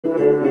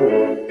Welcome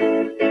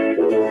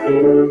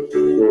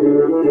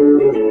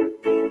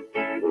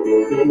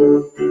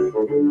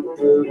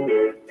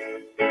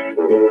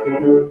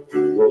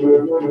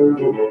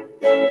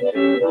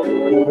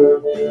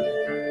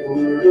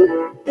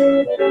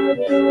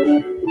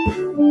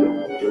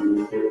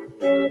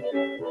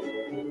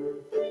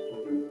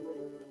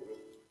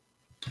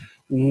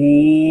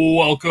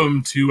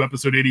to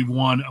episode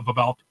 81 of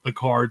About the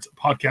Cards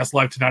podcast,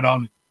 live tonight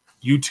on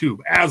YouTube.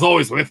 As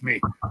always, with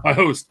me, my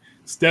host,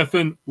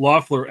 Stefan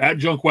Loeffler at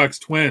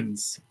Junkwax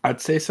Twins. I'd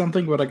say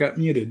something, but I got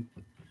muted.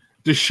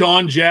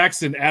 Deshaun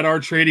Jackson at Our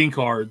Trading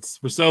Cards.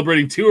 We're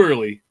celebrating too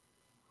early.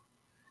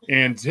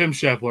 And Tim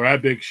Shepler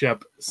at Big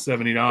Shep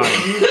 79.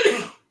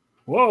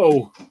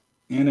 Whoa.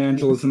 And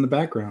Angela's in the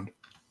background.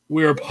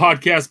 We are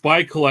podcast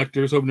by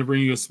collectors, hoping to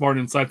bring you a smart,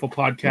 insightful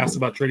podcast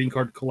about trading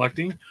card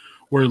collecting.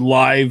 We're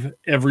live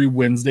every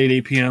Wednesday at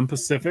 8 p.m.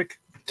 Pacific.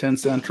 10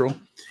 Central.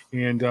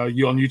 And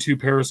you on YouTube,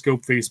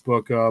 Periscope,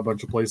 Facebook, a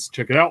bunch of places.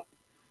 Check it out.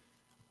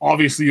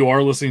 Obviously, you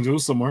are listening to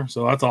us somewhere,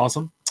 so that's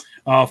awesome.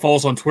 Follow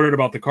us on Twitter at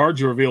About the Cards.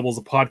 You're available as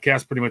a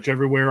podcast pretty much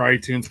everywhere.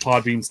 iTunes,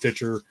 Podbean,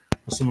 Stitcher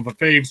are some of our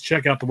faves.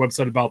 Check out the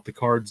website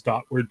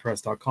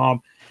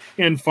aboutthecards.wordpress.com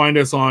and find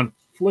us on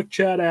Flick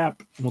Chat app.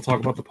 And we'll talk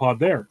about the pod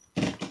there.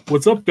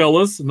 What's up,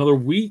 fellas? Another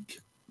week.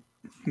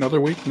 Another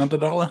week, another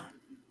dollar.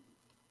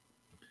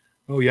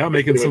 Oh yeah,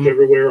 making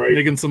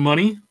some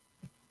money.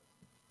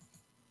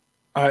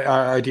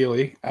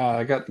 Ideally,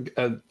 I got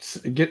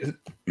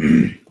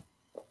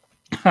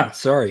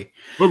sorry.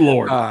 Good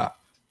Lord.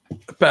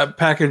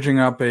 Packaging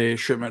up a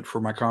shipment for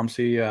my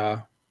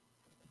ComC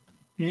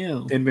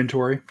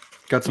inventory.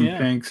 Got some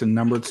pinks and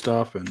numbered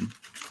stuff, and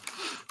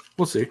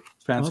we'll see.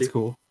 Fancy. That's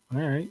cool. All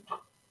right.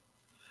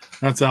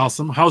 That's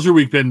awesome. How's your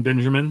week been,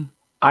 Benjamin?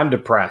 I'm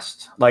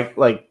depressed. Like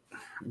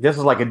this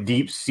is like a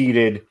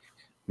deep-seated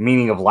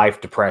meaning of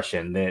life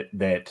depression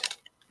that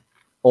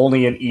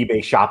only an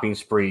eBay shopping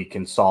spree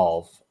can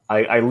solve.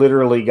 I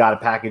literally got a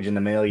package in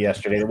the mail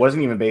yesterday that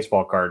wasn't even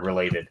baseball card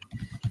related.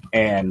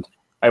 And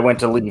I went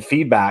to leave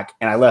feedback,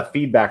 and I left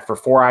feedback for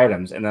 4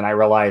 items. And then I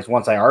realized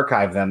once I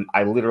archive them,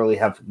 I literally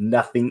have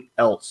nothing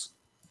else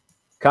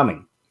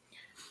coming.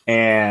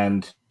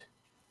 And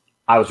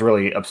I was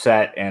really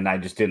upset, and I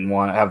just didn't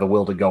want to have the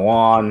will to go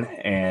on.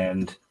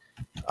 And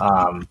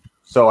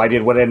so I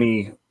did what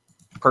any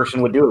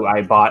person would do.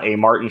 I bought a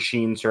Martin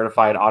Sheen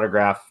certified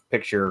autograph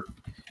picture.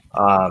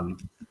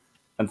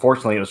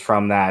 Unfortunately, it was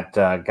from that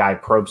Guy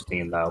Probst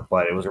team, though,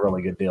 but it was a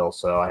really good deal,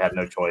 so I had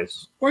no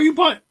choice. Where are you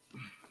buying?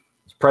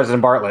 It's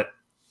President Bartlett.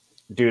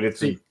 Dude,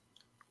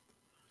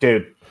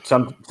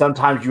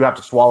 sometimes you have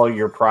to swallow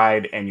your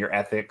pride and your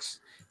ethics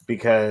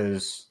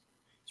because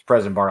it's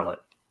President Bartlett.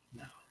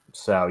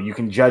 So you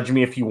can judge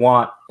me if you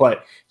want,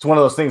 but it's one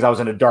of those things. I was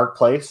in a dark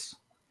place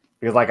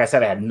because, like I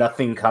said, I had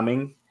nothing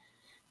coming.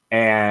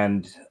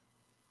 And,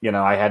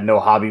 I had no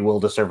hobby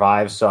will to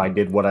survive, so I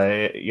did what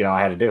I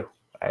had to do.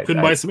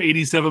 Couldn't buy some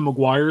 87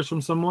 Maguires from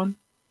someone?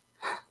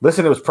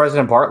 Listen, it was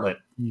President Bartlett,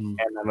 and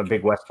I'm a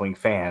big West Wing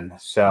fan.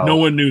 So no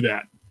one knew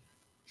that.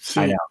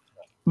 See, I know.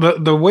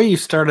 The way you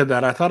started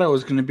that, I thought it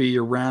was going to be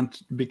your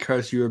rant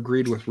because you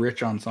agreed with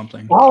Rich on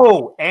something.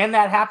 Oh, and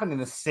that happened in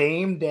the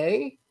same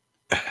day?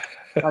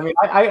 I mean,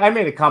 I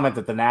made a comment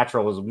that The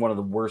Natural was one of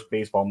the worst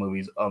baseball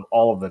movies of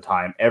all of the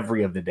time,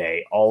 every of the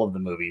day, all of the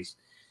movies.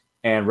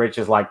 And Rich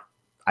is like,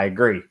 I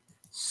agree.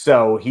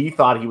 So he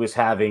thought he was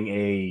having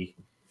a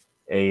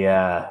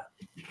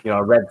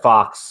Red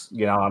Fox,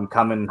 I'm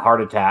coming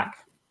heart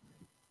attack.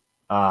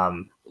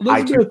 The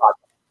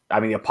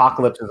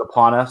apocalypse is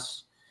upon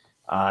us.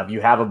 If you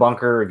have a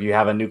bunker, if you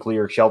have a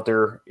nuclear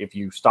shelter, if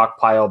you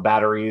stockpile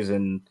batteries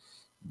and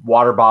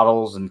water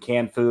bottles and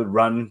canned food,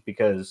 run,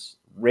 because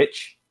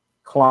Rich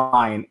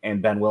Klein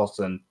and Ben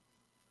Wilson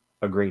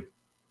agreed.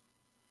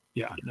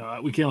 Yeah,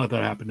 no, we can't let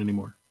that happen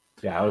anymore.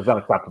 Yeah, it was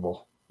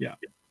unacceptable. Yeah.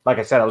 Like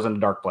I said, I was in a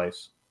dark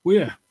place. Well,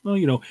 yeah. Well, I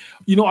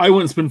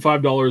went and spent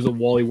 $5 at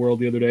Wally World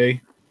the other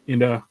day,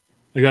 and I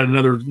got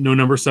another no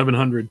number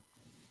 700.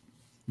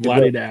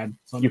 Vladdy Dad.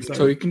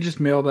 So you can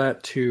just mail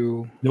that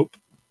to... Nope.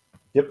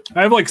 Yep.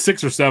 I have like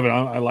 6 or 7.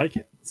 I like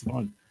it. It's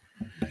fun.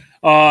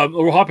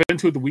 We'll hop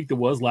into it. The week that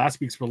was last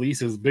week's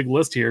releases. Big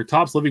list here.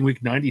 Topps Living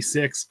Week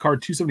 96.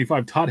 Card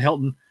 275. Todd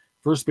Helton,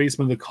 first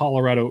baseman of the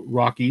Colorado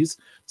Rockies,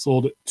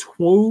 sold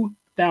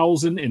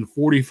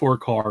 2,044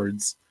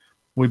 cards.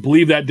 We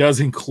believe that does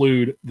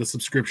include the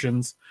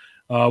subscriptions,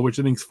 which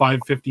I think is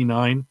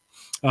 $559.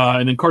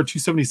 And then card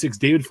 276,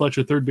 David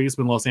Fletcher, third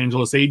baseman, Los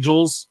Angeles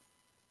Angels,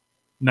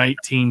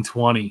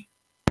 1920.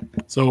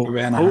 So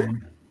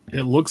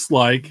it looks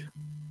like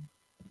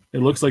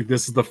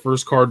this is the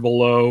first card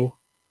below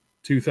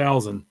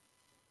 2,000.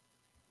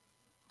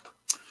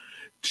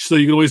 So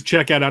you can always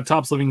check out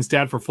Topps Living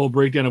Stat for full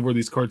breakdown of where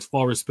these cards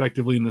fall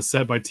respectively in the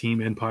set by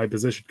team and pie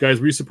position. Guys,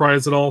 were you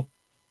surprised at all?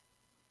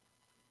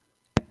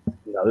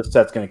 No, this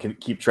set's going to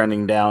keep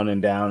trending down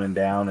and down and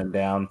down and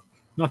down.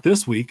 Not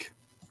this week.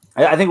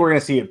 I think we're going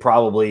to see it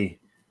probably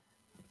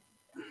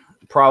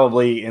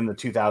in the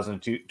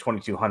 2,000 to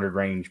 2,200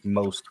 range,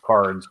 most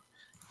cards.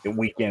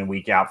 week in,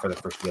 week out for the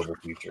foreseeable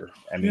future.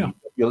 I mean, Yeah.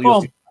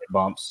 you'll see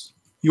bumps.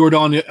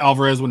 Jordan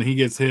Alvarez, when he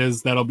gets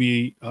his, that'll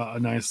be a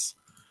nice.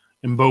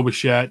 And Bo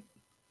Bichette,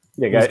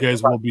 those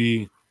guys will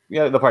be.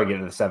 Yeah, they'll probably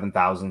get into the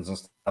 7,000s and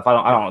stuff.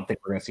 I don't think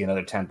we're going to see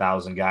another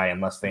 10,000 guy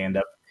unless they end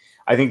up.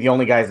 I think the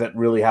only guys that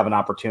really have an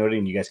opportunity,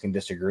 and you guys can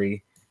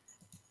disagree,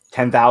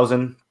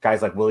 10,000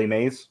 guys like Willie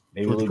Mays,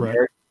 maybe Willie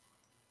Garrett.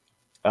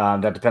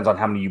 That depends on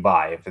how many you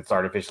buy, if it's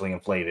artificially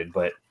inflated.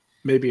 But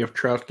maybe if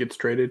Trout gets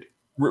traded.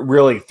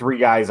 Really, 3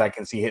 guys I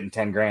can see hitting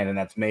 10 grand, and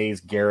that's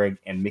Mays, Garrett,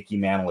 and Mickey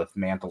Mantle if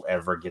Mantle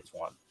ever gets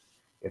one.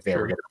 If they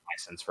ever get a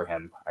license for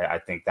him, I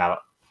think that.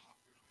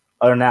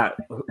 Other than that,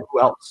 who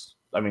else?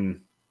 I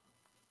mean,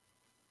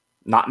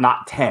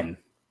 not 10.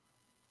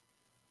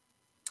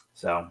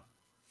 So.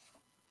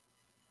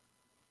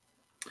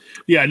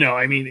 Yeah, no,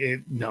 I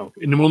mean, no.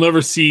 And we'll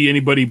never see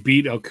anybody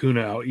beat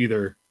Acuna out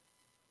either.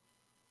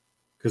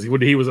 Because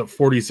he was at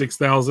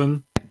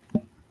 46,000.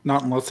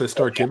 Not unless they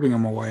start giving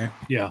them away.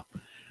 Yeah.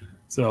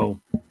 So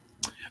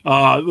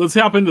let's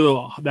hop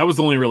into that was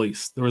the only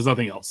release. There was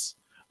nothing else.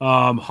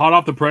 Hot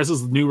off the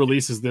presses, new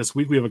releases this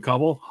week. We have a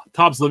couple.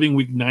 Topps Living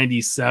Week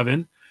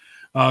 97.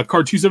 Card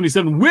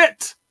 277,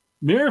 Whit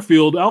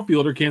Merrifield,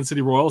 outfielder, Kansas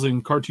City Royals,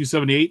 and card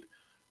 278,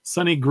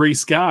 Sunny Gray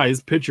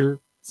Skies, pitcher,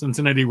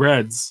 Cincinnati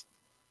Reds.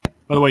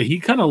 By the way, he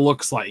kind of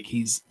looks like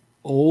he's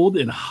old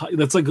and high.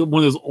 That's like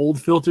one of those old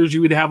filters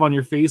you would have on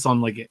your face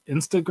on like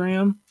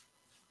Instagram.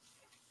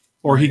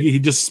 Or he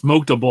just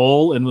smoked a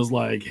bowl and was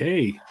like,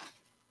 hey,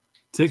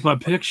 take my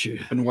picture.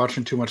 Been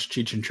watching too much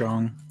Cheech and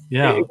Chong.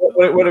 Yeah.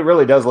 What it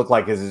really does look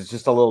like is it's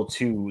just a little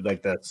too,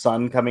 like the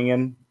sun coming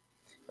in.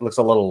 It looks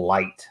a little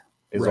light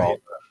is all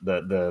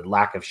the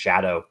lack of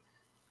shadow.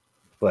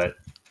 But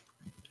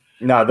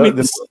no,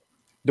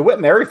 the Whit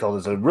Merrifield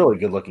is a really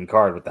good looking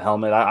card with the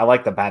helmet. I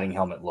like the batting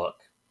helmet look.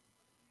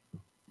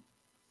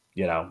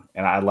 You know,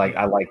 and I like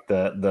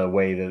the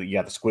way that you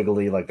got the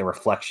squiggly, like the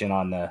reflection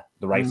on the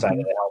right side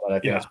of the helmet. I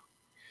think it's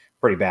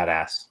pretty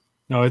badass.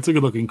 No, it's a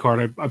good looking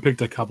card. I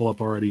picked a couple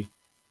up already.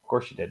 Of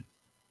course you did.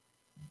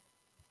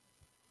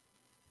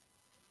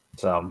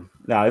 So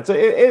no, it's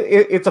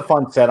a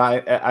fun set.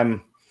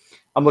 I'm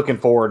looking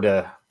forward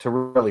to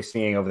really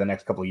seeing over the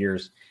next couple of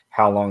years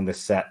how long this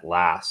set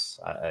lasts.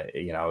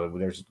 You know,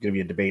 there's going to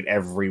be a debate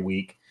every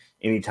week.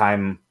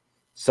 Anytime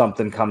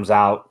something comes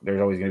out,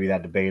 there's always going to be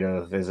that debate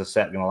of, is a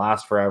set going to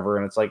last forever?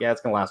 And it's like, yeah,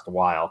 it's going to last a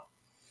while.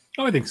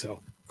 Oh, I think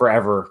so.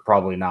 Forever,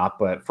 probably not,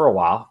 but for a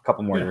while, a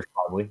couple more years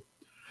probably.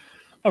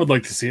 I would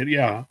like to see it.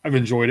 Yeah, I've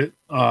enjoyed it.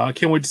 I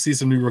can't wait to see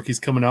some new rookies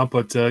coming up,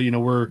 but you know,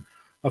 we're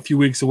a few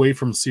weeks away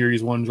from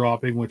Series 1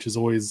 dropping, which is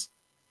always,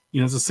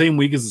 you know, it's the same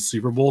week as the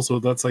Super Bowl, so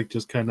that's like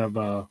just kind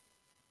of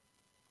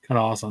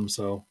awesome.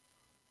 So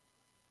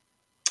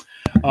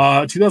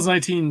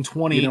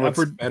 2019-20 you know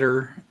what's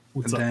better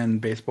than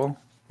baseball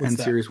and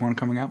that? Series 1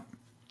 coming up?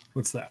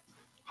 What's that?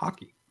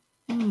 Hockey.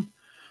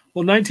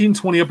 Well,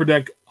 1920 Upper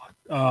Deck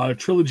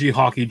Trilogy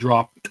Hockey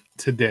dropped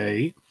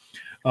today.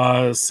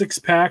 6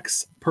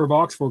 packs per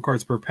box, 4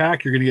 cards per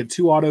pack. You're going to get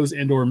 2 autos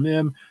and/or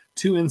mim,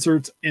 2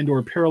 inserts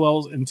and/or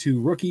parallels, and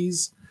 2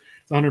 rookies.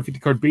 It's a 150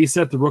 card base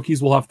set. The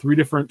rookies will have 3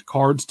 different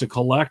cards to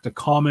collect: a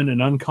common,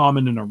 an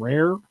uncommon, and a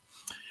rare.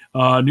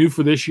 New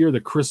for this year,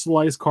 the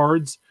crystallized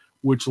cards,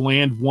 which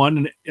land 1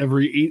 in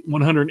every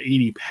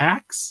 180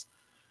 packs.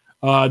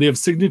 They have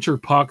signature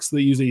pucks.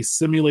 They use a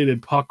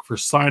simulated puck for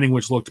signing,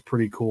 which looked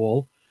pretty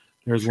cool.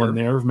 There's one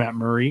there of Matt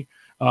Murray.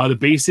 The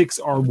basics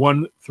are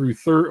 1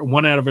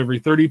 out of every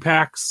 30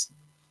 packs,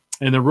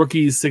 and the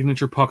rookies'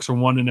 signature pucks are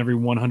 1 in every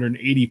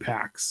 180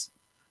 packs.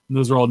 And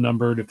those are all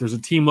numbered. If there's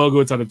a team logo,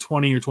 it's out of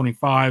 20 or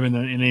 25, and the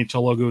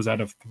NHL logo is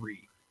out of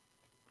 3.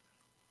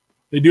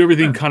 They do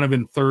everything kind of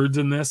in thirds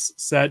in this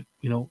set,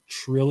 you know,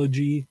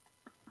 trilogy.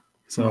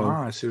 So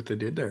I see what they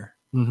did there.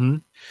 Mm-hmm.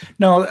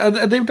 No,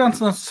 they've done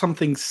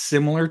something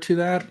similar to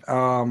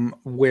that,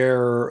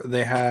 where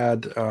they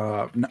had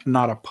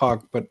not a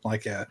puck, but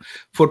like a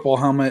football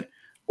helmet,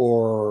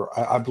 or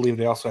I believe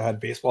they also had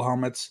baseball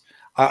helmets.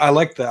 I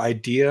like the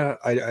idea.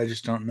 I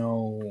just don't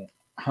know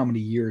how many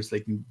years they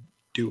can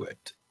do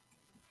it,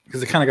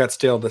 because it kind of got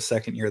stale the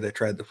second year they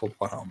tried the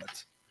football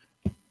helmets.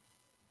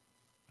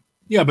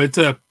 Yeah, but it's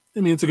a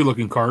good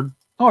looking card.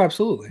 Oh,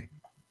 absolutely.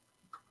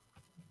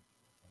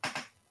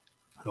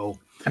 So.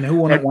 And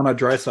who wouldn't want a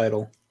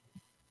Draisaitl?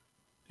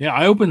 Yeah,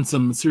 I opened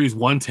some Series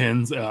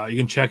 110s. You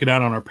can check it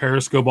out on our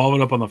Periscope. All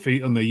of it up on the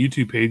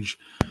YouTube page.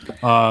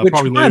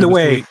 Which, by the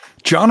way,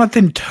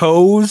 Jonathan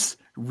Toews,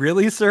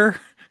 really, sir?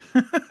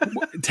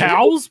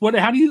 Towels? What?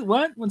 How do you?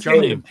 What? What's your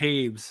name?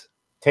 Taves.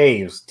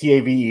 Taves.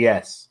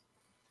 Taves.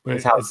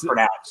 That's how it's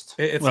pronounced.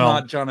 It's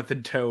not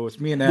Jonathan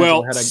Toews. Me and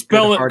Angela had a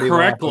spell it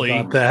correctly.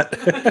 About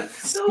that.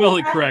 Spell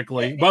it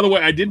correctly. By the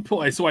way, I did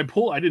pull. So I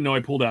didn't know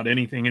I pulled out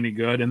anything any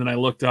good, and then I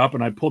looked up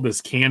and I pulled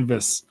this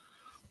canvas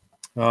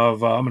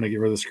of. I'm going to get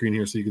rid of the screen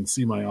here so you can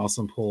see my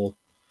awesome pull.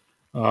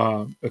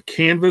 A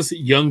canvas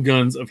Young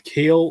Guns of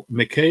Kale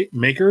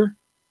Maker.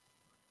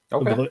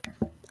 Okay.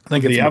 I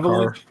think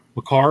it's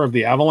Makar of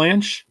the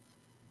Avalanche.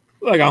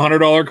 Like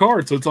 $100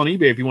 card, so it's on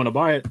eBay if you want to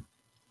buy it.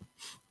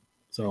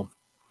 So.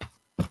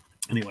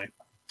 Anyway,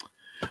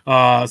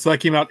 so that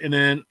came out, and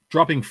then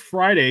dropping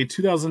Friday,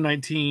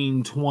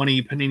 2019-20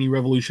 Panini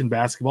Revolution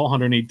Basketball,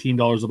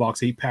 $118 a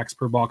box, 8 packs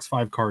per box,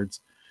 5 cards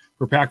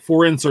per pack,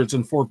 4 inserts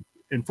and 4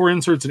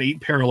 inserts and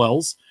 8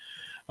 parallels.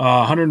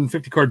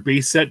 150 card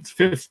base set.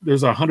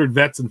 There's 100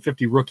 vets and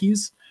 50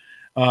 rookies.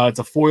 It's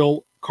a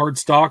foil card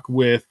stock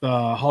with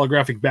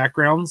holographic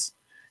backgrounds,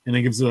 and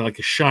it gives it like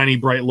a shiny,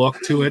 bright look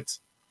to it.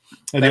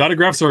 And the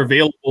autographs are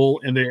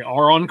available, and they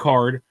are on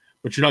card,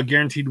 but you're not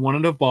guaranteed one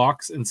in a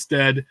box.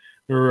 Instead,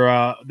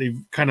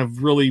 they've kind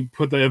of really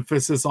put the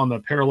emphasis on the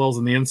parallels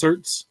and the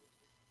inserts.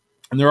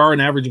 And there are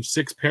an average of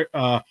 6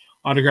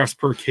 autographs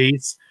per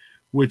case,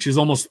 which is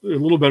almost a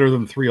little better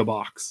than 3 a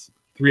box.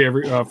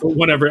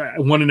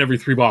 One in every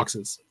 3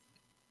 boxes.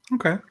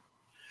 Okay.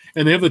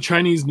 And they have the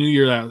Chinese New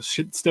Year.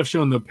 Steph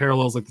showing the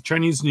parallels. Like the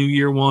Chinese New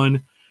Year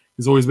one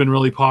has always been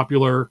really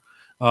popular.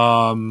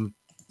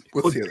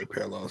 What's the other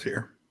parallels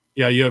here?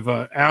 Yeah, you have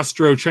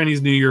Astro,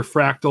 Chinese New Year,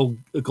 Fractal,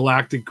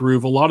 Galactic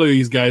Groove. A lot of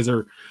these guys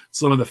are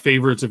some of the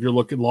favorites if you're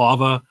looking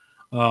Lava.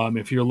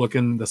 If you're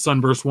looking the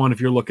Sunburst one,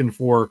 if you're looking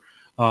for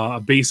a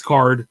base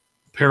card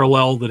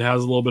parallel that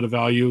has a little bit of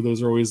value,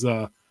 those are always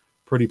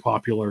pretty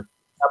popular.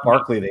 That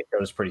Barkley they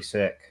chose pretty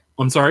sick.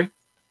 I'm sorry?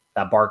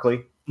 That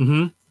Barkley.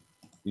 Mm-hmm.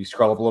 You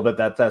scroll up a little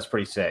bit. That's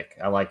pretty sick.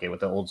 I like it with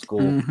the old school.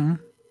 Mm-hmm.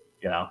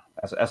 You know,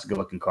 that's a good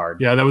looking card.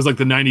 Yeah, that was like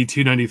the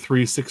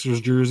 92-93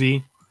 Sixers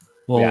jersey.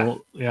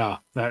 Well, yeah,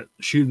 the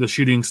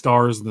shooting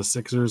stars and the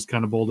Sixers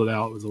kind of bowled it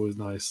out. It was always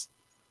nice.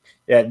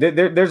 Yeah,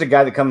 there's a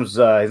guy that comes.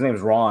 His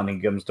name's Ron. He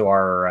comes to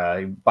our.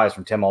 He buys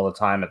from Tim all the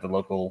time at the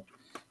local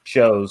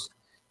shows.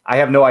 I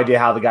have no idea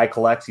how the guy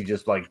collects. He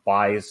just like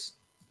buys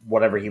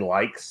whatever he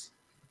likes.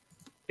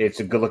 It's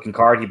a good-looking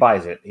card. He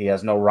buys it. He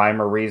has no rhyme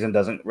or reason.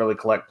 Doesn't really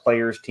collect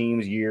players,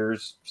 teams,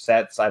 years,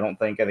 sets. I don't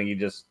think. I think he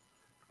just.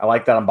 I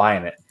like that. I'm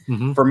buying it.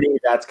 Mm-hmm. For me,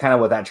 that's kind of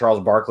what that Charles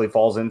Barkley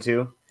falls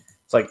into.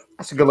 It's like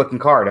that's a good-looking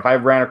card. If I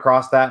ran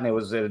across that and it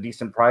was at a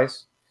decent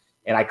price,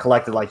 and I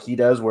collected like he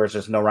does, where it's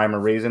just no rhyme or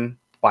reason,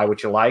 buy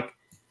what you like,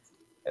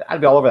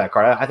 I'd be all over that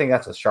card. I think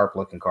that's a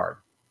sharp-looking card.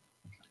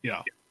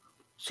 Yeah.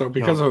 So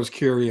because I was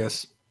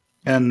curious,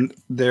 and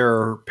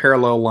their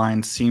parallel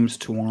line seems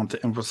to want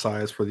to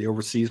emphasize for the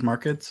overseas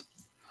markets,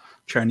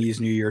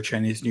 Chinese New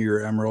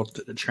Year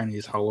Emerald,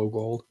 Chinese Hollow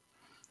Gold.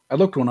 I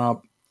looked one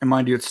up, and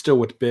mind you, it's still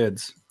with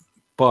bids,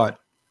 but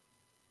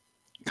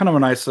kind of a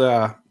nice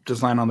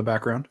design on the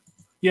background.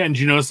 Yeah, and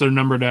did you notice they're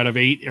numbered out of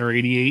 8 or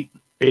 88?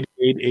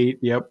 888,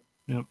 yep.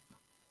 Yep.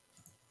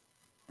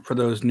 For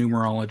those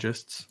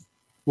numerologists.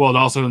 Well, and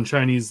also in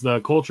Chinese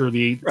culture,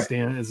 the 8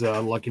 stand is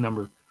a lucky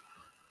number.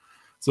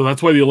 So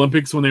that's why the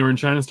Olympics, when they were in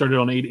China, started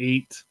on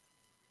 8/8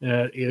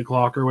 at 8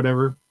 o'clock or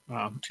whatever.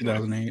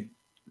 2008,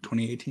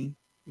 2018.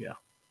 Yeah.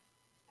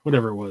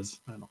 Whatever it was.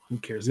 I don't know. Who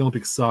cares? The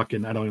Olympics suck,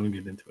 and I don't even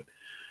get into it.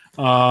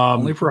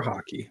 Only for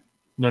hockey.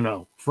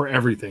 No. For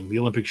everything. The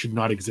Olympics should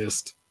not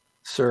exist.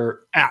 Sir,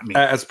 at me.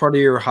 As part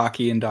of your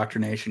hockey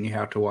indoctrination, you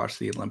have to watch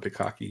the Olympic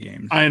hockey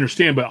games. I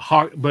understand, but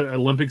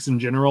Olympics in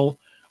general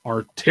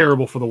are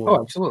terrible for the world.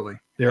 Oh, absolutely.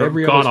 They're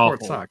every god other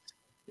sport awful. sucked.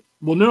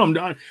 Well, no, I'm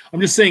not.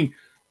 I'm just saying,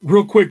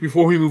 real quick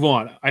before we move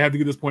on, I have to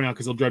get this point out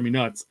because it'll drive me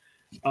nuts.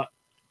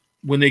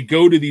 When they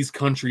go to these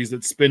countries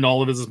that spend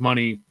all of this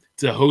money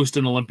to host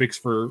an Olympics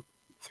for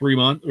 3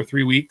 months or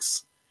 3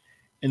 weeks,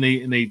 and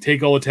they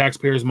take all the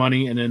taxpayers'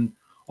 money, and then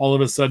all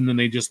of a sudden, then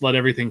they just let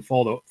everything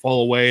fall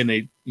away, and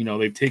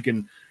they've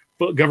taken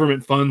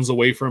government funds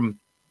away from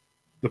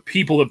the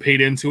people that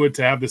paid into it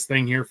to have this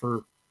thing here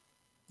for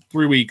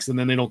 3 weeks, and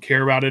then they don't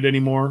care about it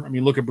anymore. I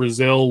mean, look at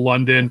Brazil,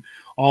 London,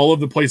 all of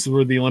the places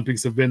where the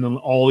Olympics have been,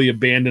 all the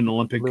abandoned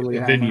Olympic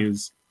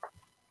venues.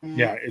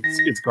 Yeah,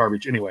 it's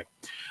garbage. Anyway,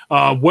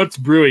 what's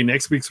brewing?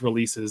 Next week's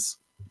releases.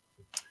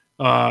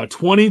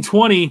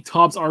 2020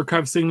 Topps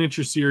Archive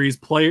Signature Series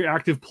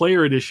Active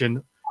Player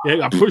Edition. It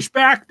got pushed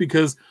back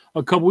because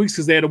a couple weeks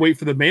because they had to wait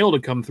for the mail to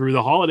come through.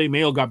 The holiday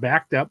mail got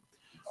backed up.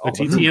 The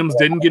TTMs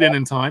didn't get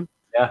in time.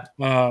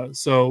 Yeah.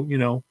 So,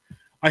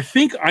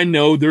 I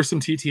know there's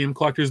some TTM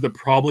collectors that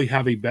probably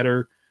have a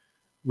better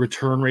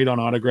return rate on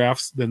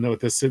autographs than what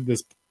this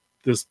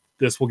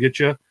will get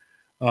you.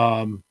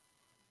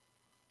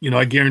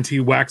 I guarantee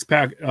Wax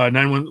Pack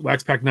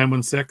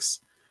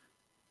 916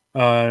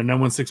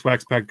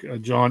 Wax Pack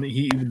John,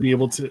 he would be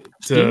able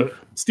to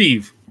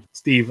Steve,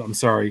 I'm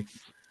sorry.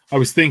 I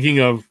was thinking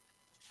of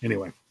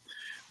anyway.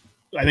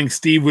 I think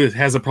Steve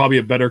has probably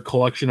a better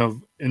collection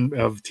of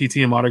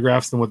TTM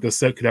autographs than what this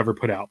set could ever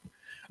put out.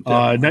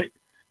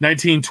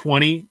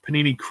 1920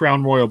 Panini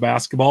Crown Royal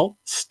Basketball,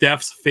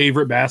 Steph's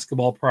favorite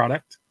basketball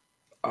product.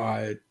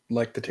 I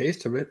like the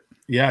taste of it.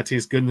 Yeah, it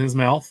tastes good in his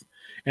mouth.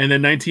 And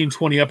then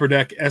 1920 Upper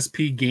Deck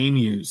SP Game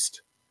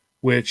Used,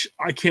 which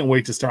I can't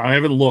wait to start. I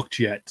haven't looked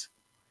yet,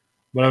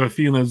 but I have a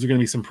feeling those are going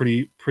to be some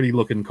pretty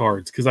looking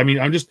cards. Because I mean,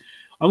 I'm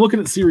looking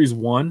at Series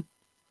 1.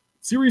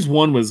 Series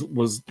 1 was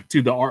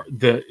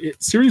the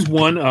Series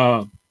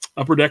 1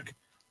 Upper Deck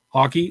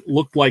hockey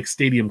looked like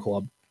Stadium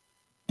Club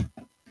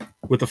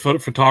with the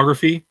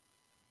photography.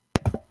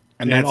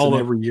 And that's an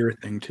every year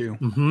thing too.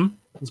 Mm-hmm.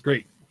 It's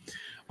great.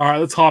 All right,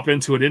 let's hop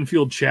into it.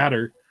 Infield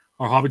chatter,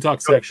 our hobby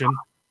talk section.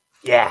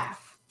 Yeah.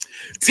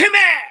 Timmy.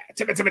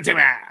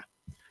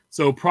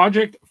 So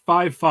Project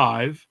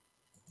 55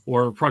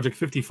 or Project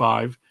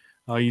 55,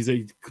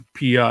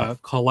 he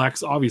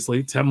collects,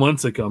 obviously, Tim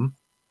Lincecum.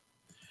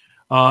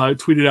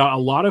 Tweeted out, a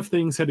lot of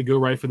things had to go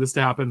right for this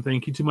to happen.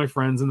 Thank you to my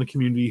friends in the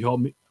community who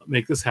helped me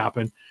make this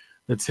happen.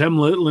 The Tim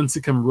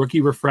Lincecum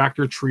rookie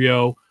refractor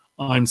trio,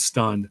 I'm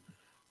stunned.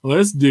 Well,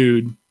 this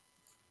dude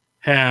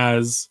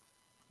has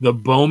the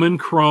Bowman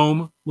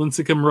Chrome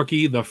Lincecum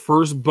rookie, the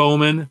first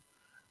Bowman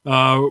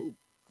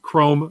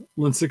Chrome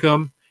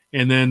Lincecum,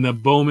 and then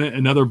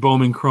another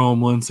Bowman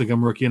Chrome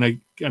Lincecum rookie. And I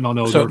don't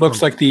know. So it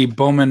looks like the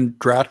Bowman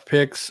draft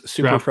picks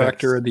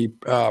Superfractor, the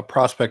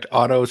Prospect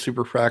Auto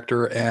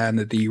Superfractor,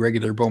 and the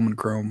regular Bowman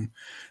Chrome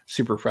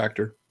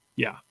Superfractor.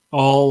 Yeah,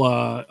 all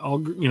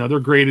they're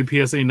graded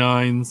PSA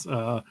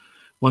 9s.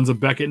 One's a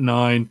Beckett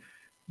 9.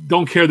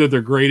 Don't care that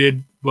they're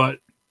graded, but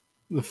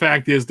the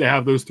fact is to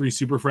have those 3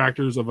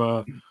 Superfractors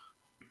of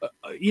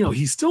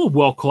he's still a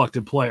well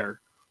collected player.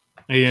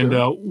 And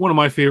Sure. One of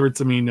my favorites,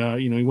 he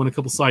won a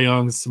couple Cy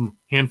Youngs, some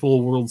handful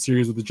of World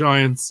Series with the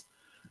Giants,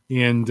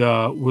 and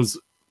was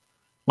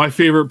my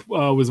favorite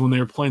was when they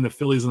were playing the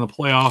Phillies in the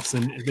playoffs,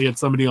 and they had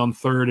somebody on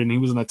third, and he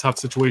was in a tough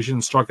situation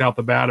and struck out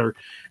the batter,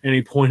 and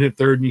he pointed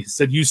third, and he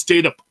said, "You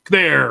stayed up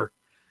there."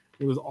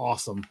 It was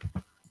awesome.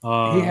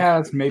 He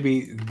has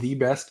maybe the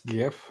best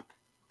GIF.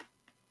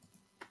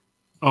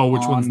 Oh,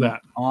 which one's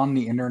that? On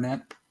the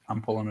internet.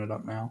 I'm pulling it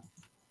up now.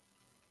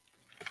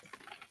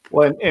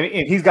 Well,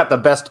 and he's got the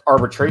best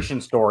arbitration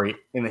story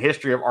in the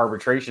history of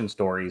arbitration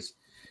stories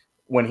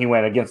when he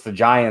went against the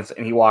Giants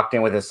and he walked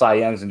in with his Cy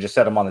Youngs and just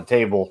set them on the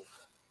table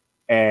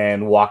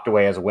and walked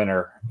away as a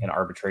winner in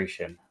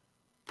arbitration.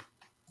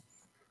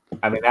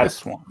 I mean,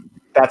 that's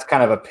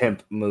kind of a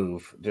pimp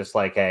move. Just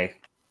like, hey.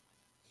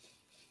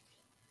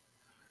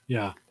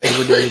 Yeah.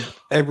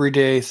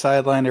 Everyday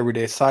sideline,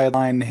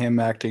 him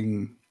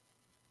acting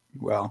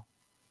well.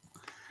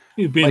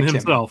 He's being like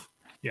himself.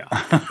 Yeah.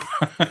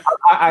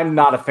 I'm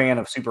not a fan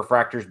of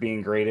superfractors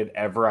being graded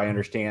ever. I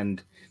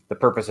understand the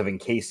purpose of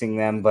encasing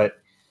them, but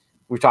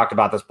we've talked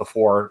about this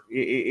before.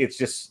 It's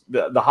just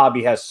the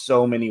hobby has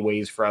so many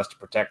ways for us to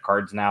protect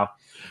cards now.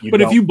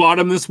 If you bought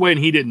them this way and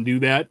he didn't do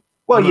that,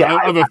 well, yeah,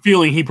 I have a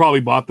feeling he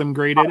probably bought them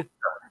graded.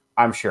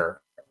 I'm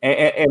sure.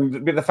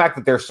 And the fact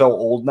that they're so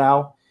old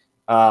now,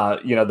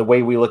 the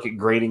way we look at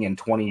grading in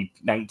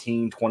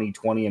 2019,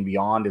 2020 and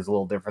beyond is a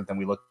little different than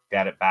we looked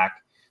at it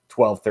back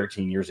 12,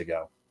 13 years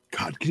ago.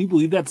 God, can you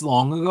believe that's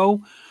long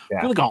ago? Yeah. I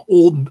feel like how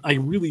old I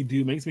really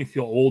do. It makes me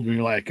feel old when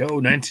you're like,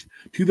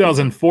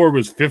 2004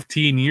 was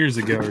 15 years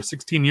ago or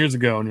 16 years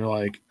ago. And you're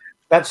like,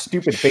 that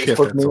stupid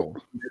Facebook move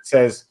that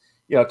says,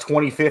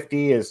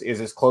 2050 is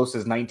as close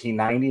as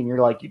 1990. And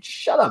you're like, you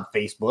shut up,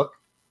 Facebook.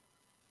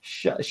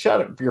 Shut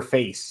up your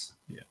face.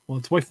 Yeah. Well,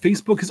 that's why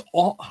Facebook is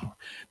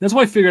that's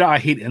why I figured out I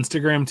hate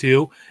Instagram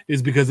too,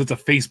 is because it's a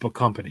Facebook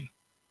company.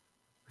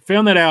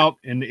 Found that out,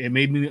 and it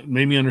made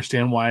me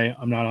understand why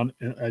I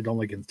don't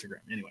like Instagram.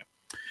 Anyway,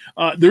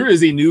 there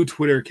is a new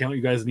Twitter account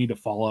you guys need to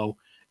follow,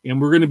 and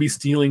we're going to be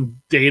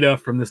stealing data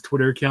from this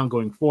Twitter account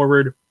going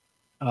forward,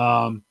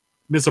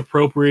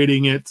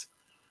 misappropriating it,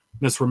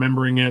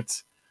 misremembering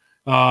it.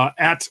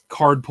 At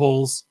Card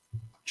Polls,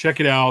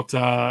 check it out.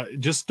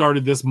 Just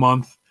started this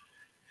month.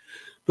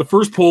 The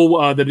first poll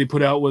that he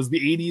put out was the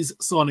 80s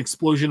saw an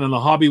explosion in the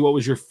hobby. What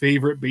was your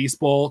favorite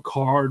baseball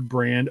card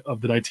brand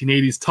of the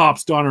 1980s?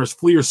 Topps, Donruss,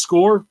 Fleer,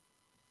 Score.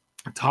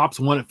 Topps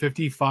won at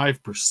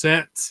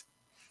 55%.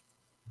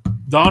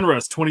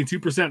 Donruss,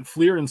 22%.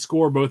 Fleer and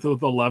Score both with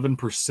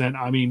 11%.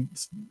 I mean,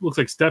 looks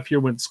like Steph here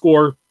went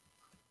Score.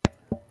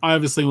 I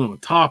obviously went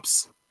with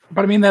Topps.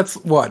 But I mean, that's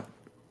what?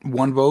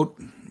 1 vote,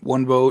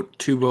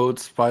 2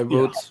 votes, 5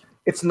 votes?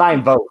 It's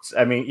 9 votes.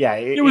 I mean, yeah.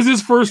 It was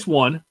his first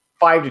one.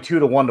 5 to 2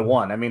 to 1 to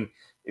 1. I mean,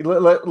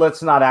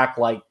 let's not act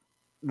like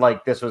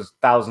this was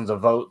thousands of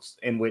votes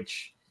in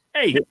which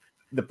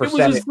the percentage.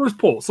 It was his first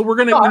poll, so we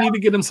need to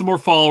get him some more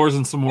followers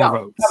and some more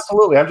votes.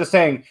 Absolutely, I'm just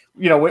saying,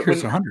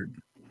 Here's 100.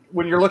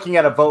 When you're looking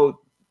at a vote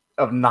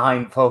of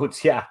 9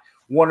 votes,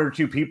 1 or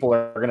 2 people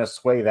are going to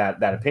sway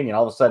that opinion.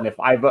 All of a sudden, if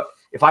I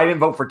didn't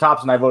vote for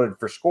Topps and I voted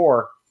for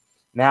Score,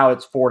 now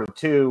it's 4 to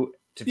 2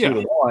 to 2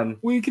 to 1.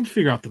 We can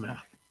figure out the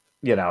math.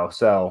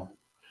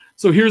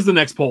 So here's the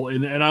next poll,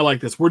 and I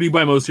like this. Where do you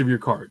buy most of your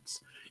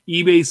cards?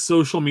 eBay,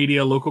 social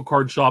media, local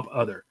card shop,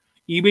 other.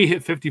 eBay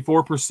hit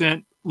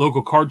 54%,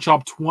 local card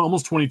shop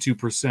almost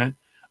 22%,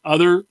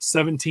 other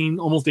 17,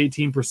 almost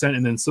 18%,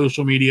 and then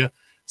social media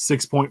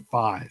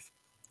 6.5.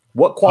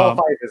 What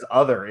qualifies as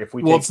other?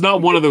 It's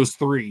not one of those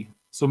 3.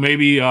 So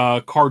maybe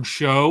card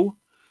show,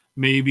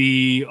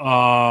 maybe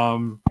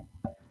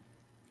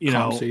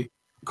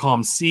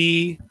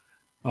ComC.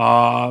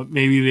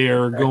 Maybe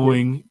they're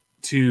going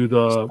to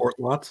the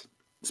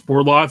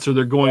sport lots, or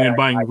they're going and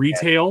buying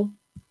retail.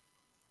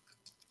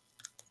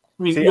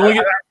 I mean,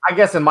 I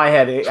guess in my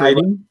head,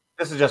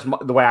 this is just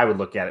the way I would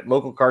look at it.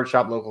 Local card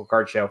shop, local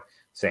card show,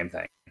 same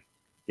thing.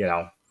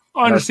 I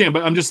understand,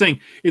 but I'm just saying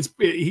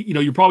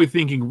you're probably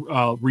thinking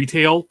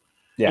retail,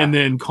 Yeah. And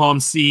then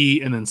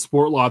ComC and then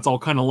Sport Lots all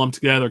kind of lumped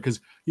together because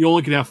you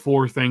only can have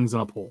 4 things in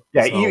a poll.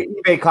 Yeah, So,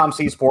 eBay,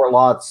 ComC, Sport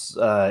Lots,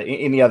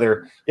 any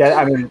other. Yeah,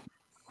 I mean,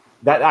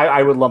 that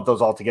I would lump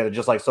those all together,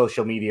 just like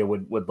social media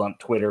would lump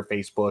Twitter,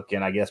 Facebook,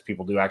 and I guess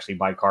people do actually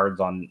buy cards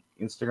on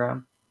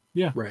Instagram.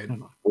 yeah. Right.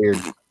 Weird.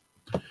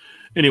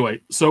 Anyway,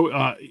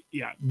 so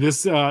yeah,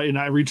 this and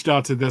I reached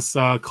out to this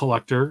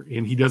collector,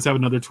 and he does have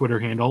another Twitter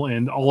handle,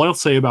 and all I'll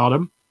say about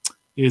him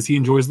is he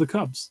enjoys the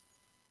Cubs.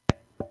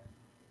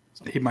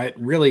 He might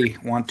really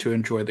want to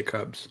enjoy the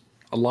Cubs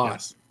a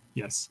lot.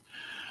 Yes.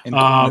 In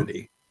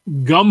quantity.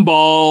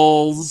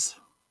 Gumballs.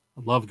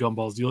 I love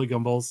gumballs. Do you like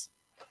gumballs?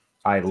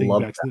 I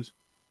love Back to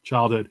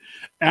childhood.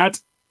 At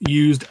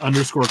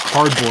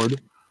 @used_cardboard,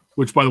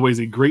 which by the way is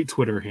a great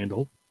Twitter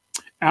handle.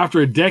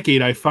 After a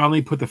decade, I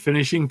finally put the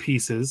finishing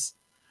touches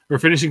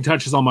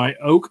on my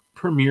Oak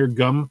Premier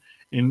gum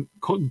and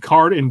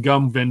card and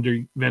gum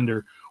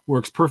vendor.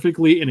 Works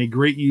perfectly and a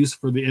great use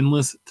for the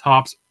Endless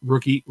Topps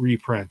rookie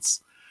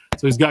reprints.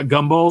 So he's got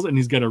gumballs and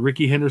he's got a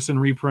Ricky Henderson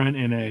reprint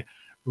and a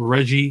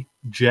Reggie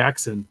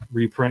Jackson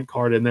reprint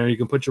card in there. You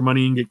can put your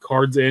money and get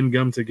cards and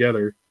gum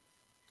together.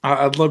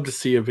 I'd love to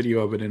see a video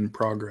of it in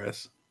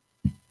progress.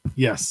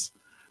 Yes,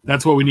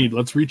 that's what we need.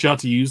 Let's reach out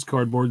to Used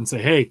Cardboard and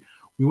say, hey,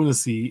 we want to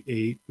see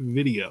a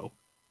video.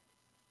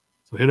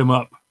 So hit him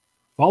up.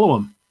 Follow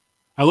him.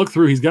 I look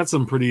through. He's got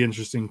some pretty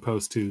interesting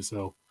posts too.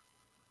 So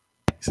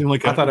he seemed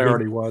like I thought I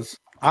already was.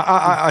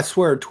 I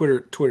swear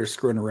Twitter's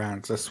screwing around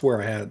because I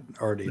swear I had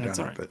already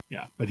done it. But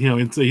yeah, but you know,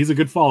 he's a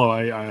good follow.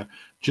 I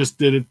just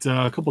did it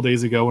a couple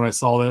days ago when I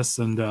saw this,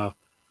 and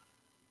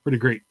pretty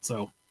great.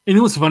 So, and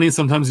it was funny.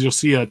 Sometimes you'll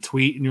see a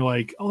tweet and you're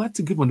like, "Oh, that's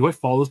a good one. Do I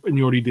follow this?" And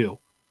you already do.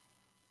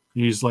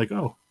 And you're just like,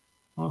 "Oh,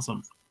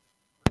 awesome."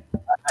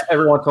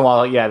 Every once in a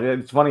while, yeah,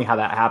 it's funny how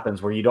that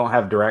happens where you don't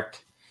have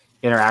direct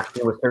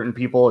interaction with certain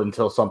people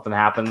until something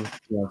happens.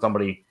 You know,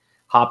 somebody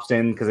hops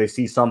in because they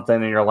see something,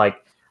 and you're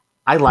like,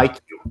 "I like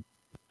you."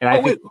 And I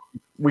think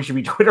we should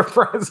be Twitter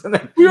friends. And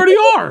then we already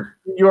are.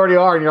 You already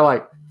are. And you're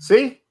like,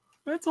 see?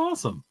 That's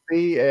awesome.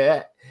 See,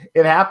 it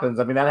happens.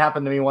 I mean, that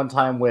happened to me one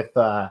time with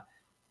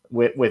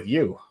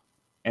you.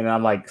 And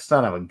I'm like,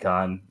 son of a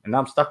gun. And now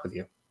I'm stuck with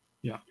you.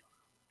 Yeah.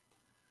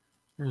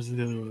 Here's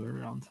the other way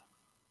around.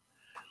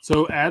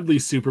 So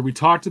Adley Super, we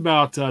talked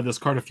about this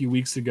card a few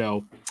weeks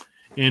ago.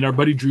 And our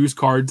buddy Drew's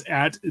cards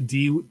at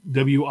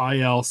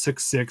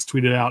DWIL66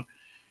 tweeted out,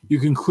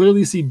 you can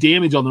clearly see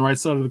damage on the right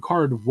side of the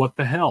card. What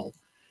the hell?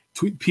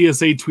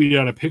 PSA tweeted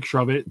out a picture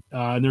of it,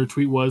 and their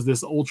tweet was,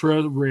 this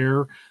ultra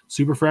rare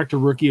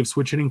superfractor rookie of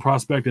switch hitting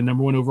prospect and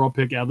number 1 overall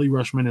pick Adley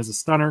Rutschman is a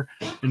stunner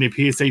in a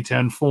PSA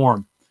 10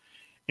 form.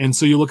 And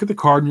so you look at the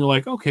card and you're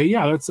like, okay,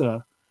 yeah, that's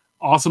a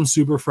awesome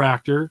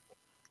superfractor,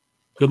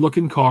 good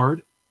looking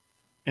card.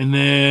 And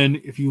then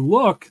if you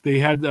look, they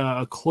had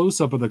a close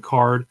up of the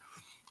card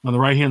on the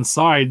right hand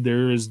side.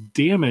 There is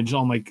damage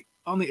on the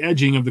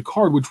edging of the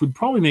card, which would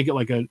probably make it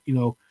like a, you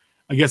know,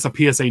 I guess a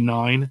PSA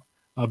 9.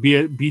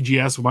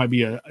 BGS might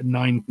be a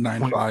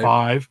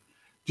 9.5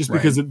 just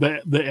because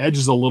the edge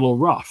is a little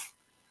rough.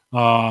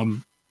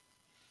 And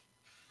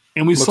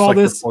we looks saw like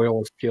this. The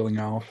foil is peeling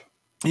off.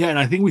 Yeah, and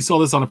I think we saw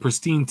this on a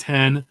pristine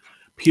 10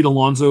 Pete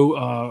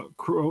Alonso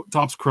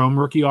Topps Chrome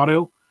rookie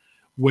auto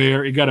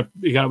where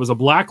it was a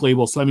black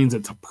label, so that means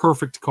it's a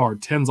perfect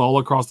card. 10s all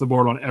across the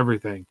board on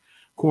everything.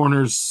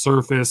 Corners,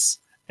 surface,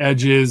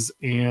 edges,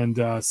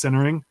 and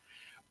centering.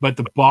 But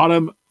the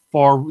bottom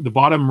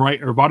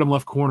right or bottom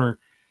left corner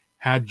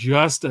had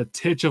just a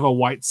titch of a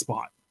white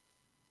spot.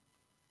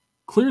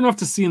 Clear enough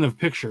to see in the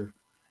picture,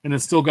 and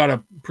it's still got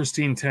a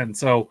pristine 10.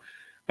 So,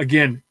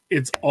 again,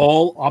 it's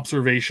all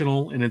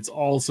observational, and it's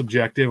all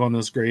subjective on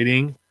this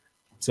grading.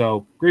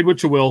 So, grade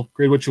what you will,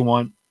 grade what you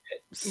want.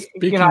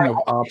 Speaking of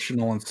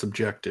optional and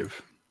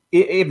subjective.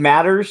 It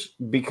matters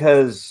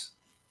because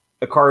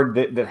a card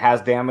that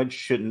has damage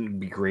shouldn't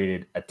be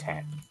graded a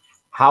 10.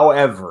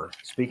 However,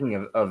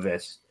 speaking of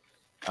this,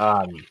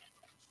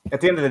 at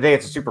the end of the day,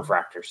 it's a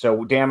superfractor.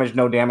 So damage,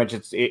 no damage,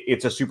 it's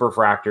a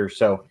superfractor.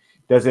 So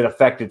does it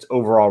affect its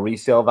overall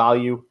resale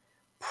value?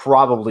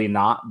 Probably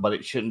not, but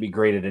it shouldn't be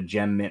graded a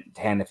gem mint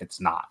 10 if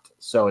it's not.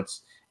 So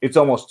it's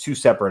almost two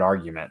separate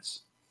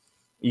arguments.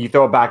 You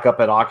throw it back up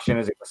at auction,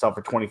 is it going to sell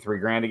for 23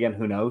 grand again?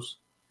 Who knows?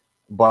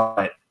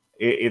 But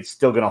it's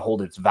still going to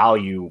hold its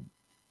value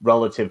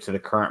relative to the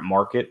current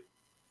market.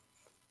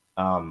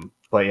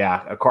 But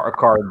yeah, a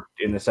card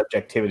in the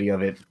subjectivity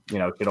of it, you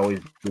know, could always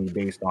be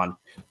based on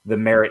the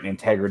merit and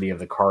integrity of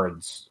the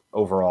card's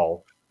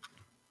overall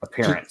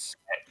appearance.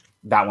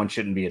 That one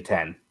shouldn't be a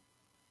 10.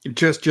 It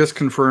just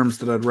confirms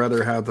that I'd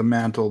rather have the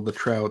Mantle, the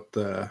Trout,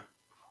 the...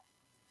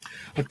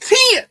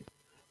 Dang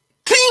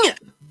it!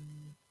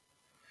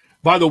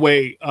 By the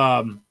way,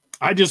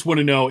 I just want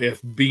to know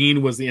if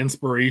Bean was the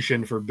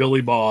inspiration for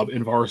Billy Bob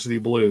in Varsity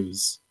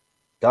Blues.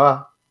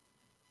 Duh.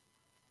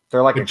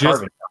 They're like a just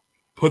carbon.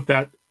 put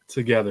that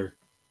together.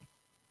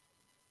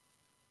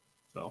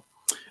 So,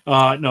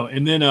 no,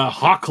 and then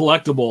Hawk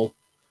Collectible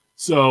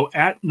So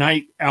at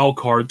Night Owl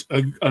Cards,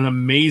 an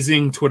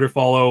amazing Twitter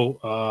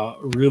follow,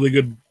 really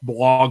good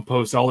blog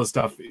post, all this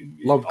stuff.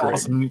 Love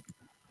awesome.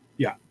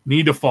 Yeah,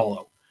 need to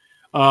follow.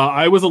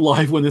 I was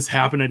alive when this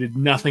happened. I did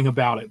nothing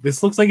about it.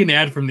 This looks like an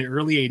ad from the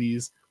early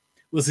 80s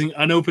listing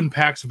unopened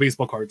packs of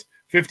baseball cards.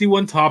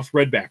 51 tops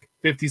redback,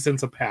 50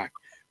 cents a pack.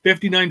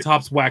 59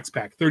 tops wax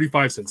pack,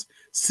 35 cents.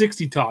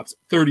 60 tops,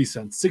 30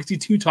 cents.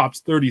 62 tops,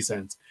 30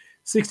 cents.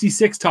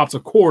 66 tops, a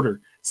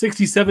quarter.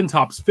 67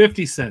 tops,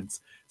 50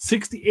 cents.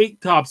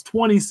 68 tops,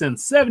 20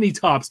 cents. 70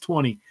 tops,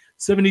 20.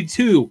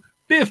 72,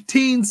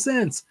 15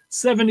 cents.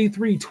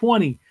 73,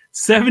 20.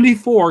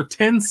 74,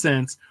 10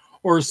 cents.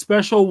 Or a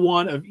special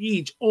one of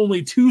each,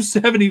 only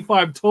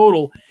 $2.75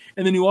 total.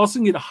 And then you also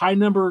can get a high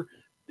number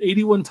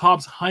 81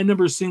 tops high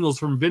number singles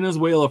from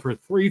Venezuela for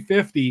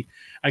 $3.50.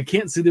 I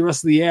can't see the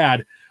rest of the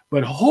ad,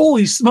 but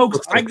holy smokes!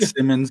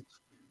 Simmons.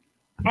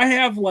 I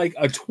have like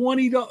a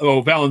 $20.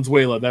 Oh,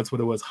 Valenzuela, that's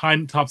what it was.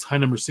 High tops high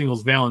number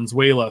singles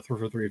Valenzuela for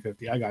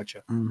 $3.50. I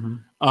gotcha.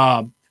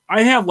 Mm-hmm.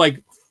 I have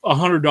like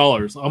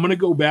 $100. I'm gonna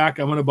go back.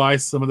 I'm gonna buy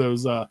some of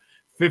those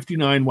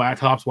 59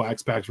 tops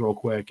wax packs real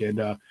quick,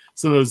 and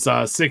some of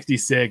those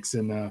 66,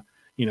 and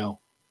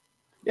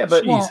Yeah,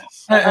 but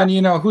Jesus. And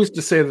who's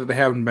to say that they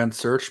haven't been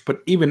searched? But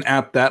even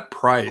at that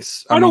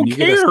price, I don't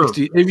care.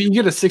 If you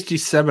get a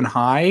 67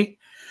 high,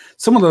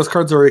 some of those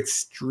cards are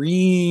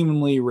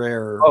extremely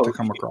rare to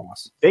come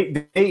across.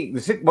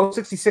 Both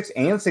 66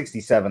 and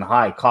 67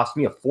 high cost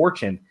me a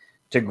fortune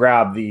to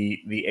grab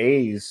the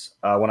A's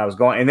when I was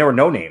going, and there were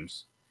no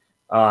names.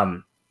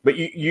 But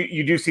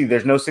you do see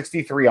there's no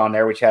 63 on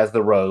there, which has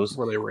the Rose.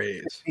 Where they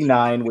raise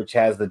 69, which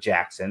has the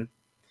Jackson.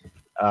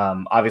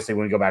 Obviously,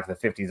 when we go back to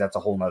the 50s, that's a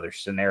whole nother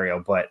scenario.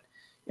 But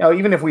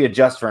even if we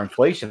adjust for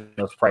inflation,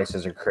 those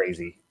prices are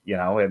crazy.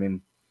 I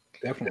mean,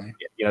 definitely.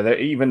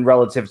 Even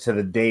relative to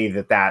the day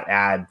that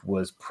ad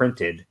was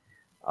printed.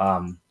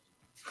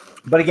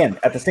 But again,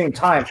 at the same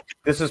time,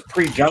 this is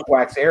pre-junk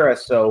wax era,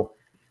 so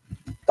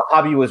the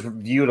hobby was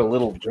viewed a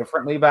little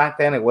differently back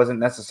then. It wasn't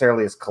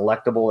necessarily as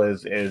collectible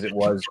as it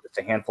was just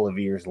a handful of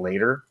years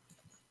later.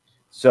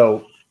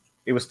 So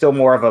it was still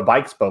more of a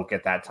bike spoke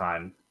at that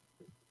time.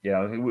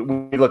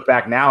 We look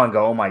back now and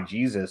go, oh my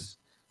Jesus.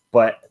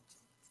 But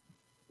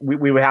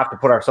we would have to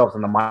put ourselves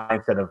in the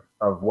mindset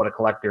of what a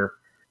collector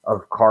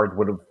of cards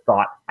would have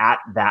thought at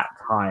that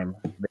time.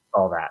 They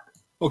saw that.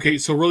 Okay,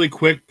 so really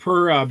quick,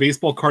 per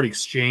Baseball Card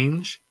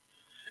Exchange,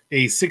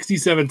 a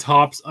 67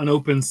 tops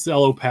unopened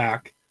cello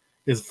pack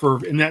is for,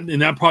 and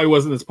that probably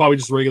wasn't, it's probably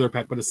just a regular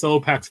pack, but a cello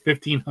pack's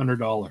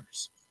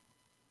 $1,500.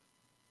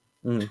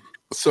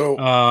 So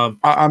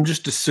I'm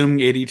just assuming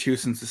 82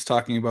 since it's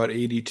talking about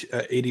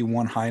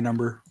 81 high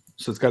number.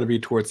 So it's got to be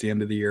towards the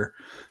end of the year.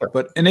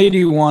 But in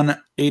 81,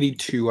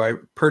 82, I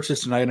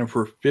purchased an item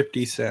for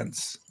 50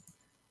 cents.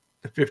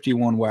 The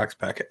 51 wax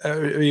pack.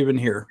 Even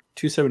here,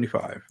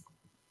 $2.75.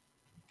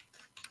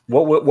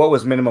 What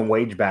was minimum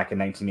wage back in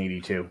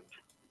 1982?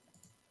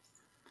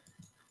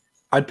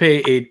 I'd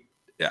pay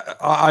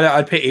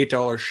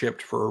 $8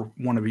 shipped for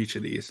one of each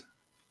of these.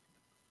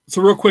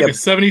 So real quick, a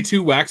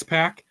 72 wax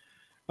pack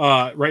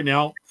right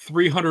now,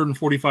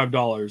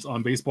 $345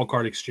 on Baseball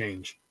Card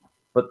Exchange.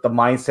 But the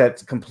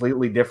mindset's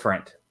completely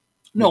different.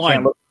 We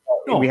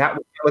have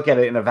to look at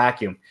it in a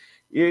vacuum.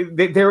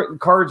 Their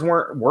cards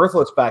weren't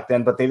worthless back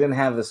then, but they didn't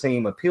have the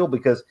same appeal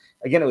because,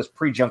 again, it was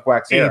pre-junk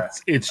wax era.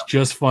 It's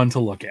just fun to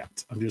look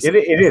at. It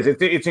is.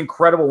 It's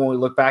incredible when we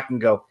look back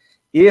and go,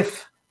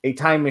 if a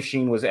time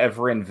machine was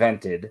ever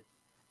invented,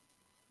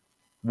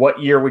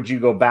 what year would you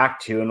go back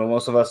to? And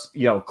most of us,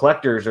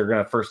 collectors are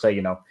going to first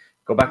say, go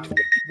back to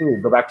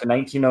 52, go back to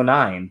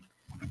 1909.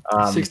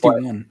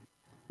 61.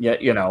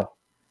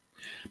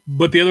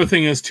 But the other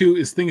thing is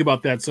think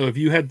about that. So if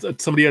you had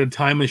somebody had a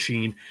time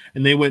machine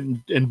and they went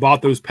and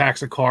bought those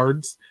packs of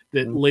cards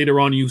that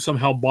later on you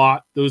somehow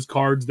bought those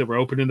cards that were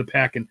opened in the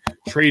pack and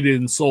traded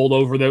and sold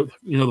over the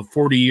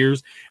 40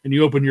 years, and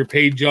you open your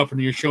page up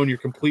and you're showing your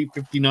complete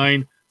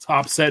 59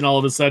 top set, and all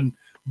of a sudden,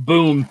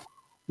 boom,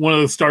 one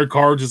of the star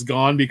cards is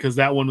gone because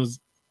that one was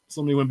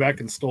somebody went back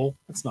and stole.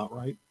 That's not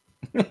right.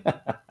 So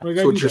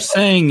what you're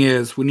saying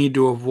is we need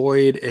to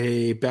avoid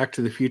a Back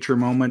to the Future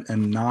moment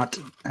and not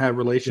have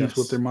relations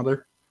with their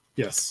mother?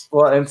 Yes.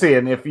 Well, and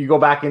if you go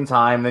back in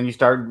time, then you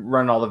start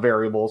running all the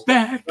variables.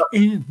 Back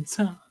in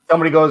time.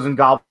 Somebody goes and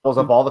gobbles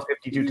up all the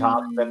 52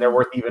 tops, then they're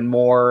worth even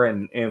more,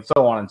 and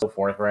so on and so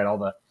forth, right? All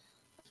the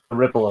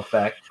ripple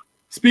effect.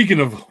 Speaking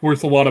of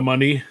worth a lot of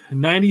money,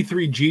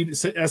 93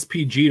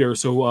 SP Jeter.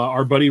 So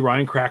our buddy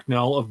Ryan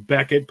Cracknell of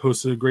Beckett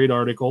posted a great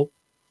article.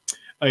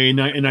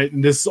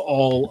 And this is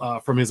all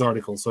from his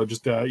article. So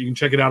just you can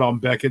check it out on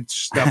Beckett's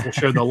stuff. We'll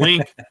share the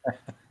link.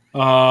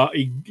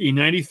 A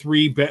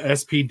 93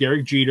 SP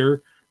Derek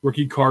Jeter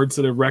rookie card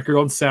set a record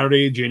on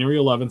Saturday, January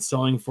 11th,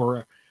 selling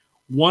for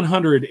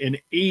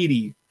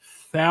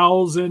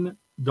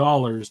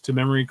 $180,000 to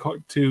Memory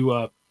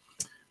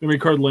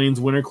Card Lane's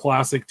Winter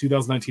Classic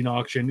 2019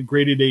 auction.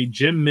 Graded a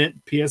Jim Mint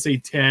PSA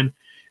 10.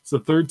 It's the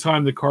third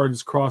time the card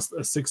has crossed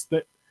a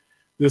third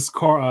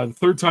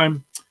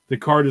time the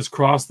card has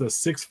crossed the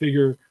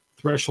six-figure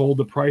threshold.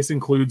 The price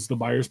includes the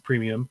buyer's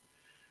premium.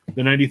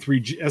 The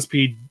 93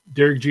 SP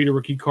Derek Jeter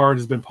rookie card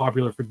has been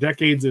popular for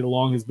decades. It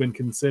long has been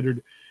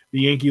considered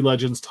the Yankee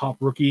legend's top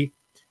rookie,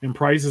 and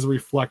prices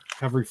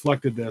have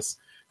reflected this.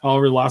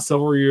 However, the last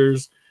several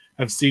years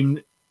have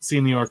seen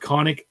the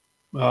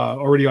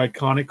already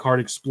iconic card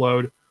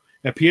explode.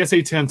 At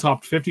PSA 10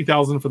 topped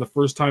 50,000 for the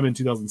first time in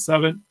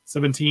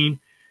 2017,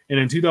 and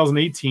in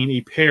 2018,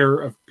 a pair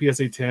of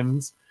PSA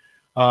 10s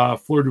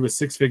flirted with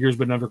six figures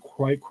but never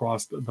quite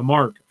crossed the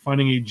mark.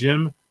 Finding a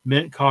gem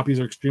mint copies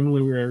are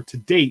extremely rare. To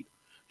date,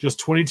 just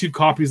 22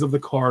 copies of the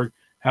card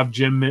have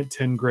gem mint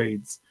 10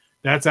 grades.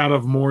 That's out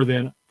of more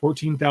than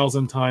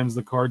 14,000 times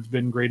the card's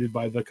been graded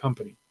by the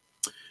company.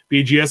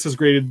 BGS has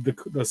graded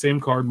the same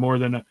card more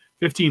than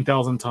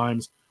 15,000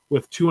 times,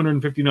 with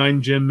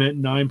 259 gem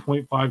mint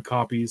 9.5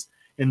 copies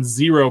and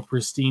 0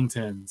 pristine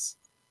 10s.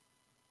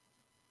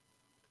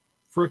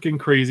 Freaking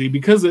crazy,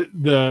 because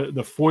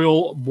the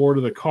foil board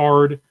of the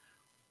card,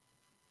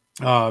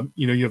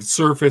 you have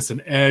surface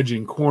and edge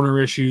and corner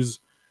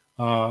issues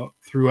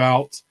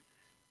throughout.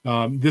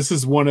 This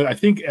is one of, I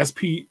think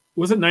SP,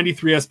 was it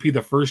 93 SP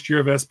the first year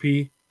of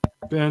SP,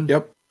 Ben?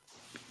 Yep.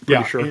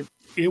 Pretty sure.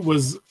 It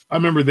was, I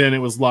remember then it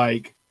was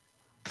like,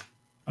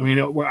 I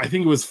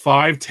think it was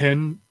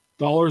 $5-10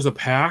 a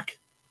pack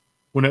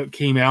when it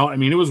came out.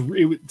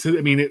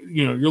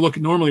 You're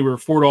looking, normally we're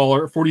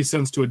 $4, 40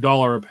 cents to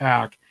 $1 a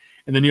pack.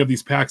 And then you have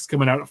these packs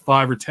coming out at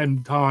 5 or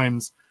 10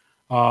 times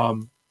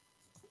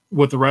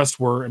what the rest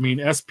were.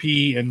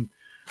 SP and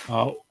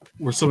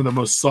were some of the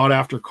most sought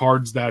after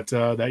cards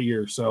that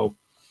year. So,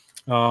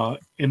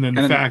 and then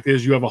the fact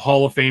is, you have a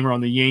Hall of Famer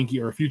on the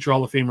Yankee, or a future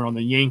Hall of Famer on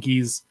the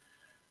Yankees,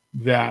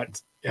 that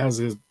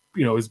has is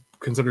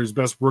considered his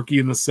best rookie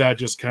in the set.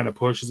 Just kind of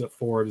pushes it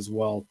forward as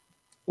well.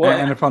 Well,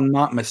 and if I'm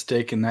not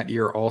mistaken, that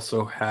year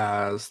also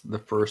has the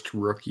first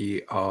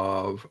rookie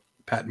of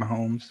Pat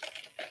Mahomes.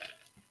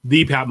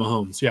 The Pat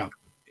Mahomes, yeah.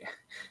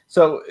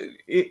 So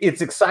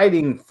it's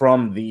exciting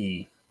from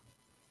the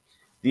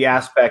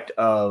aspect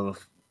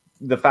of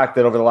the fact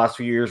that over the last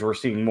few years, we're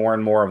seeing more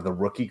and more of the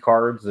rookie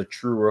cards, the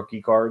true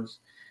rookie cards,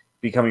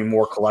 becoming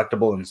more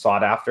collectible and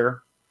sought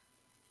after.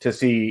 To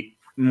see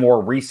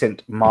more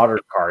recent modern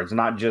cards,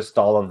 not just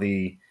all of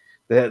the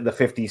 50s,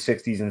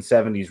 60s, and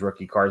 70s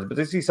rookie cards, but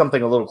to see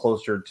something a little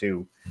closer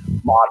to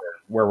modern,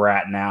 where we're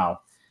at now.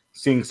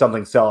 Seeing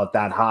something sell at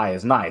that high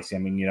is nice.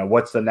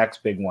 What's the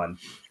next big one?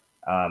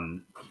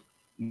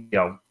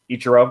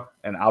 Ichiro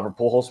and Albert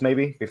Pujols,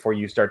 maybe, before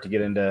you start to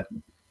get into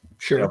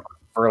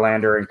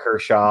Verlander and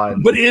Kershaw.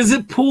 But is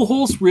it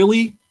Pujols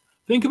really?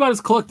 Think about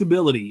his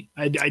collectability.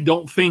 I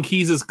don't think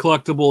he's as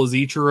collectible as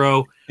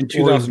Ichiro. In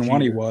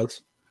 2001, he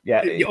was.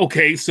 Yeah.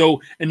 Okay, so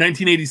in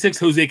 1986,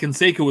 Jose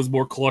Canseco was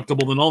more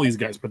collectible than all these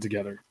guys put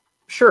together.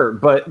 Sure,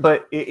 but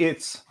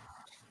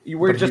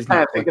we're just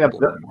kind of thinking of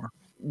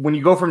when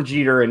you go from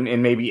Jeter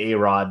and maybe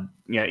A-Rod,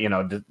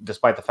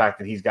 despite the fact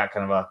that he's got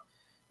kind of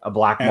a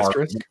black mark.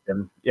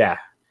 Yeah.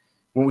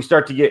 When we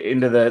start to get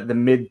into the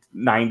mid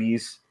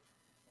 90s,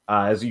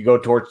 as you go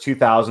towards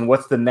 2000,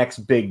 what's the next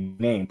big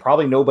name?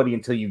 Probably nobody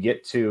until you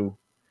get to,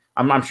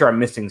 I'm sure I'm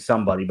missing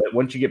somebody, but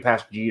once you get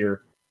past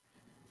Jeter,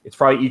 it's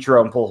probably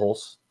Ichiro and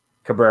Pujols,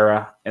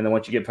 Cabrera, and then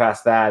once you get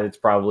past that, it's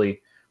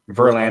probably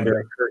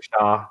Verlander and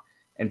Kershaw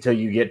until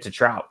you get to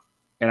Trout.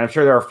 And I'm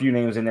sure there are a few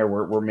names in there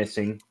we're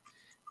missing.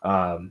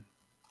 But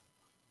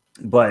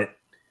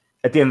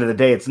at the end of the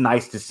day, it's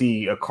nice to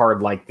see a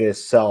card like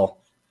this sell,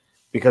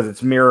 because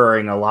it's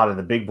mirroring a lot of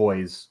the big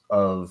boys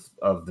of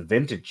the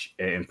vintage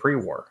and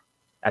pre-war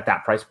at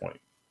that price point.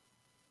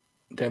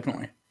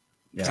 Definitely.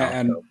 Yeah.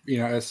 And,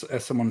 as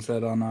someone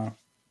said on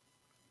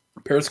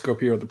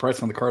Periscope here, the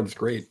price on the card is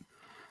great.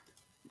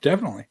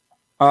 Definitely.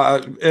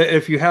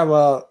 If you have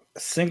a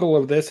single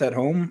of this at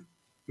home,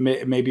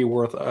 may be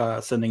worth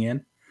sending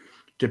in,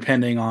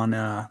 depending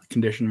on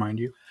condition, mind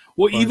you.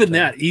 Well,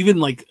 but,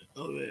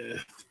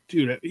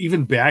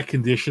 even bad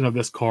condition of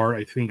this card,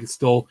 I think it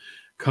still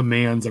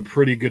commands a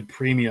pretty good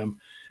premium.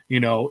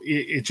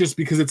 It's just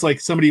because it's like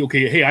somebody,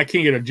 okay, hey, I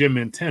can't get a gem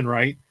mint 10,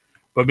 right?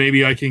 But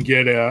maybe I can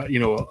get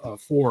a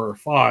 4 or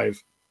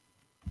 5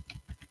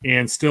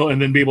 and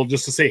then be able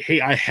just to say,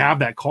 hey, I have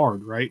that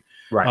card, right?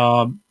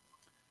 Right.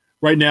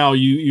 Right now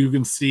you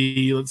can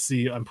see, let's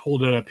see, I'm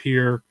pulled it up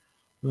here.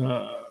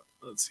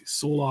 Let's see,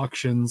 sold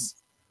auctions.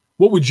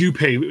 What would you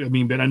pay?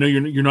 Ben, I know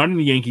you're not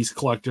a Yankees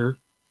collector,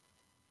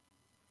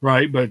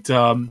 right? But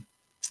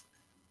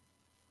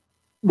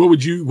what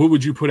would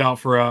you put out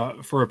for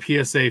a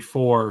PSA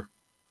 4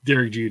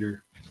 Derek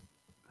Jeter?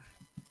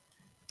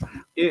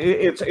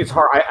 It's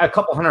hard. A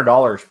couple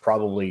 $100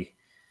 probably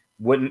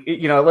wouldn't.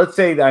 Let's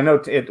say that I know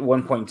at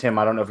one point, Tim,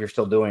 I don't know if you're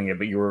still doing it,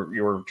 but you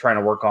were trying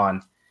to work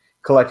on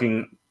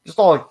collecting just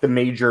all like the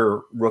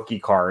major rookie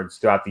cards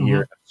throughout the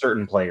year,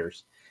 certain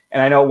players. And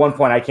I know at one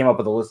point I came up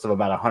with a list of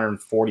about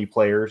 140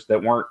 players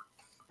that we're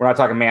not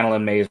talking Mantle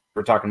and Mays.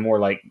 We're talking more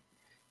like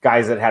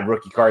guys that had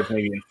rookie cards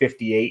maybe in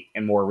 58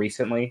 and more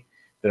recently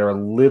that are a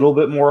little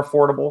bit more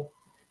affordable.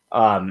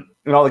 And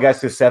all the guys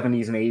to the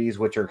 70s and 80s,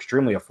 which are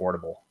extremely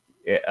affordable.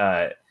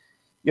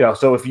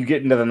 So if you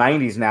get into the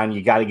 90s now and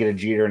you got to get a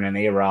Jeter and an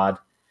A-Rod,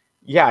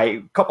 yeah,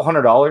 a couple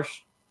 $100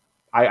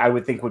 I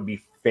would think would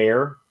be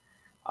fair.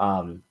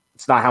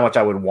 It's not how much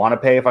I would want to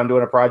pay if I'm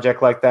doing a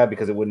project like that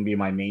because it wouldn't be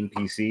my main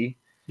PC.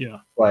 Yeah.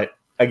 But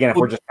again, if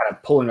we're just kind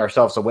of pulling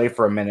ourselves away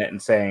for a minute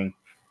and saying,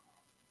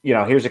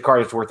 here's a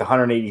car that's worth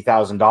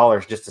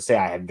 $180,000 just to say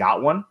I had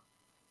got one.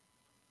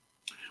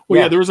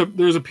 Well, yeah, there was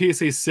a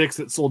PSA 6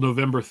 that sold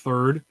November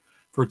 3rd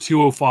for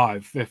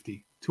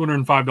 $205.50.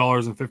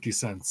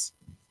 $205.50.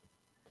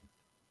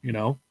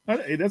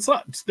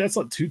 That's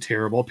not too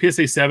terrible.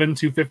 PSA 7,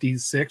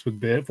 256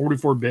 with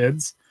 44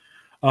 bids.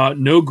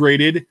 No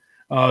graded.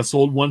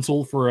 Sold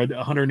for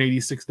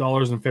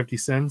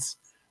 $186.50.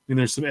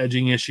 There's some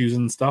edging issues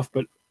and stuff,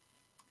 but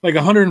like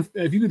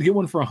if you could get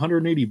one for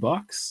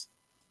 $180,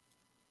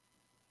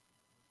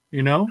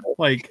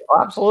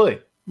 absolutely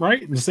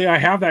right. And say I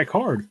have that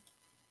card,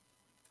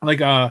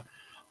 so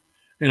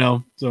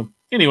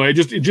anyway,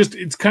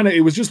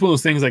 it was just one of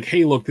those things like,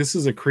 hey, look, this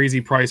is a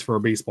crazy price for a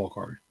baseball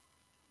card.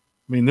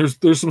 I mean,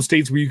 there's some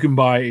states where you can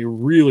buy a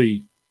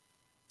really,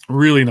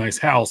 really nice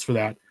house for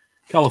that.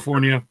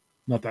 California,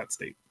 not that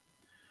state.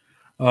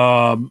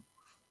 Wow.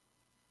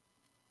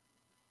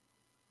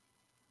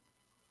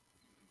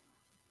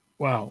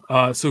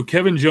 So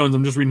Kevin Jones,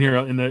 I'm just reading here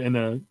in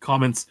the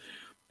comments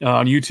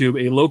on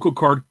YouTube. A local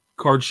card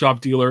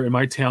shop dealer in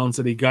my town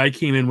said a guy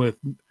came in with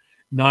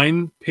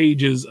 9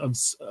 pages of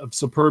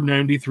superb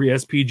 93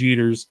 SP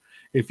Jeters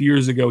a few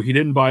years ago. He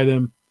didn't buy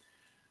them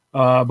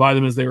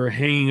as they were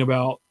haggling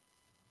over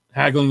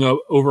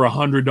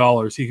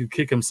 $100. He could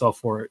kick himself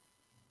for it.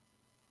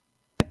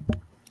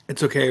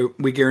 It's okay.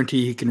 We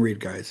guarantee he can read,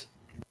 guys.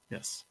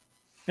 Yes.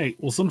 Hey,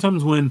 well,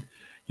 sometimes when,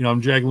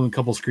 I'm juggling a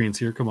couple screens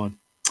here. Come on.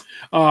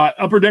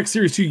 Upper Deck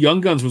Series 2 Young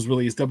Guns was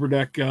released. Upper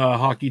Deck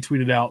Hockey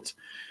tweeted out,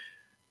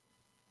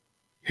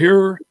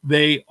 here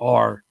they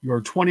are, your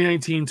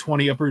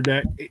 2019-20 Upper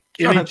Deck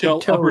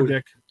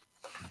NHL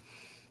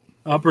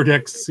Upper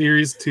Deck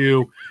Series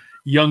 2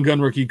 Young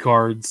Gun rookie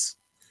cards.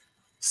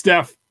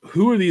 Steph,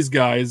 who are these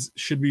guys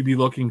should we be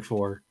looking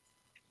for?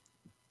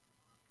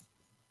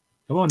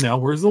 Come on now,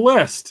 where's the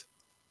list?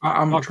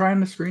 I'm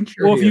trying to screen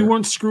share. Well, if you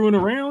weren't screwing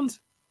around.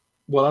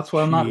 Well, that's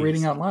why I'm not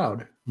reading out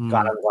loud.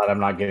 God, I'm glad I'm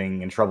not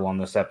getting in trouble on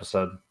this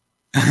episode.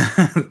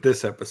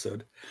 This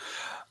episode.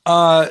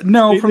 No,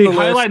 they the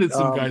highlighted list,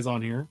 some guys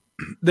on here.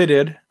 They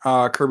did.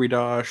 Kirby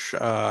Dosh,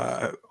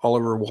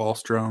 Oliver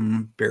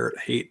Wahlstrom, Barrett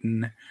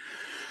Hayton.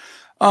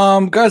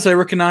 Guys I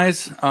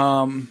recognize.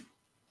 Homer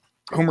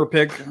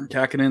Pick,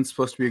 Kakinen,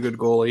 supposed to be a good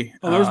goalie.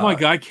 Oh, there's my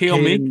guy, Cale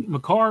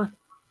McCarr.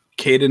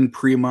 Caden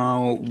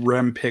Primo,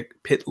 Rem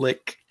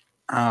Pitlick,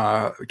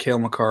 Cale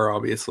McCarr,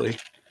 obviously.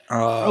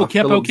 Capo.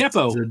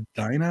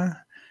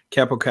 Zadina,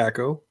 Capo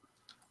Caco.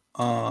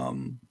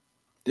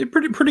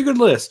 Pretty good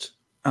list.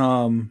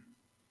 Mind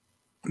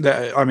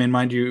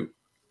you,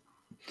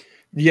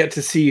 yet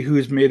to see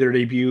who's made their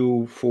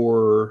debut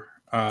for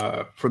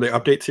the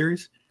update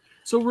series.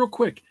 So real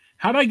quick,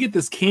 how did I get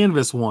this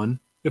canvas one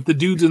if the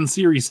dude's in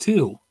series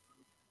 2?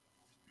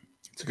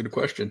 It's a good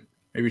question.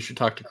 Maybe you should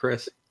talk to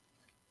Chris.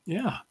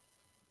 Yeah.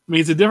 I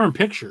mean, it's a different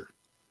picture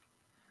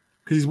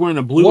because he's wearing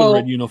a blue and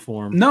red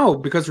uniform. No,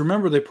 because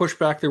remember, they pushed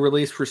back the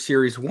release for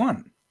series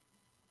 1.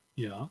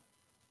 Yeah.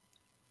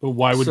 But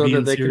why would so be that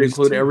in they could series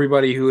include 2?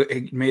 everybody who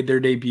made their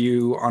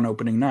debut on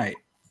opening night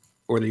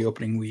or the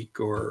opening week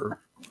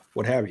or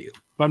what have you.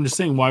 But I'm just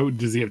saying,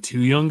 does he have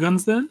 2 Young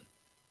Guns then?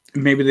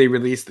 Maybe they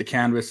released the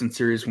canvas in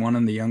series 1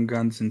 and the Young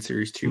Guns in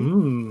series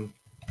 2.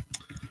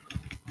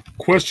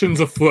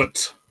 Questions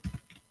afoot.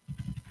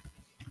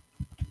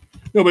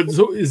 No, but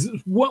so is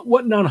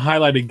what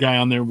non-highlighted guy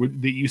on there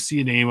that you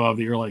see a name of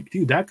that you're like,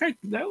 dude, that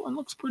one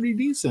looks pretty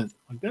decent.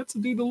 Like that's a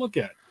dude to look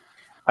at.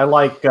 I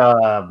like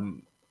all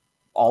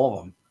of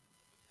them.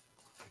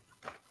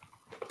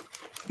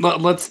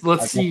 Let's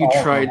see you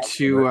try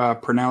to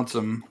pronounce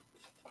them.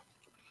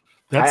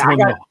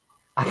 I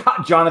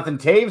got Jonathan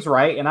Taves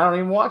right, and I don't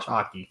even watch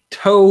hockey.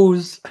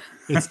 Toes.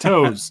 It's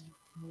Toes.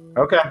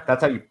 Okay,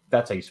 that's how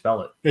you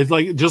spell it. It's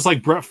like just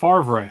like Brett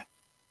Favre.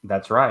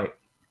 That's right.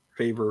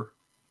 Favor.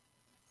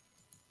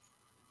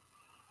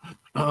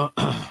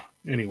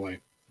 Anyway,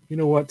 you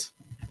know what?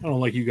 I don't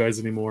like you guys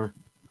anymore.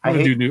 I'm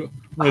gonna do new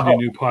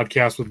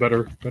podcasts with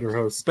better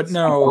hosts. But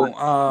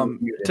no,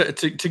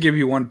 to give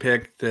you one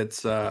pick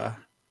that's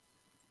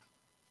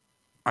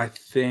I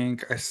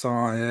think I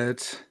saw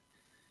it.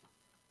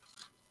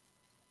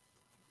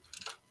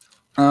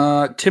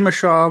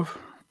 Timashov,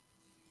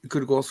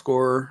 good goal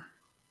scorer.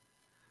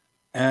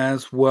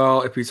 As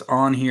well, if he's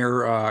on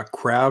here,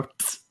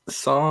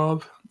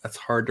 Kravtsov, that's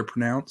hard to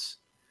pronounce.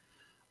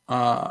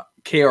 Krvatsov.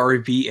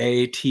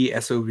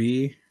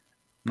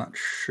 Not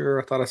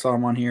sure. I thought I saw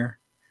him on here.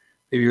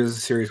 Maybe it was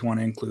a Series 1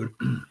 include.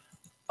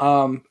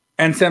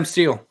 And Sam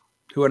Steele,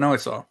 who I know I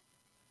saw.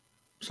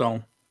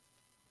 So.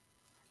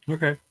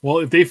 Okay. Well,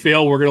 if they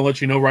fail, we're going to let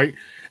you know right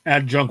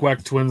at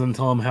Junkwack Twins and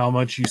tell him how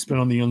much you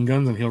spent on the Young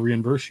Guns, and he'll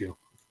reimburse you.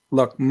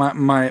 Look,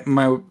 my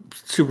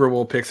Super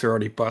Bowl picks are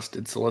already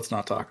busted, so let's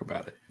not talk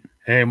about it.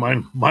 Hey,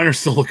 mine are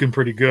still looking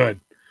pretty good.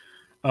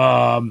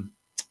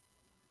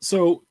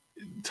 So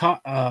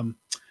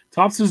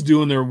Topps is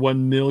doing their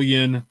 1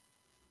 million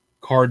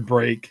card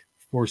break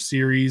for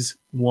Series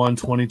 1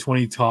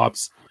 2020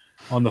 Topps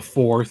on the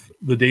 4th,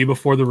 the day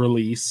before the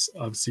release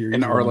of Series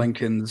in 1.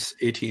 Arlington's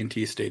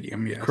AT&T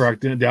Stadium. Yes,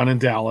 Correct. Down in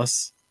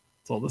Dallas.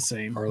 It's all the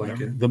same.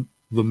 Arlington.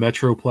 The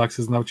Metroplex,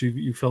 isn't that what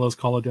you fellas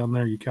call it down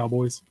there, you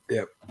Cowboys?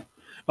 Yep.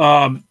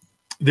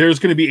 There's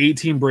going to be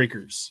 18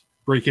 breakers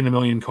breaking 1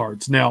 million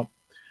cards. Now,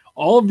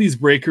 all of these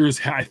breakers,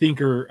 I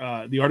think,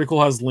 are the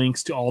article has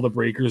links to all the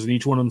breakers, and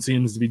each one of them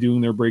seems to be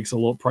doing their breaks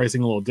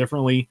pricing a little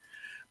differently.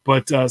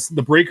 But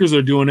the breakers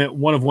are doing it.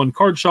 One of one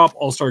card shop,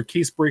 All-Star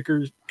case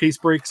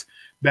breaks,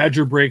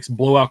 Badger breaks,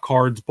 blowout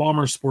cards,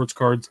 Bomber sports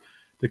cards,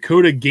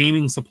 Dakota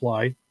Gaming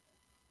Supply,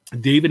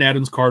 David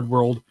Adams Card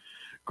World,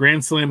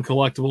 Grand Slam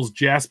Collectibles,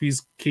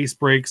 Jaspy's case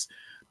breaks,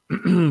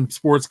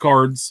 sports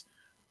cards,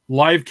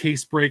 Live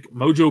case break,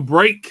 Mojo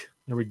break.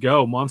 There we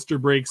go. Monster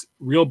breaks,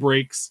 real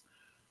breaks,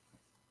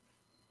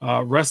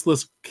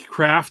 Restless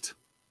Craft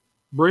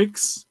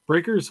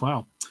breakers.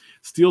 Wow.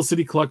 Steel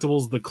City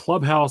Collectibles, the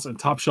Clubhouse, and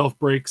Top Shelf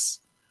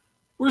breaks.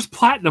 Where's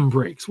Platinum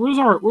breaks? Where's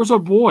our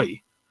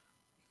boy?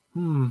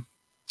 He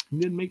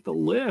didn't make the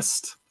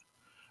list.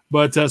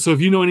 But so if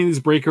you know any of these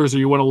breakers or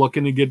you want to look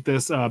in to get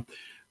this,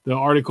 the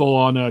article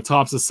on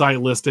Topps'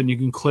 site list, and you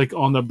can click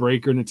on the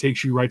breaker and it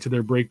takes you right to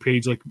their break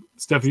page. Like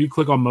Steph, if you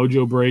click on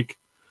Mojo break,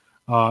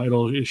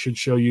 it should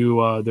show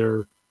you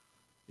their.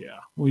 Yeah,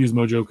 we'll use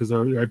Mojo because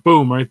they're right.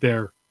 Boom, right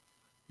there.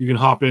 You can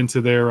hop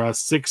into their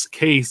 6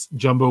 case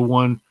jumbo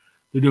one.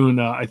 They're doing,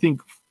 I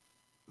think,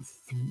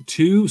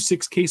 2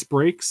 6-case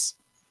breaks,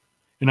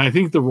 and I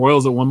think the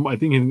Royals at one. I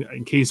think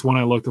in case one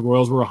I looked, the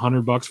Royals were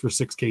 $100 for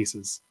 6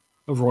 cases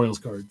of Royals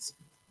cards.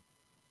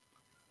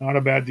 Not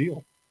a bad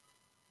deal.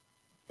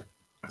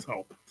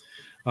 So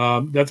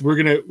we're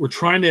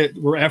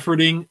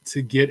efforting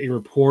to get a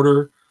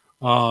reporter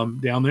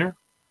down there.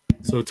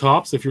 So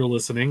Topps, if you're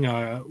listening,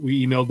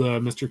 we emailed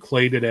Mr.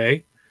 Clay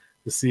today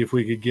to see if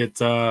we could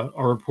get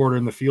our reporter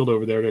in the field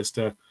over there just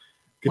to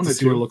get to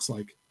see what it looks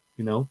like.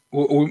 You know,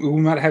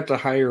 we might have to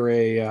hire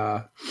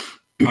a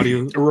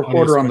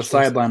reporter on the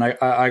sideline.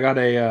 I got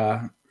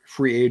a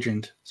free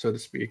agent, so to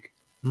speak.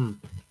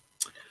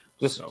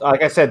 Just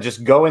like I said,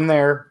 just go in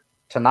there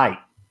tonight,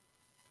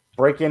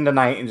 break in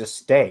tonight, and just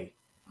stay.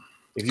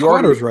 If you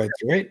squatters' rights,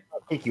 right? I'll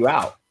kick you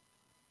out.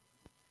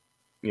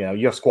 You know,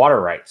 you have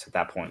squatter rights at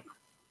that point.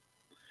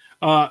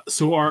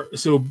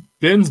 So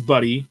Ben's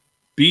buddy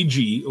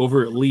BG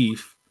over at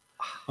Leaf,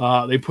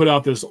 they put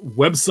out this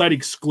website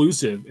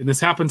exclusive, and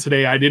this happened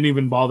today. I didn't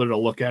even bother to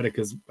look at it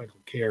because I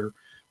don't care,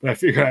 but I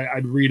figured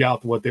I'd read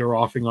out what they were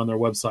offering on their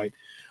website.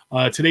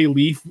 Today,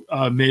 Leaf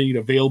made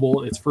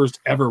available its first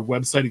ever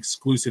website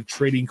exclusive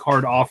trading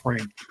card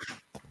offering.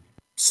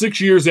 6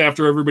 years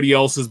after everybody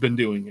else has been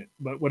doing it,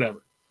 but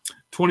whatever.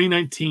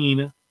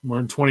 2019, we're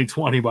in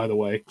 2020, by the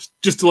way,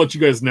 just to let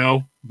you guys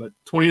know, but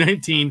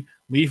 2019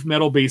 Leaf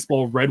Metal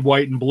Baseball Red,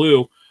 White, and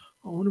Blue.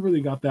 I wonder where they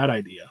got that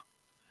idea.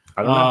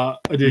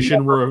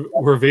 Edition were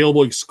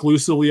available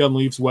exclusively on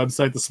Leaf's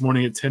website this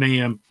morning at 10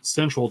 a.m.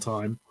 Central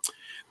Time.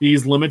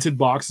 These limited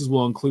boxes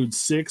will include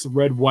 6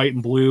 red, white,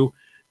 and blue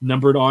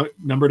numbered out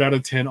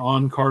of 10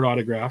 on-card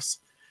autographs.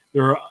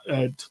 There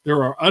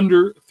are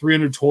under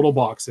 300 total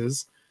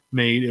boxes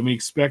made, and we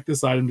expect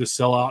this item to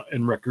sell out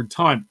in record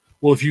time.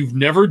 Well, if you've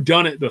never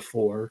done it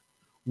before,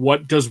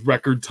 what does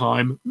record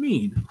time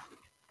mean?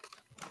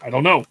 I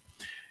don't know.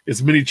 As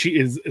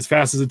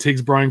fast as it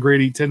takes Brian Gray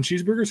to eat 10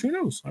 cheeseburgers, who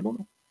knows? I don't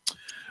know.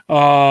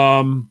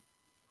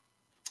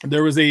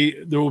 There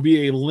will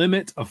be a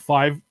limit of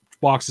 5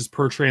 boxes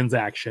per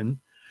transaction.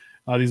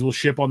 These will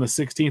ship on the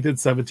 16th and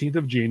 17th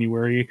of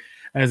January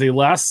as a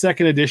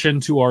last-second addition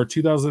to our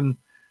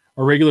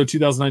regular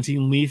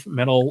 2019 Leaf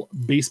Metal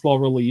Baseball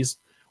release.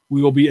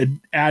 We will be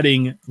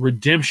adding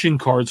redemption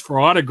cards for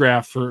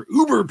autograph for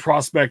Uber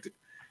prospect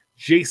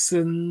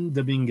Jason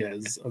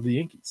Dominguez of the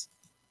Yankees.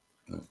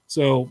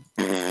 So,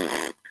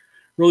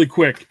 really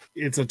quick,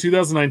 it's a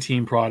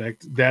 2019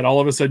 product that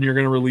all of a sudden you're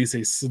going to release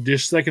a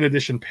second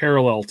edition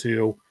parallel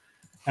to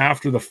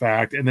after the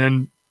fact, and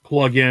then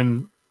plug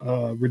in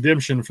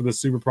redemption for the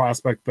Super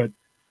Prospect. But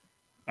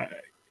yeah,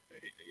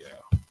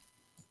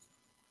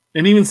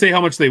 and even say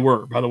how much they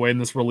were, by the way, in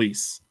this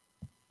release,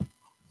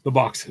 the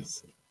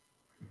boxes.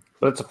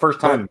 But it's the first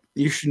time.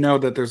 You should know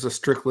that there's a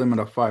strict limit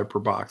of 5 per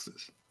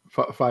boxes,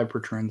 5 per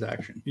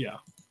transaction. Yeah.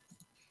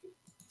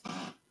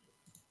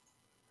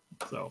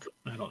 So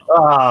I don't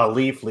know.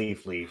 Leaf.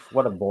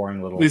 What a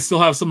boring little. They still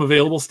have some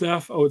available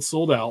stuff. Oh, it's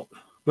sold out.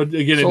 But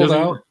again, it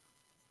doesn't.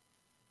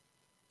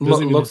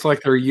 Looks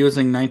like they're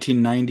using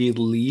 1990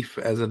 Leaf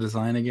as a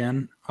design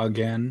again.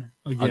 And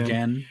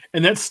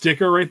that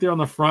sticker right there on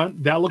the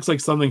front, that looks like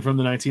something from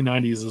the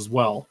 1990s as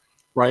well.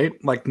 Right?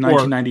 Like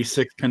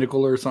 1996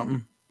 Pinnacle or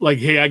something. Like,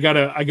 hey, I got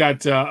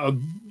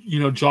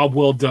a job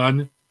well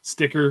done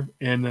sticker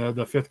in the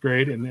 5th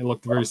grade, and it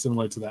looked very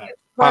similar to that.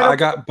 I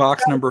got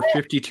box number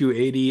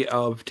 5280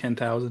 of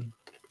 10,000.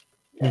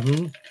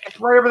 Mm-hmm. It's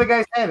right over the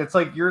guy's head. It's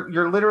like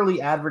you're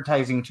literally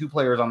advertising 2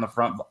 players on the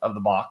front of the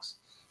box.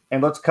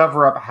 and let's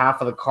cover up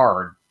half of the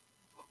card.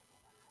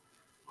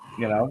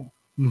 You know.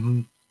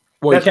 Mm-hmm.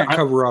 Well, you can't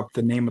cover up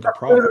the name of the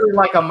product.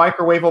 Like a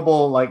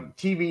microwavable like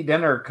TV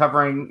dinner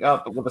covering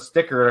up with a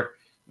sticker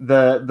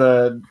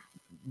the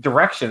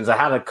directions of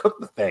how to cook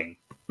the thing.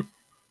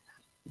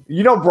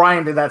 You know,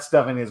 Brian did that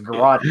stuff in his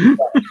garage.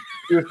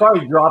 He was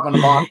probably dropping the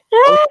box,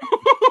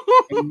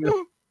 and he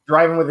was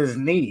driving with his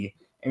knee,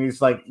 and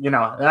he's like, you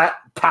know, that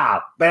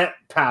pow,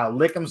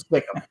 lick 'em,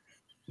 stick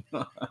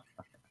 'em.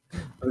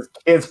 His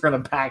kids are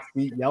in the back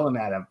seat yelling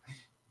at him.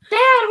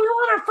 Dad, we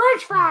want a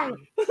French fry.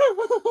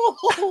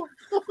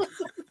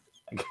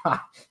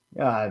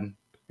 God.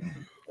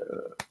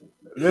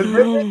 This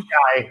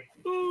guy,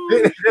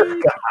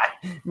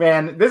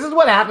 man, this is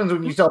what happens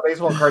when you sell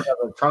baseball cards out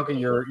of the trunk of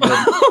your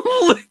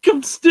Lick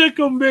 'em, stick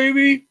 'em,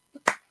 baby.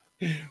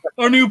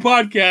 Our new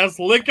podcast,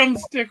 Lick 'em,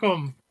 stick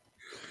 'em.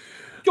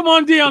 Come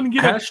on down and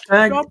get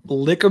hashtag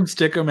lick 'em,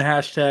 stick 'em,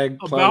 hashtag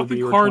About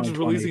the Cards is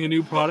releasing a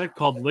new product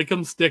called Lick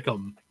 'em, stick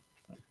 'em.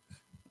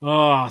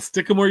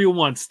 Stick 'em where you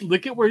want.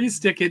 Lick it where you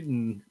stick it,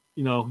 and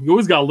you know you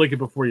always gotta lick it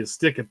before you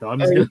stick it. Though I'm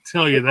just gonna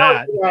tell you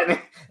that.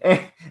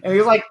 And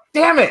he's like,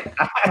 "Damn it!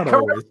 I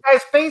covered this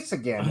guy's face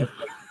again."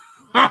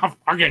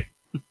 Okay,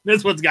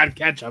 this one's got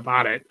ketchup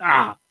on it.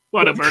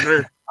 What a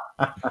burger!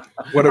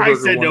 I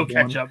said no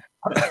ketchup.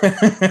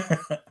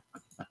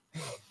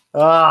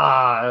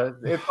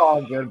 It's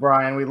all good,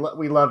 Brian.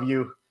 We love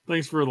you.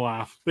 Thanks for a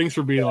laugh. Thanks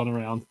for being on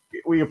around.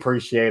 We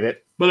appreciate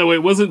it. By the way,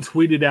 it wasn't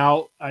tweeted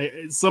out.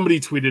 Somebody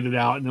tweeted it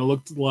out, and it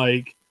looked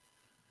like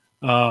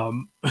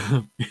Bean,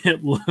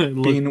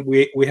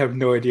 we have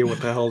no idea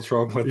what the hell's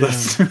wrong with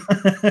this.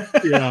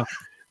 Yeah,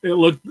 it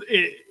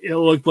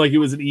looked like it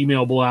was an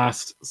email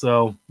blast.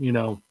 So you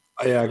know,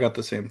 yeah, I got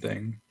the same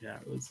thing. Yeah,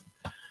 it was.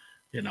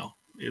 You know,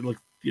 it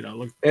looked. You know,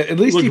 looked. At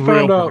least he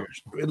found out.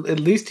 At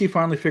least he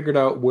finally figured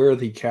out where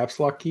the caps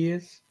lock key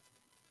is.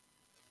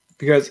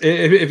 Because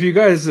if you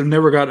guys have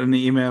never gotten an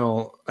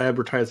email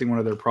advertising one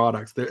of their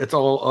products, it's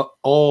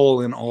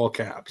all in all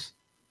caps,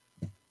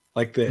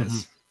 like this. Mm-hmm.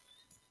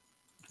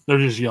 They're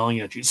just yelling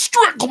at you.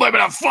 Strict limit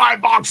of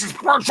 5 boxes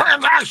per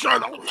transaction.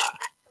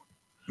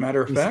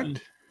 Matter of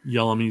fact,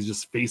 yelling. He's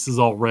just faces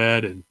all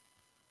red and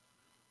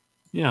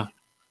yeah.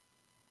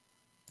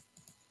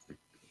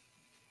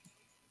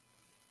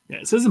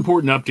 Yeah, it says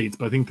important updates,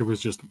 but I think there was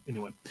just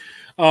anyway.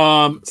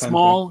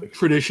 Small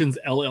Traditions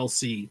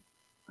LLC.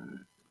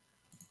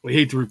 We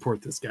hate to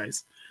report this,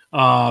 guys,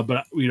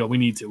 but we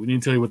need to. We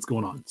need to tell you what's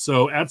going on.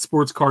 So, at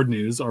Sports Card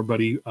News, our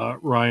buddy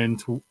Ryan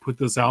put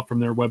this out from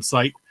their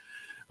website.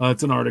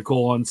 It's an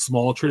article on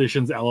Small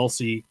Traditions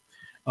LLC.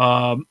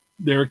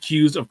 They're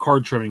accused of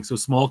card trimming. So,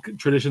 Small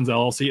Traditions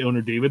LLC owner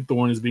David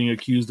Thorne is being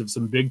accused of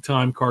some big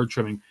time card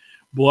trimming.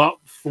 Blowout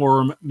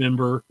Forum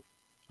member,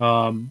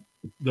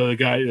 the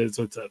guy,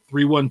 so it's a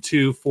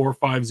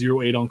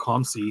 312-4508 on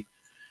ComC,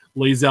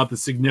 lays out the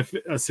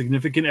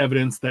significant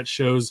evidence that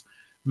shows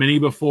many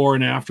before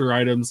and after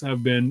items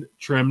have been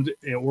trimmed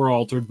or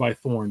altered by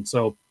Thorne.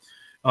 So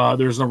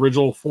there's an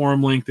original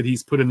forum link that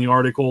he's put in the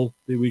article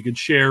that we could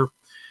share.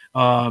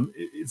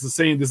 It's the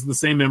same. This is the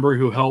same member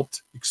who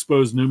helped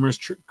expose numerous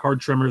card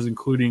trimmers,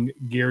 including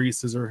Gary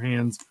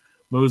Scissorhands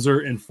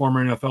Moser and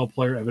former NFL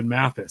player Evan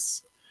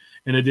Mathis.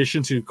 In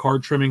addition to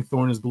card trimming,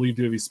 Thorne is believed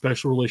to have a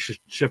special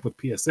relationship with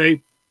PSA.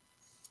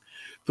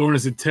 Thorne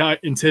has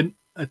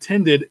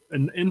attended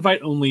an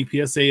invite-only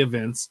PSA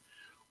events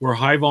where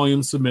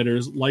high-volume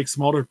submitters, like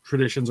Smaller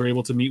Traditions, are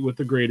able to meet with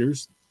the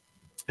graders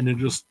and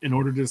in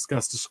order to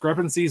discuss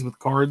discrepancies with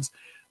cards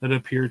that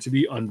appear to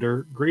be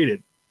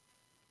undergraded.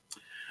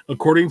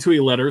 According to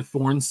a letter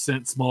Thorne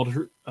sent Small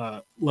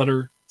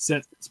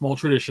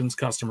Traditions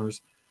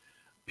customers,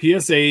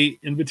 PSA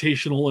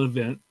Invitational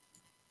event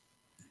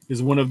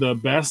is one of the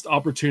best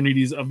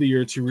opportunities of the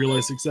year to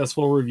realize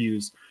successful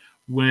reviews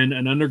when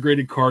an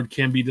undergraded card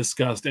can be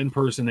discussed in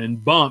person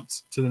and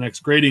bumped to the next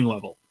grading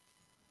level.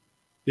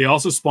 They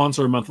also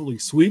sponsor a monthly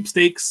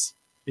sweepstakes,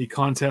 a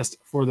contest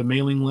for the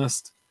mailing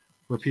list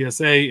for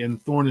PSA,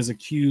 and Thorne is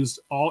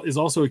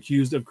also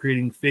accused of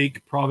creating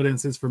fake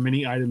providences for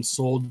many items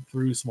sold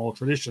through Small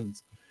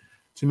Traditions.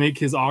 To make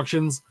his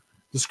auctions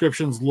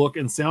descriptions look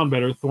and sound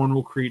better, Thorne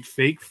will create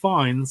fake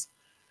fines,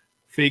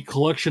 fake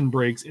collection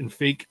breaks, and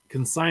fake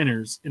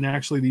consigners. And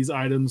actually, these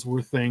items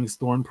were things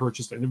Thorne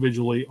purchased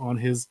individually on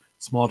his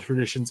Small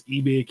Traditions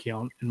eBay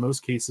account. In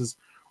most cases,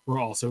 were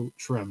also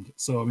trimmed.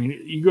 So, I mean,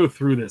 you go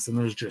through this, and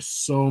there's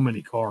just so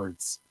many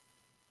cards.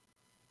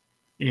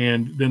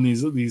 And then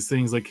these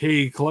things like,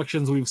 hey,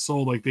 collections we've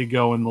sold, like they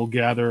go and they'll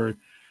gather,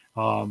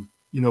 a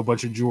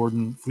bunch of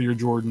Fleer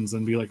Jordans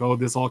and be like, oh,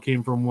 this all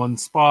came from one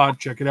spot.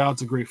 Check it out.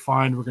 It's a great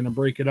find. We're going to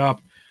break it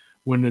up.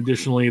 When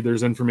additionally,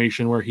 there's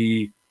information where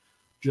he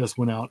just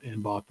went out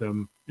and bought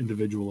them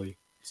individually.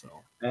 So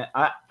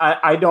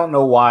I don't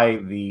know why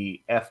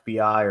the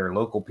FBI or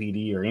local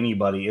PD or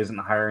anybody isn't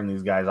hiring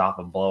these guys off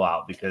of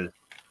Blowout, because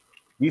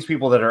these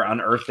people that are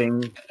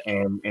unearthing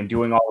and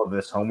doing all of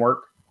this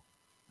homework,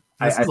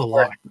 this is a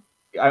lot.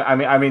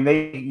 I mean,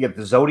 they get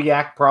the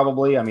Zodiac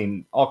probably. I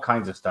mean, all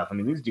kinds of stuff. I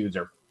mean, these dudes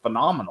are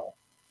phenomenal.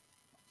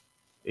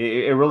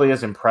 it really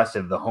is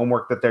impressive, the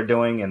homework that they're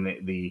doing, and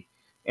the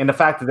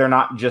fact that they're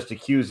not just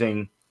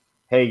accusing,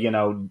 hey,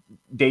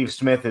 Dave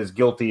Smith is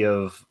guilty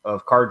of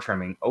card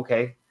trimming.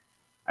 Okay.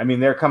 I mean,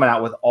 they're coming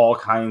out with all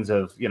kinds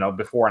of,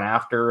 before and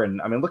after.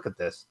 And I mean, look at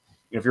this.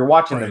 If you're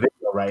watching the video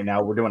right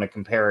now, we're doing a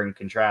compare and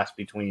contrast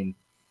between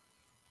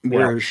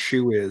where his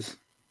shoe is.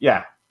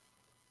 Yeah.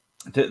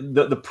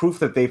 The proof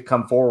that they've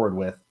come forward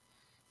with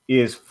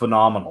is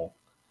phenomenal.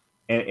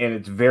 And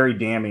it's very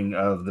damning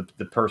of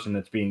the person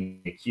that's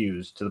being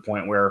accused, to the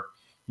point where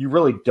you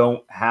really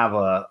don't have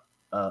a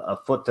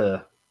foot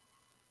to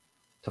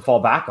fall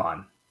back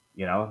on.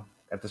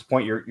 At this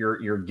point,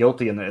 you're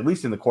guilty, at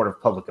least in the court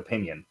of public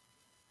opinion.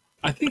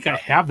 I think I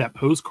have that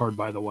postcard,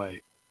 by the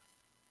way.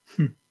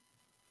 I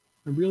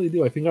really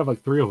do. I think I have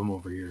like 3 of them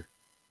over here.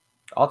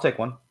 I'll take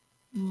one.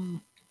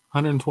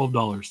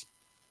 $112.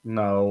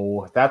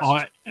 No, that's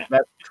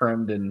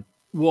trimmed and.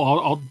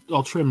 Well,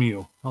 I'll trim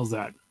you. How's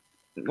that?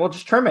 Well,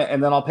 just trim it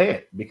and then I'll pay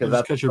it, because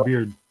that's cut your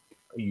beard.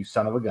 You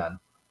son of a gun.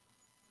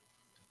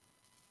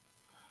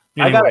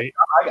 Anyway.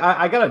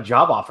 I got a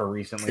job offer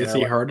recently. Is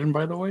he hardened,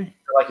 by the way?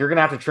 They're like, you're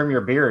gonna have to trim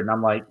your beard, and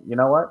I'm like, you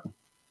know what?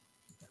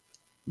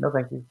 No,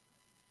 thank you.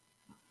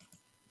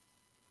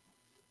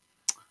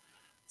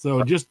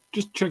 So just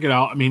check it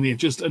out. I mean, it's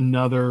just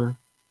another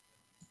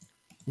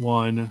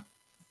one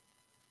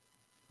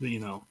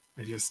that,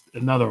 it's just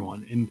another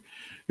one. And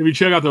if you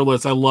check out their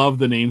list, I love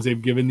the names they've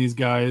given these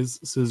guys,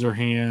 Scissor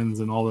Hands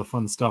and all the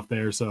fun stuff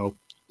there. So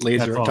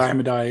Laser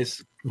Diamond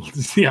Eyes.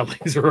 Yeah,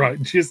 Laser Eye,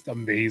 just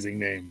amazing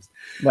names.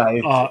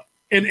 No,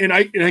 and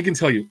I can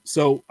tell you,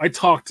 so I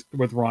talked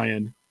with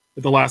Ryan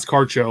at the last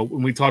card show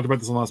when we talked about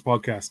this on the last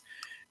podcast,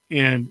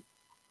 and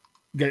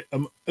got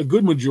a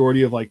good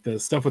majority of like the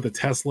stuff with the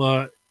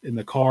Tesla and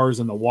the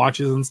cars and the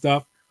watches and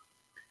stuff.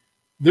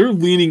 They're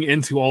leaning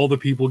into all the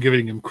people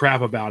giving him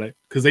crap about it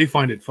because they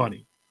find it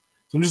funny.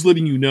 So I'm just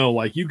letting you know,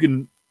 like, you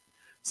can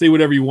say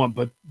whatever you want,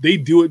 but they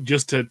do it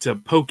just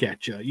to poke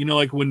at you.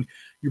 Like when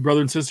your brother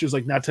and sister's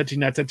like, not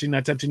touching, not touching,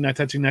 not touching, not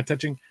touching, not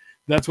touching.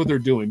 That's what they're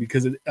doing,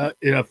 because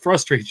it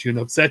frustrates you and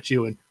upsets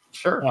you. And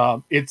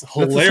sure, it's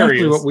hilarious. That's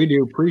essentially what we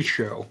do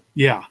pre-show.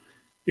 Yeah.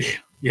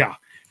 Yeah.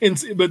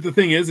 But the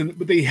thing is,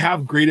 but they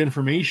have great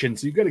information.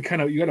 So you got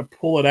to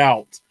pull it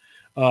out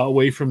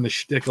away from the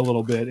shtick a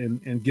little bit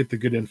and get the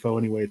good info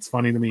anyway. It's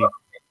funny to me.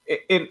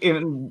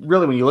 And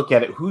really, when you look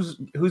at it, who's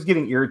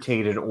getting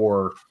irritated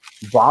or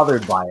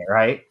bothered by it,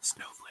 right?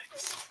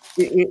 Snowflakes.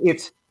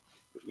 It's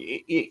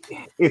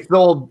the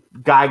old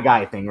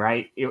guy thing,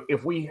 right?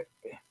 If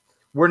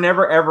we're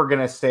never ever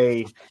gonna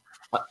say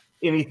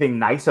anything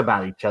nice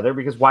about each other,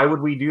 because why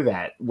would we do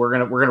that? We're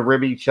gonna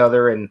rib each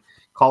other and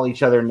call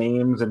each other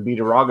names and be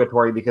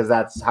derogatory, because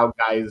that's how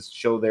guys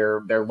show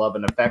their love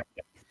and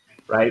affection,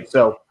 right?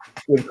 So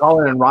when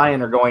Colin and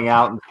Ryan are going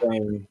out and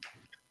saying,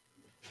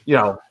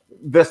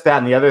 this, that,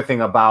 and the other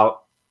thing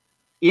about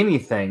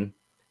anything,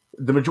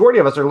 the majority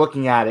of us are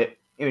looking at it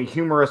in a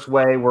humorous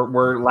way.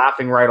 We're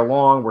laughing right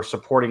along. We're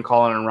supporting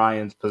Colin and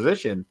Ryan's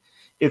position.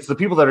 It's the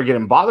people that are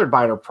getting bothered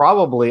by it are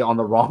probably on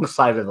the wrong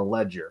side of the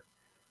ledger,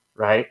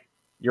 right?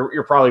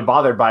 You're probably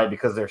bothered by it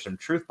because there's some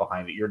truth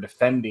behind it. You're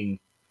defending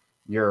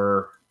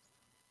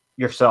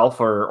yourself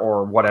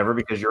or whatever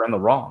because you're in the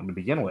wrong to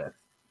begin with.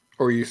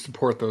 Or you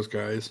support those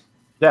guys.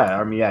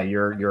 Yeah, I mean, yeah,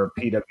 you're a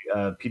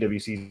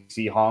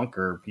PWCC honk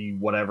or P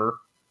whatever,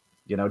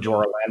 Joe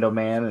Orlando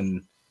man,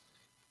 and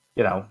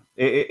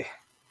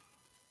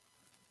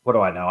what do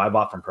I know? I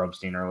bought from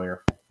Probstein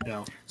earlier.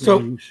 Yeah.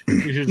 So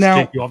we should now,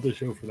 take you off the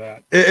show for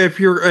that. If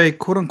you're a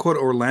quote unquote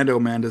Orlando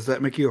man, does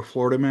that make you a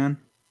Florida man?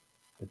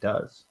 It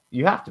does.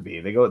 You have to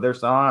be. They're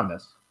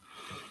synonymous.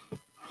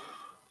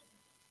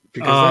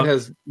 Because that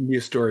has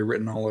news story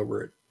written all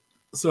over it.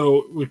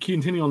 So we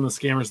continue on the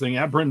scammers thing.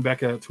 At Brent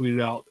Becca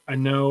tweeted out, I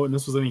know, and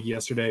this was I think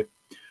yesterday,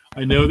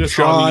 I know this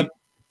hobby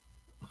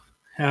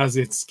has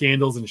its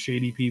scandals and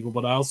shady people,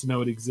 but I also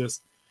know it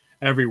exists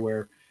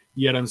everywhere.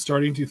 Yet I'm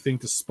starting to think,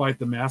 despite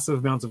the massive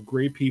amounts of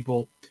great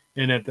people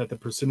in it, that the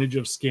percentage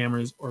of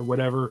scammers or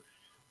whatever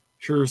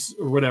sure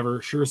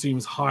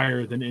seems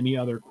higher than any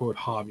other quote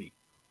hobby.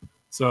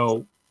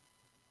 So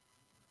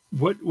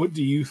what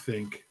do you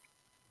think?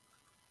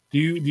 Do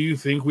you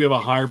think we have a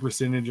higher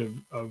percentage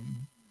of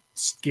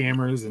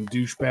scammers and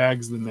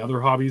douchebags than the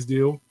other hobbies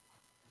do?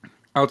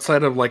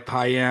 Outside of like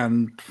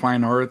high-end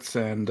fine arts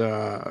and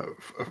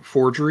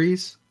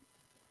forgeries,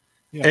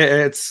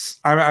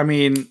 I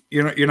mean,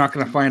 you're not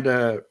going to find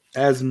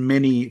as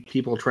many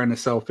people trying to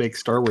sell fake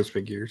Star Wars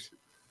figures.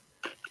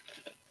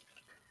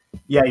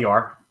 Yeah, you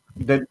are.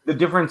 The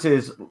difference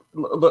is,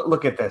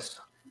 look at this.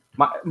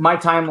 My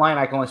timeline,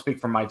 I can only speak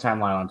from my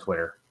timeline on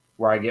Twitter,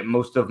 where I get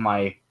most of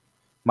my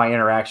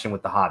interaction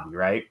with the hobby,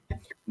 right?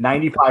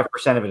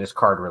 95% of it is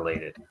card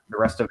related. The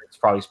rest of it's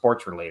probably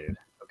sports related.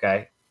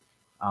 Okay.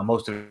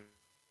 Most of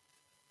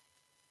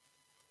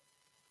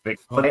it,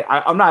 but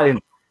I'm not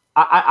in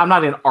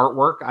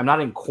artwork. I'm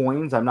not in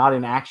coins. I'm not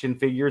in action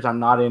figures. I'm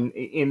not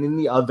in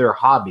the other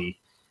hobby.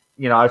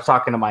 I was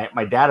talking to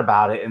my dad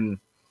about it, and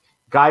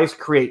guys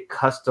create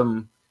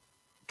custom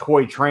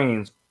toy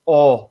trains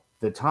all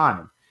the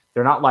time.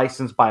 They're not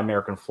licensed by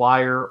American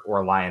Flyer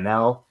or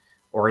Lionel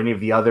or any of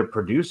the other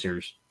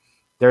producers.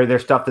 They're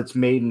stuff that's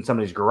made in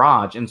somebody's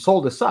garage and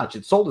sold as such.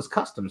 It's sold as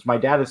customs. My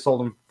dad has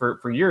sold them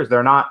for years.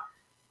 They're not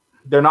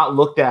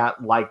looked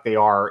at like they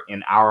are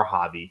in our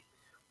hobby,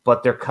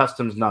 but they're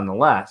customs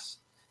nonetheless.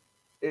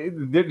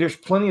 There's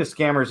plenty of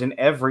scammers in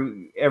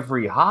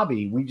every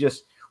hobby.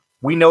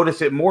 We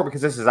notice it more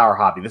because this is our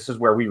hobby. This is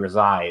where we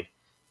reside.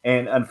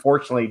 And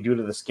unfortunately, due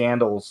to the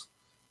scandals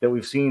that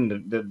we've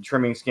seen, the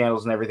trimming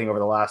scandals and everything over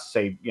the last,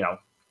 say,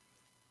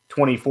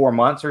 24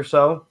 months or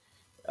so,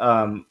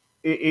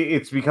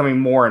 it's becoming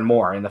more and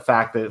more. And the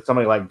fact that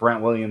somebody like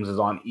Brent Williams is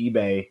on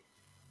eBay,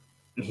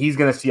 he's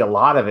going to see a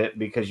lot of it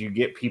because you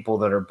get people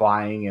that are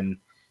buying and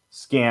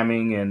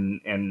scamming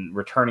and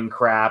returning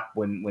crap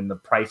when the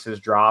prices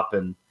drop.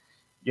 And,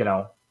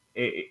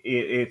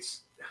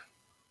 it's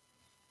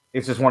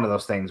just one of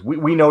those things.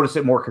 We notice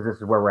it more because this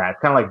is where we're at.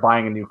 It's kind of like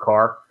buying a new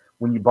car.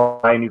 When you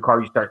buy a new car,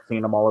 you start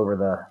seeing them all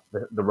over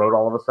the road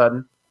all of a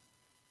sudden.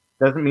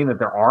 Doesn't mean that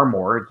there are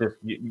more. It's just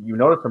you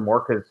notice them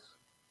more because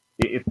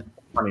it's in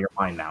front of your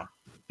mind now.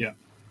 Yeah.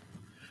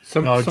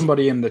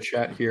 Somebody in the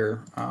chat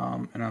here,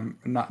 and I'm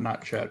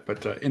not chat,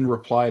 but in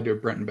reply to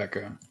Brent and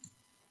Becca,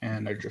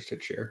 and I just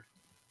hit share.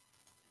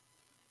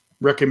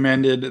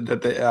 Recommended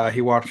that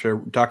he watched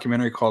a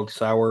documentary called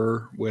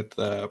Sour with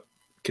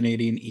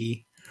Canadian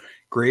E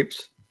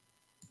grapes.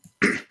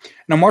 And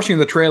I'm watching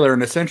the trailer,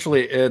 and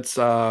essentially it's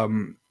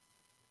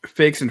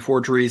fakes and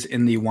forgeries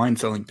in the wine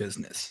selling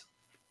business.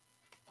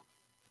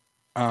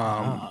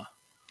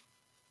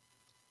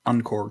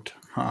 Uncorked.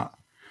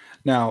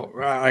 Now,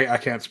 I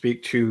can't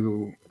speak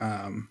to,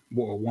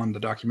 one, the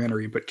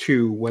documentary, but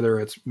two, whether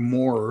it's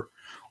more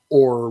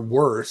or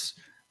worse.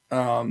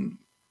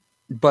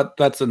 But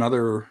that's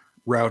another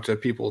route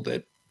of people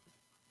that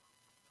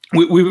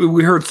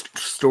we heard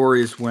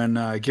stories when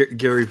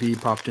Gary Vee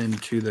popped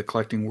into the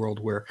collecting world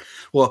where,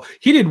 well,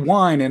 he did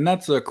wine and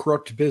that's a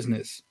corrupt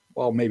business.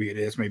 Well, maybe it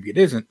is, maybe it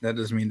isn't. That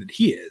doesn't mean that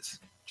he is.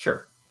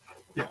 Sure.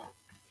 Yeah.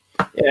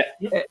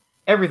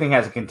 Everything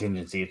has a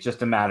contingency. It's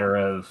just a matter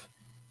of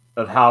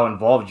how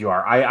involved you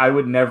are. I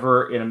would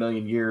never in a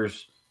million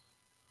years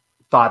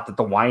thought that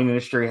the wine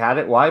industry had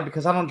it. Why?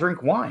 Because I don't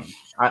drink wine.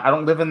 I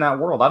don't live in that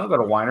world. I don't go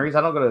to wineries.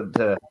 I don't go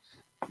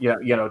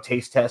to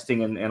taste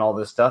testing and all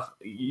this stuff.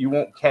 You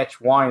won't catch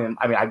wine. And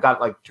I mean, I've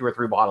got like 2 or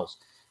 3 bottles.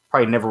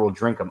 Probably never will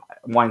drink them.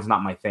 Wine's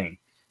not my thing.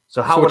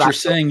 So what you're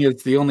saying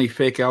is the only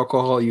fake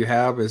alcohol you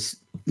have is,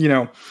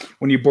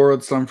 when you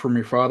borrowed some from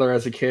your father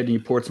as a kid and you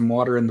poured some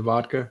water in the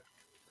vodka.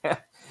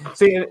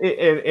 See,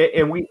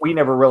 and we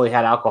never really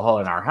had alcohol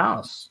in our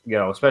house,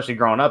 especially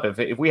growing up.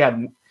 If we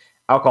had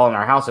alcohol in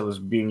our house, it was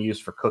being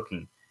used for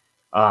cooking,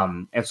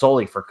 and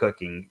solely for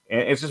cooking.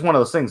 And it's just one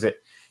of those things that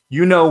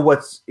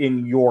what's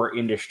in your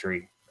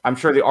industry. I'm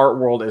sure the art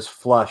world is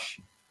flush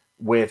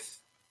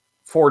with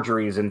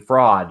forgeries and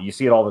fraud. You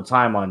see it all the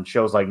time on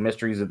shows like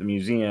Mysteries at the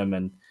Museum,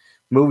 and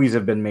movies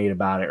have been made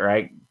about it,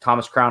 right?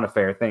 Thomas Crown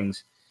Affair,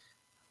 things.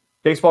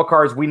 Baseball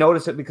cards, we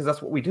notice it because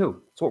that's what we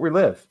do. It's what we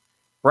live.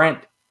 Brent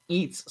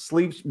eats,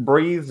 sleeps,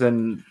 breathes,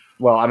 and,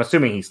 well, I'm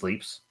assuming he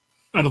sleeps.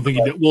 I don't think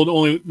he did. Well,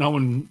 only not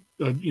when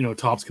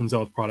Topps comes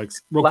out with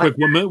products. Real quick,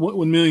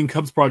 when Million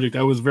Cubs project,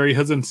 I was very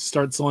hesitant to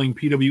start selling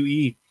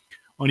PWE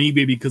on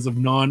eBay because of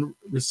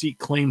non-receipt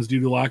claims due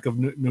to lack of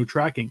no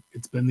tracking.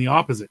 It's been the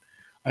opposite.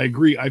 I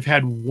agree. I've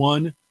had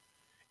one,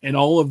 and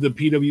all of the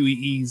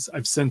PWEs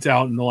I've sent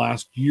out in the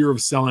last year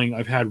of selling,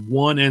 I've had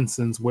one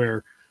instance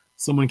where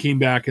someone came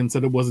back and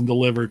said it wasn't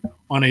delivered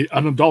on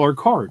a dollar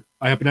card.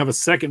 I happen to have a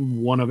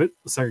second one of it,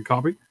 a second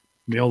copy,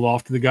 mailed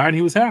off to the guy, and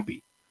he was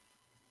happy.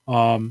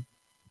 Again,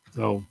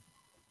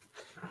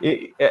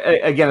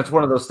 it's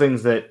one of those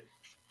things that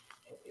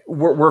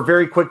we're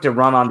very quick to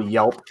run onto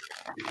Yelp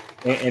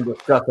and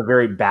discuss a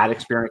very bad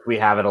experience we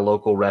have at a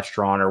local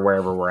restaurant or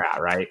wherever we're at,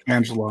 right?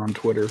 Angela on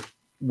Twitter.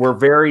 We're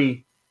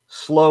very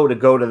slow to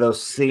go to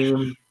those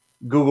same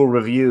Google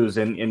reviews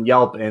and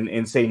Yelp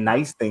and say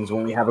nice things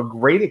when we have a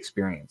great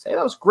experience. Hey,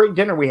 that was a great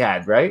dinner we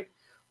had, right?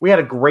 We had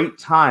a great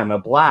time, a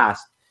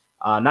blast,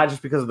 not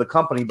just because of the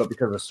company, but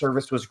because the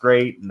service was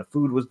great and the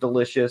food was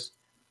delicious.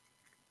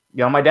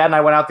 My dad and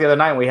I went out the other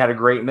night and we had a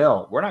great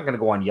meal. We're not going to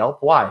go on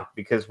Yelp. Why?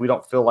 Because we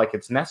don't feel like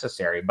it's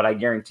necessary. But I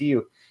guarantee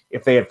you,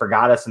 if they had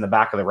forgot us in the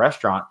back of the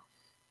restaurant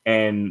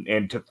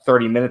and took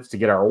 30 minutes to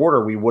get our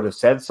order, we would have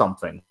said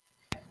something.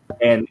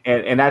 And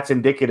that's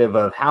indicative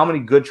of how many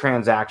good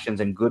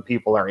transactions and good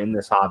people are in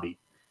this hobby.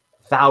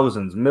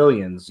 Thousands,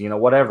 millions,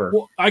 whatever.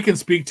 Well, I can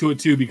speak to it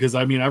too, because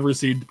I've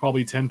received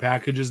probably 10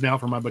 packages now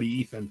from my buddy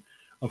Ethan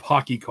of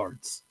hockey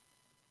cards.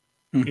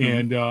 Mm-hmm.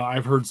 And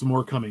I've heard some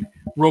more coming.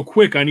 Real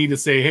quick, I need to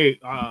say, hey,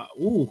 I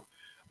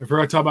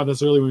forgot to talk about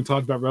this earlier when we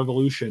talked about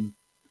Revolution.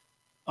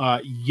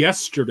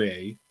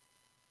 Yesterday,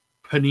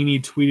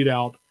 Panini tweeted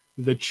out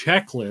the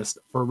checklist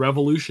for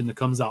Revolution that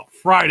comes out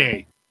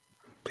Friday.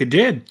 They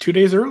did 2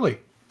 days early,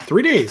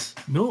 3 days.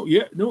 No,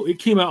 it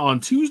came out on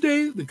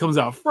Tuesday. It comes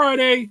out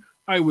Friday.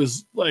 I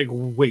was like,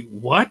 wait,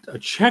 what? A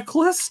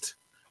checklist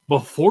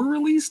before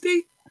release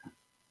date?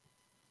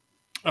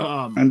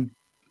 And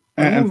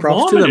And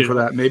props to them for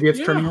that. Maybe it's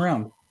turning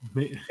around.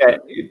 Yeah,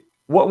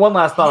 one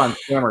last thought on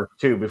scammers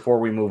too before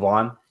we move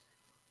on.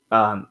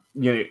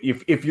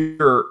 If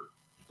you're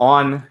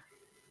on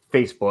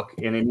Facebook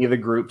in any of the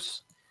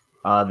groups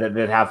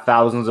that have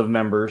thousands of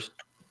members,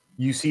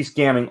 you see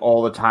scamming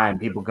all the time.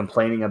 People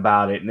complaining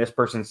about it, and this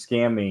person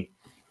scammed me.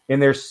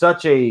 And there's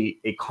such a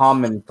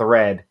common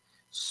thread.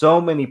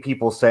 So many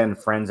people send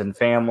friends and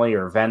family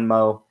or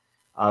Venmo,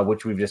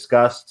 which we've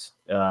discussed.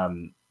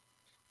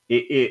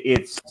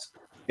 It's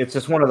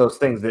just one of those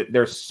things that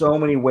there's so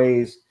many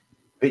ways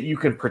that you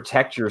can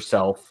protect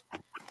yourself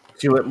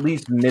to at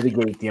least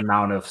mitigate the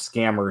amount of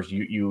scammers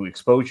you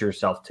expose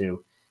yourself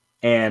to.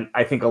 And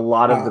I think a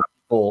lot of the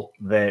people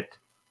that,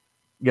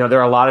 there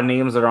are a lot of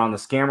names that are on the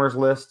scammers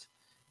list,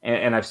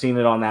 and I've seen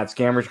it on that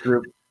scammers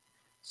group.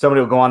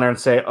 Somebody will go on there and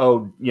say,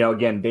 oh,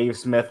 again, Dave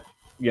Smith,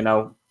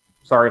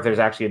 sorry if there's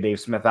actually a Dave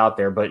Smith out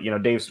there, but,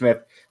 Dave Smith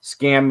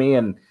scammed me,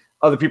 and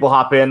other people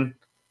hop in.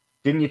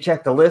 Didn't you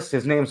check the list?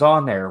 His name's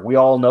on there. We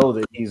all know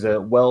that he's a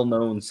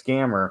well-known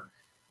scammer.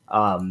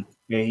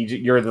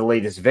 You're the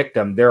latest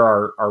victim. There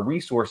are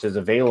resources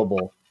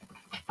available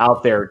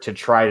out there to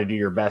try to do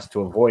your best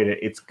to avoid it.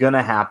 It's going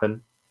to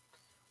happen.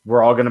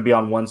 We're all going to be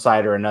on one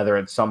side or another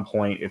at some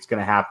point. It's going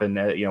to happen,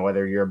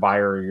 whether you're a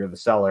buyer or you're the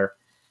seller.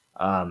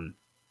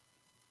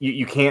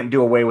 You can't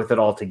do away with it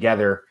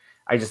altogether.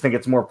 I just think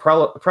it's more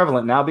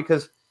prevalent now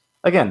because,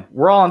 again,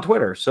 we're all on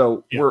Twitter,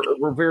 so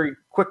we're very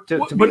quick to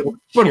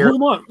but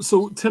hold on.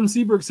 So Tim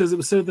Seberg says it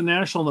was said at the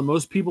National that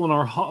most people in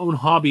our own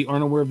hobby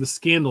aren't aware of the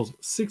scandals.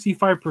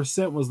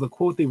 65% was the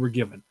quote they were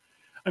given.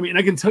 I mean,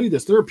 I can tell you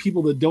this: there are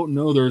people that don't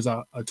know there's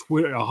a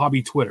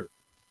hobby Twitter.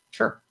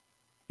 Sure.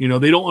 They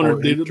don't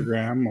understand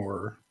Instagram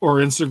or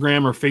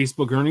Instagram or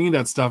Facebook or any of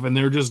that stuff, and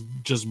they're just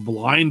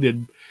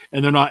blinded,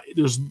 and they're not.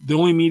 There's the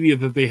only media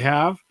that they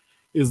have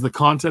is the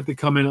content that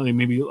come in, like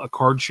maybe a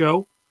card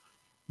show,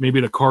 maybe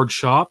at a card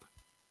shop,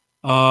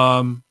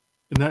 and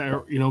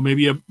that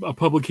maybe a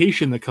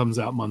publication that comes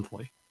out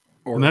monthly,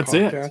 and that's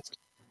it.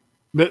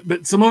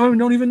 But some of them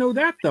don't even know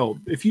that though.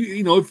 If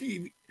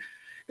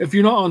if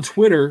you're not on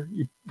Twitter,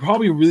 you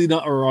probably really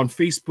not, or on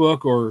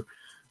Facebook or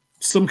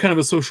some kind of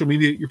a social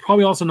media, you're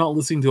probably also not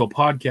listening to a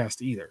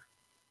podcast either.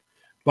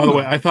 By the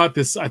way, I thought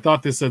this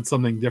said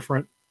something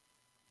different.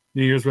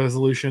 New Year's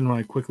resolution when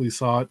I quickly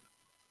saw it.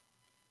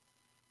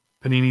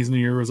 Panini's New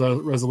Year's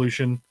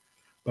resolution,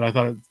 but I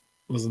thought it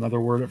was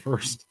another word at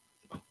first.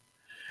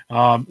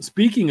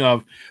 Speaking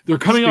of, they're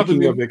coming out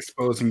of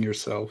exposing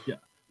yourself. Yeah,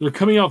 they're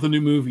coming out with a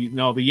new movie.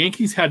 Now, the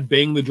Yankees had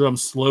Bang the Drum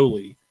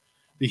Slowly.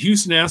 The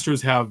Houston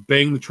Astros have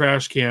Bang the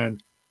Trash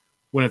Can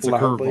when it's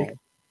loudly.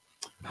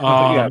 A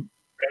curveball.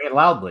 Bang it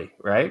loudly,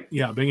 right?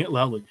 Yeah, bang it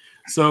loudly.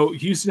 So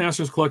Houston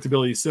Astros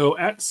collectability. So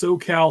at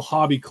SoCal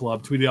Hobby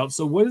Club tweeted out,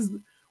 so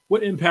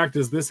what impact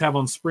does this have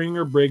on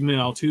Springer, Bregman,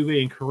 Altuve,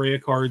 and Correa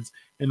cards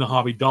in the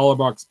hobby dollar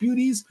box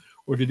beauties?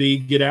 Or did they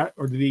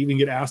even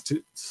get asked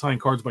to sign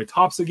cards by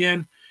Topps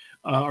again?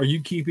 Are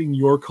you keeping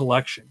your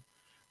collection?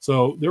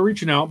 So they're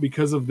reaching out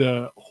because of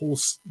the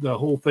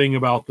whole thing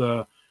about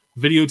the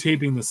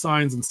videotaping the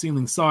signs and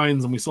stealing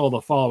signs, and we saw the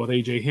follow with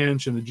AJ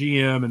Hinch and the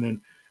GM, and then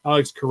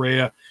Alex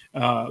Cora,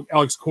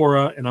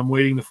 and I'm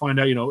waiting to find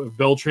out, if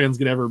Beltran's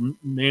gonna ever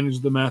manage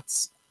the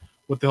Mets.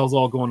 What the hell's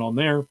all going on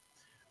there?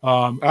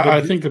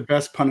 I think the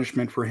best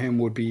punishment for him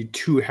would be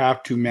to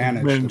have to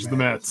manage the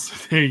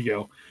Mets. There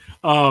you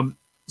go.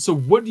 So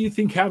what do you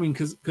think happening?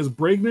 Because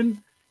Bregman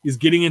is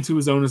getting into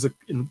his own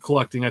in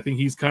collecting. I think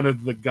he's kind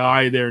of the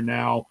guy there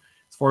now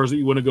as far as that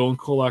you want to go and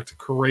collect.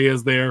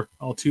 Correa's there,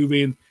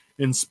 Altuve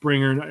and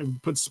Springer,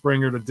 and put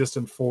Springer to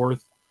distant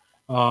fourth.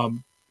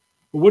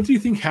 But what do you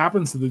think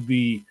happens to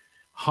the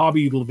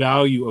hobby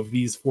value of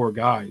these four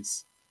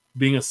guys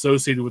being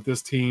associated with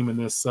this team and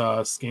this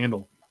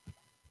scandal?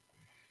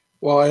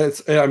 Well,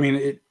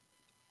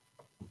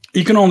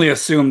 you can only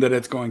assume that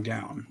it's going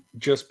down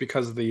just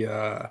because of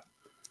the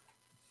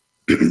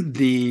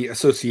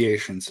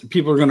associations.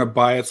 People are going to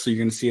buy it, so you're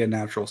going to see a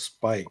natural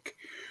spike,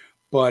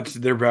 but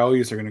their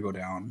values are going to go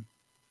down.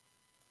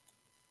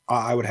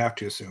 I would have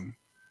to assume.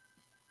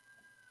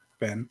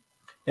 Ben?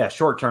 Yeah,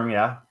 short term,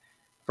 yeah.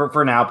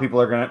 For now,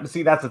 people are going to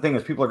see. That's the thing,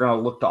 is people are going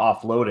to look to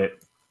offload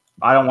it.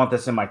 I don't want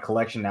this in my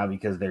collection now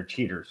because they're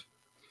cheaters.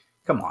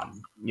 Come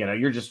on,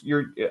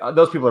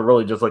 those people are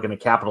really just looking to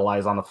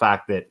capitalize on the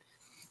fact that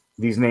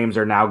these names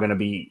are now going to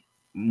be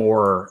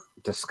more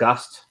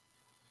discussed,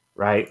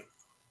 right?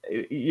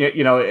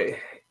 Kind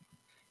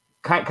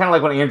of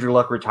like when Andrew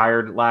Luck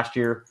retired last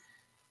year.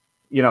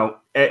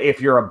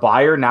 If you're a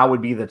buyer, now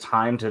would be the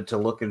time to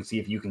look and see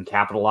if you can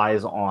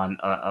capitalize on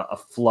a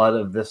flood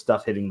of this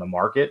stuff hitting the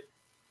market.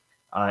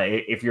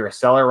 If you're a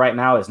seller right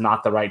now, is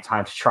not the right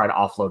time to try to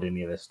offload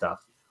any of this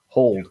stuff.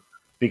 Hold,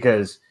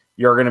 because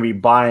you're going to be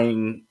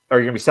buying, or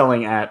you're going to be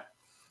selling at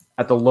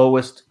the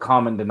lowest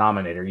common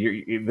denominator.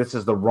 This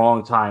is the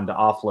wrong time to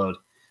offload.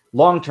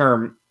 Long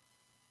term,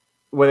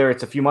 whether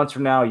it's a few months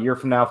from now, a year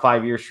from now,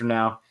 5 years from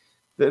now,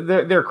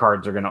 their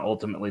cards are going to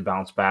ultimately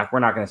bounce back. We're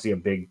not going to see a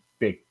big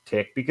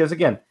tick because,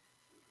 again,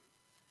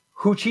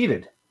 who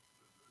cheated?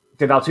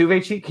 Did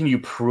Altuve cheat? Can you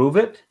prove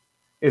it?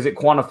 Is it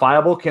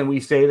quantifiable? Can we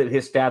say that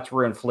his stats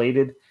were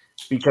inflated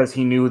because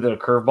he knew that a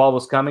curveball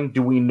was coming?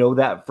 Do we know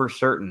that for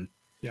certain?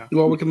 Yeah.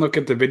 Well, we can look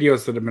at the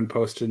videos that have been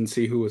posted and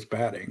see who was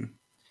batting.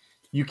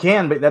 You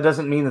can, but that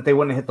doesn't mean that they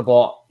wouldn't hit the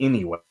ball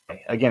anyway.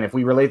 Again, if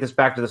we relate this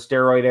back to the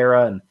steroid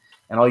era, and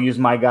I'll use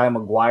my guy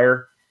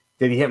McGuire,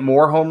 did he hit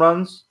more home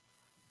runs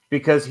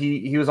because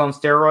he was on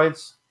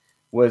steroids?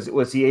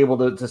 Was he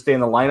able to stay in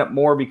the lineup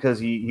more because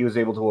he was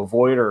able to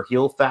avoid or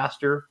heal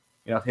faster?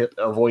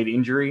 Avoid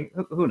injury?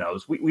 Who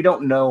knows? We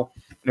don't know.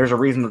 There's a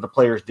reason that the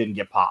players didn't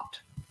get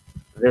popped.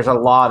 There's a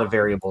lot of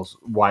variables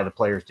why the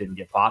players didn't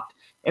get popped,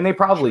 and they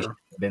probably should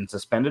have been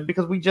suspended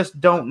because we just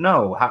don't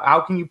know.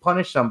 How can you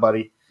punish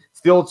somebody?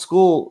 It's the old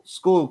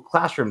school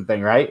classroom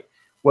thing, right?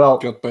 Well,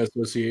 guilt by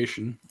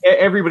association.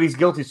 Everybody's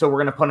guilty, so we're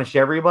going to punish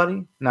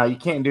everybody. No, you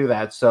can't do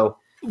that. So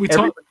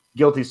everybody's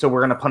guilty, so we're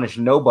going to punish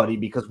nobody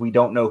because we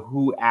don't know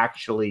who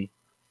actually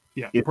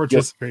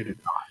participated.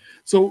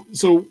 So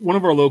one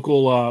of our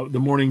local the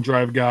morning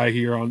drive guy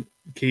here on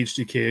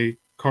KHTK,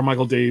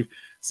 Carmichael Dave,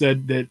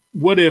 said that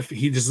what if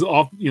he just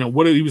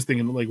what he was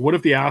thinking, like, what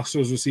if the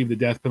Astros received the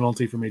death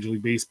penalty for Major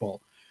League Baseball?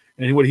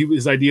 And what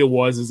his idea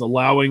was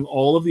allowing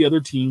all of the other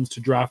teams to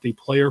draft a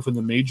player from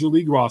the Major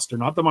League roster,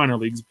 not the minor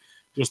leagues,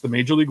 just the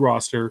Major League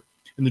roster,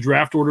 and the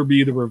draft order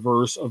be the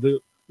reverse of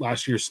the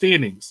last year's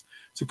standings.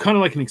 So kind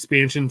of like an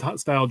expansion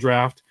style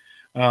draft.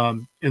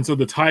 And so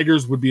the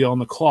Tigers would be on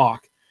the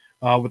clock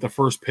with the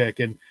first pick,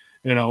 and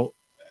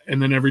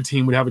then every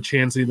team would have a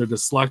chance either to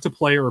select a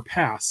player or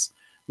pass.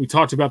 We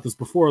talked about this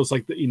before. It's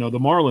like the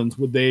Marlins,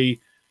 would they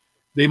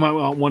might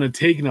want to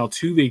take an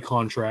Altuve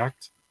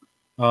contract,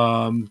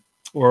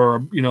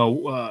 or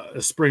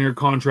a Springer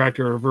contract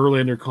or a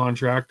Verlander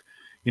contract.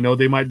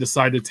 They might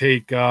decide to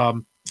take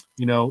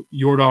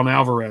Yordan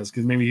Alvarez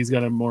because maybe he's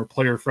got a more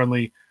player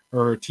friendly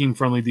or team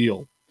friendly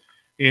deal.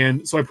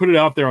 And so I put it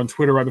out there on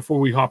Twitter right before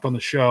we hopped on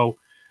the show.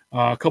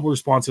 A couple of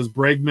responses.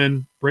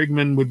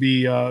 Bregman would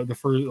be the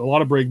first. A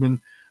lot of Bregman.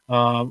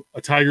 A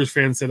Tigers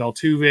fan said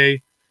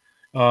Altuve.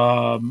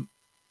 So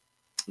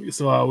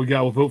we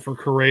got a vote for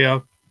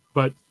Correa,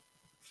 but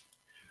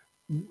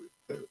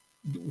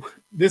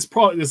this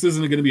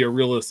isn't going to be a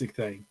realistic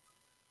thing.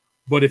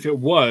 But if it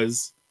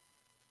was,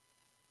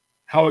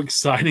 how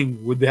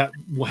exciting would that?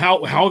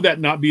 How would that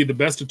not be the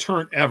best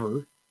deterrent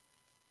ever?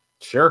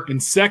 Sure.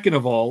 And second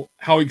of all,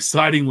 how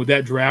exciting would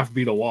that draft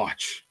be to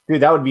watch?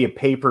 Dude, that would be a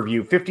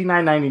pay-per-view.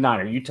 $59.99.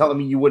 Are you telling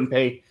me you wouldn't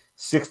pay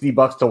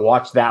 $60 to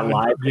watch that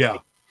live? Yeah.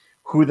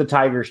 Who the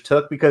Tigers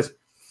took? Because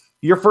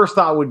your first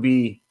thought would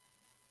be,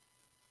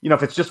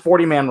 if it's just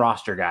 40-man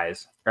roster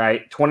guys,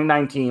 right?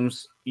 29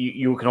 teams,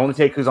 you can only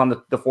take who's on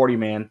the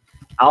 40-man.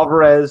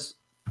 Alvarez,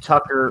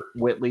 Tucker,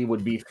 Whitley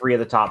would be 3 of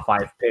the top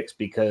 5 picks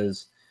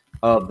because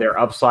of their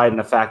upside and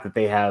the fact that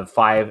they have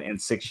 5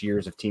 and 6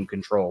 years of team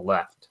control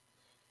left.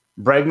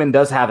 Bregman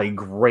does have a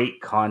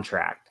great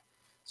contract,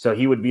 so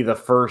he would be the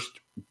first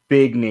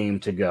big name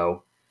to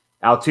go.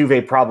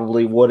 Altuve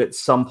probably would at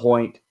some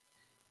point.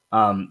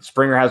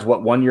 Springer has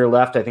 1 year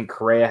left. I think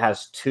Correa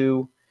has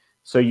 2.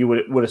 So you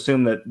would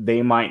assume that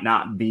they might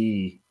not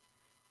be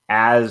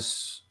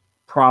as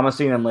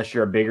promising unless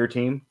you're a bigger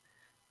team.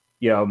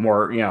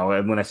 More,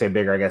 when I say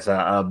bigger, I guess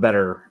a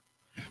better.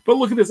 But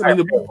look at this.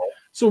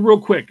 So real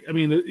quick,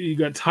 you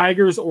got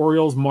Tigers,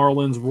 Orioles,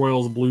 Marlins,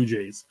 Royals, Blue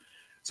Jays.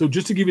 So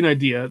just to give you an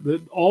idea,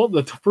 all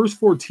the first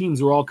 4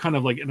 teams are all kind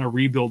of like in a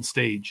rebuild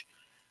stage.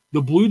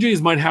 The Blue Jays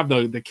might have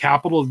the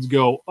capital to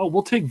go,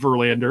 we'll take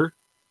Verlander.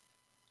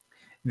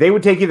 They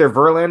would take either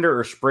Verlander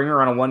or Springer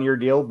on a 1 year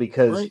deal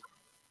because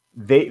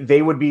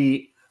they would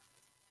be.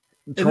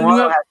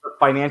 Toronto has the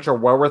financial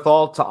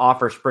wherewithal to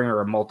offer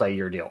Springer a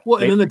multi-year deal.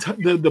 Well, and then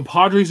the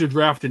Padres are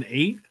drafting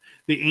 8th.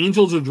 The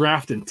Angels are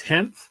drafting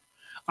 10th.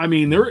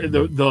 They're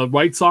the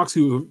White Sox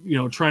who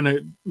trying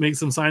to make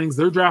some signings.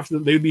 They're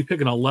drafting. They'd be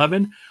picking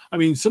 11.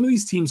 Some of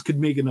these teams could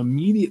make an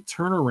immediate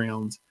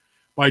turnaround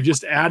by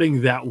just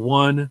adding that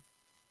one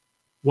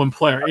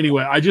player.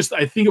 Anyway, I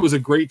think it was a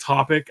great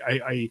topic.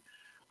 It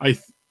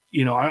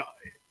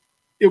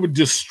would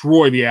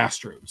destroy the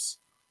Astros.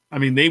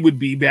 They would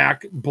be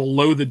back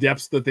below the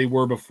depths that they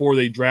were before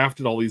they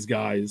drafted all these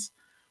guys.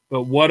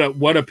 But what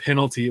a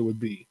penalty it would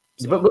be.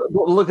 So. But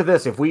look at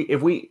this. If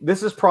we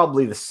this is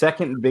probably the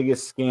second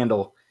biggest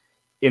scandal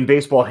in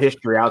baseball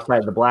history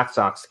outside the Black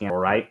Sox scandal,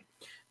 right?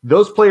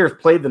 Those players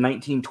played the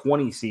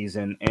 1920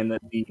 season, and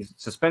the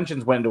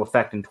suspensions went into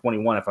effect in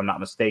 21, if I'm not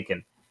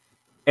mistaken.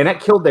 And that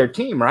killed their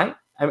team, right?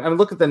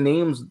 Look at the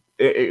names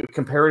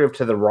comparative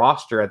to the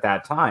roster at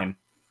that time.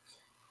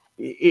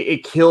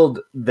 It killed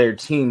their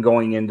team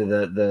going into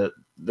the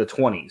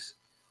 20s.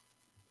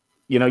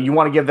 You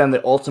want to give them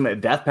the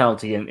ultimate death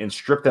penalty and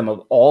strip them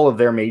of all of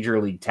their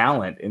major league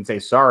talent and say,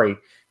 sorry,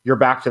 you're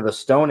back to the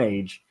Stone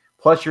Age.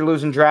 Plus, you're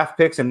losing draft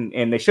picks, and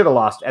they should have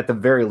lost, at the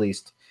very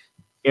least,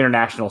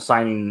 international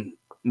signing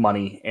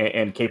money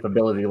and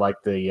capability like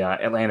the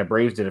Atlanta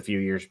Braves did a few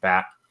years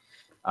back.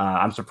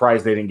 I'm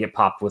surprised they didn't get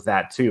popped with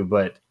that too.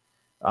 But,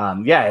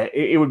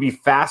 it would be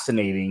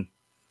fascinating.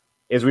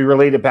 As we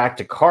relate it back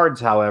to cards,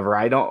 however,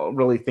 I don't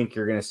really think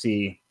you're going to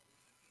see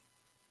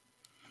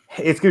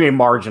it's going to be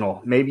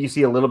marginal. Maybe you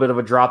see a little bit of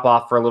a drop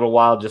off for a little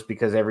while just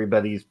because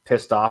everybody's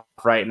pissed off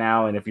right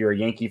now. And if you're a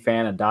Yankee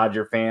fan, a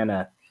Dodger fan,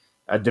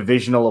 a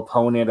divisional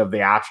opponent of the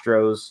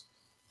Astros,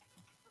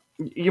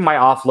 you might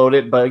offload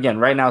it. But again,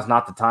 right now is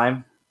not the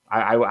time.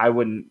 I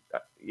wouldn't.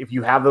 If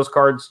you have those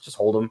cards, just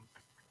hold them.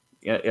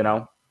 You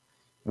know,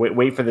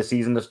 wait for the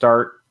season to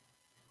start.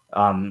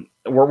 We're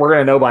going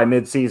to know by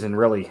mid-season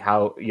really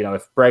how, you know,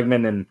 if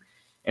Bregman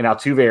and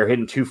Altuve are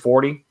hitting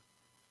 240.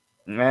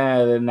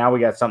 Then now we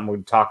got something we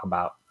can talk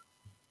about.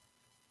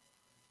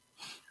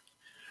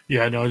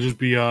 Yeah, no, it'd just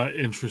be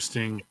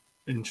interesting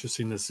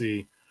to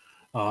see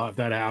if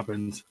that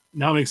happens.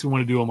 Now it makes me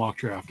want to do a mock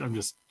draft. I'm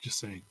just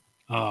saying.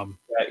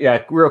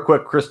 Yeah, real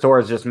quick, Chris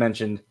Torres just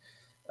mentioned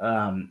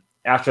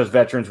Astros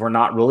veterans were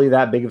not really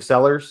that big of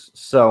sellers.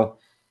 So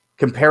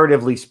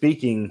comparatively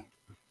speaking,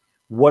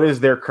 what is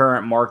their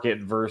current market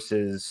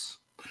versus?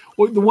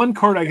 Well, the one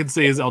card I could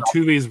say is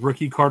Altuve's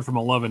rookie card from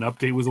 11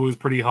 update was always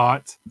pretty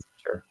hot.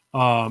 Sure.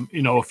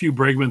 You know, a few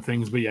Bregman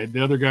things, but yeah,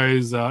 the other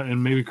guys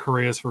and maybe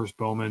Correa's first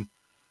Bowman.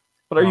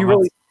 But are you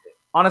really,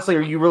 honestly,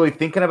 are you really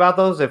thinking about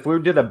those? If we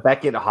did a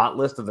Beckett hot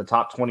list of the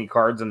top 20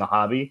 cards in the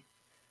hobby,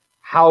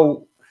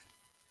 how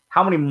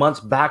many months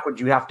back would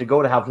you have to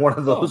go to have one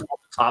of those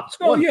top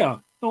 20? Oh yeah,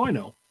 no, I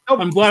know.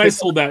 I'm glad I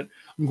sold that.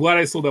 I'm glad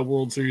I sold that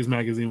World Series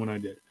magazine when I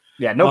did.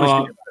 Yeah, nobody's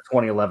thinking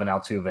about 2011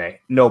 Altuve.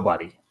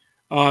 Nobody.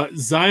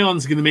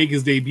 Zion's going to make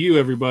his debut.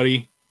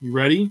 Everybody, you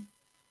ready?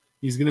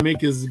 He's going to make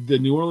the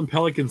New Orleans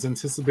Pelicans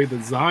anticipate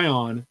that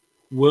Zion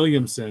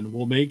Williamson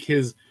will make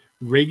his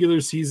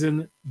regular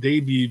season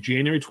debut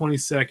January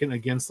 22nd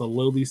against the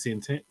lowly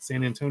San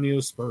Antonio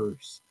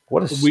Spurs.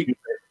 What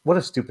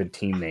a stupid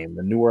team name,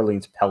 the New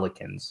Orleans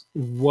Pelicans.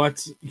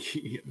 Let's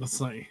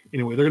not.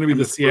 Anyway, they're going to be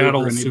the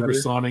Seattle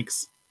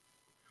Supersonics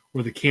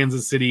or the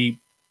Kansas City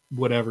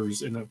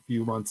whatevers in a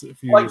few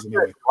years.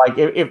 Anyway. Like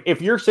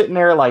if you're sitting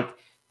there like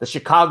the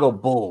Chicago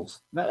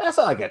Bulls, that's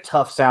not like a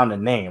tough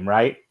sounding name,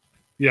 right?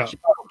 Yeah,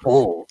 Chicago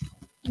Bulls.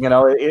 You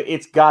know,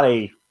 it's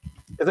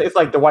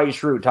like Dwight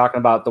Schrute talking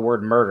about the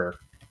word murder,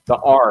 the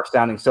R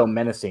sounding so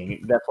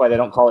menacing. That's why they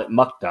don't call it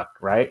Muck Duck,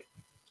 right?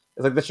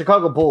 It's like the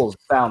Chicago Bulls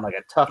sound like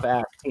a tough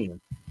ass team.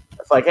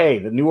 It's like, hey,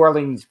 the New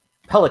Orleans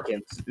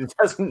Pelicans. It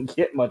doesn't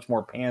get much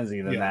more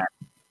pansy than that.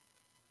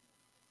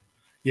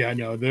 Yeah,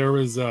 no, there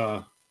was.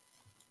 I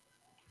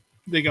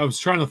was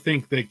trying to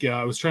think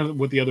that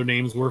what the other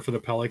names were for the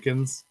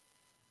Pelicans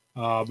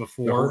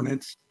before. The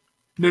Hornets.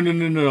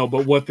 No.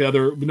 But what the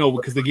other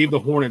because they gave the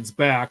Hornets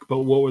back. But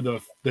what were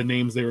the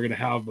names they were going to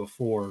have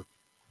before?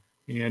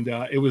 And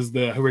it was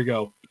here we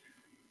go,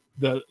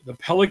 the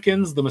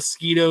Pelicans, the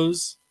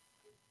Mosquitoes,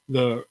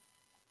 the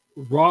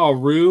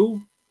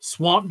Raw-Roo,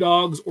 Swamp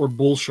Dogs, or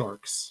Bull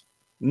Sharks.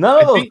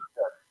 No,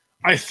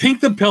 I think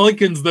the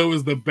Pelicans though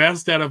is the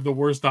best out of the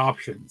worst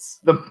options.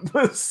 The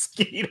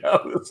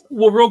Mosquitoes.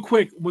 Well, real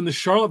quick, when the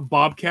Charlotte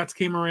Bobcats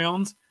came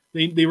around,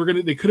 they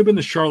could have been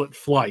the Charlotte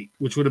Flight,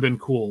 which would have been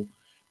cool.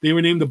 They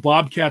were named the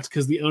Bobcats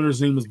because the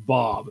owner's name was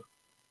Bob.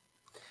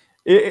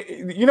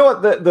 You know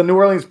what the New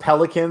Orleans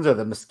Pelicans or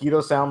the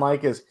Mosquitoes sound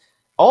like is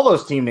all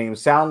those team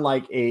names sound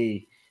like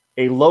a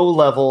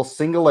low-level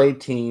single-A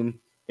team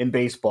in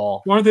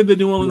baseball. Why aren't they the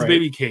New Orleans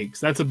Baby Cakes?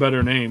 That's a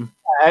better name.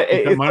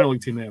 Minor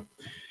league team name.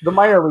 The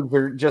minor leagues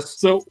are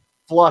just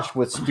flush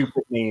with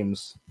stupid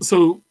names.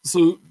 So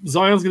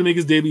Zion's going to make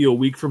his debut a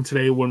week from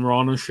today when we're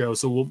on a show.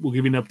 So we'll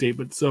give you an update.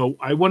 But so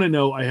I want to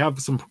know. I have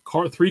some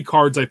 3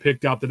 cards I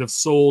picked out that have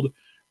sold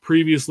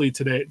previously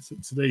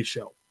today's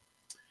show,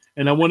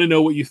 and I want to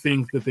know what you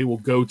think that they will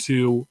go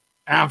to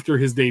after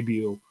his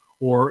debut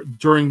or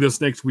during this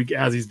next week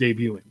as he's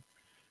debuting.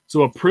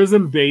 So a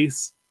Prism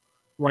base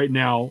right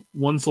now,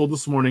 one sold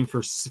this morning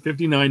for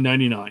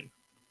 $59.99.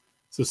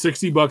 So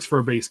 $60 for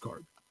a base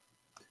card.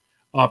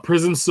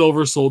 Prism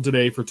Silver sold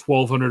today for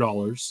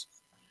 $1,200.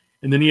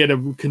 And then he had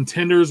a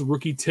Contenders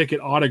rookie ticket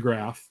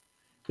autograph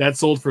that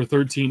sold for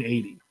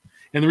 $1,380.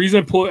 And the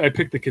reason I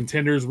picked the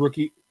Contenders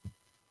rookie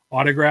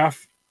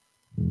autograph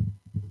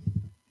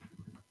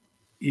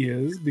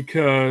is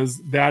because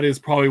that is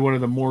probably one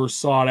of the more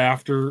sought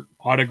after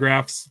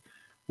autographs,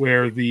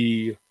 where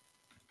the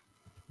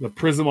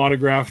Prism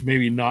autograph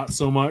maybe not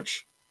so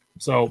much.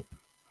 So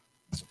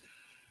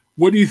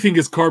what do you think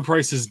his card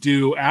prices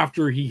do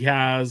after he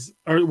has,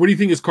 or what do you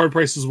think his card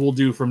prices will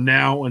do from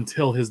now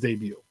until his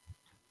debut?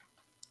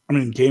 I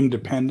mean, game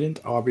dependent.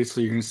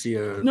 Obviously, you're going to see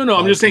a. No.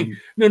 I'm just saying.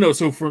 No.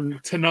 So from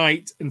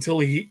tonight until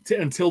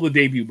the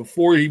debut,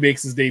 before he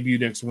makes his debut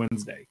next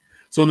Wednesday.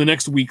 So in the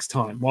next week's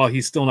time, while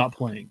he's still not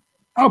playing.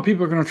 Oh,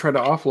 people are going to try to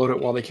offload it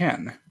while they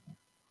can.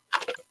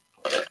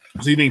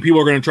 So you think people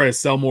are going to try to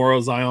sell more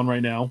of Zion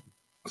right now?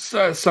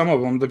 So, some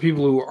of them, the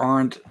people who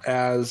aren't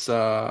as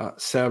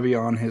savvy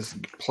on his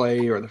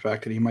play, or the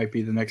fact that he might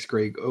be the next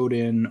Greg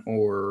Oden,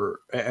 or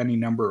any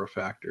number of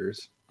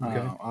factors.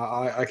 Okay.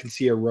 I can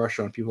see a rush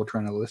on people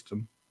trying to list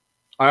him.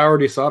 I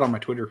already saw it on my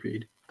Twitter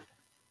feed.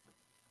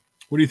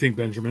 What do you think,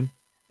 Benjamin?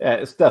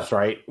 Yeah, Steph's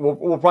right.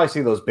 We'll probably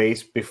see those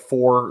base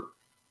before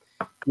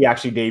he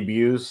actually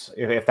debuts,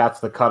 if that's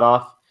the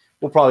cutoff.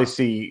 we'll probably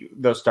see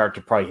those start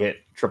to probably hit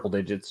triple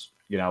digits,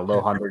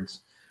 low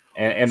hundreds,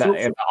 and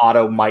the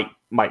auto might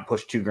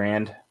push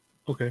 $2,000.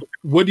 Okay.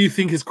 What do you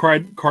think his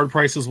card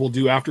prices will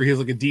do after he has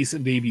like a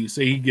decent debut?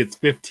 Say he gets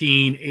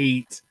 15,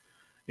 8,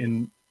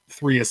 and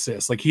 3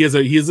 assists. Like he's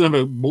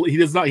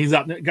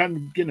not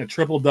getting a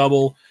triple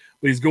double,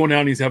 but he's going out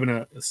and he's having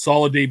a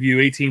solid debut,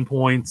 18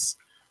 points,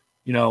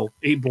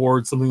 8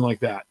 boards, something like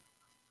that.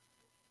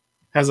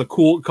 Has a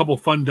couple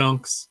fun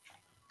dunks.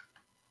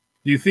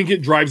 Do you think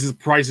it drives his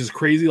prices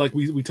crazy, like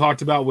we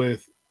talked about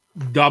with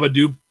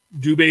Dube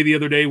the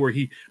other day, where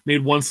he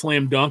made one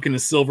slam dunk and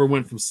his silver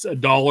went from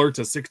 $1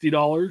 to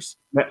 $60?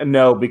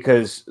 No,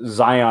 because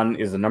Zion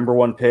is the number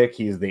 1 pick.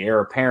 He's the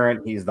heir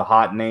apparent. He's the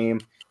hot name.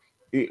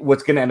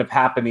 What's going to end up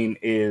happening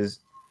is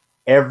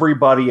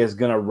everybody is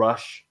going to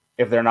rush,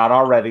 if they're not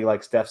already,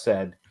 like Steph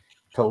said,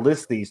 to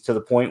list these to the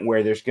point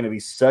where there's going to be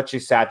such a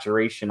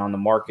saturation on the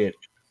market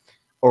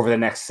over the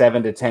next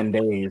 7 to 10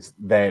 days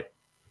that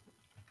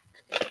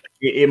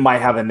it might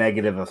have a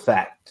negative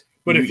effect.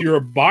 But if you're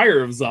a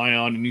buyer of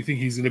Zion and you think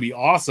he's going to be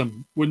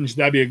awesome, wouldn't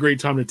that be a great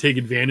time to take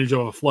advantage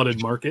of a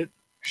flooded market?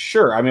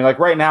 Sure. I mean, like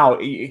right now,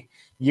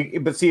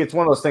 but see, it's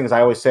one of those things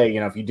I always say,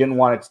 if you didn't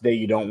want it today,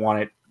 you don't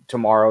want it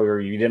tomorrow, or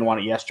you didn't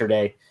want it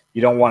yesterday,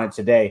 you don't want it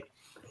today.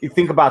 You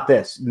think about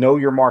this, know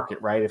your market,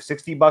 right? If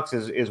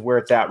 $60 is where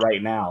it's at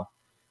right now,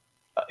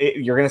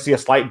 you're going to see a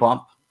slight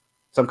bump,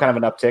 some kind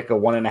of an uptick, a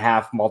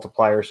 1.5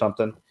 multiplier or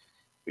something.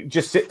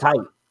 Just sit tight,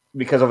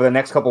 because over the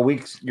next couple of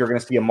weeks, you're going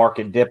to see a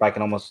market dip. I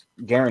can almost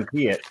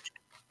guarantee it.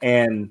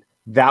 And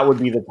that would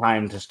be the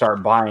time to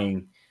start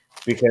buying,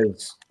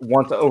 because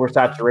once the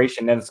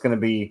oversaturation, then it's going to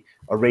be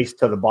a race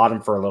to the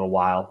bottom for a little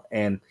while.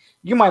 And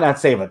you might not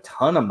save a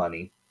ton of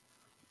money,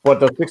 but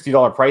those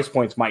 $60 price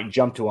points might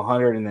jump to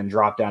 100 and then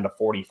drop down to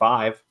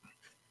 45.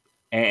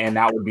 And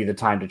that would be the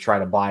time to try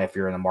to buy if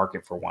you're in the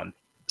market for one.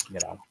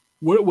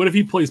 What if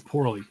he plays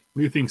poorly? What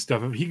do you think,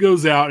 Steph? If he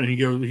goes out and he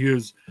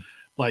goes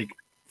like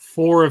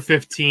 4 of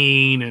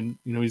 15, and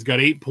he's got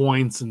 8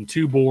 points and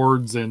 2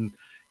 boards and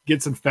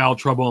gets in foul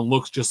trouble and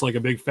looks just like a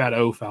big fat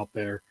oaf out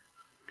there.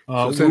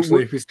 So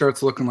essentially, if he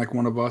starts looking like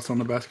one of us on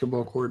the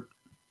basketball court,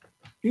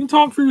 you can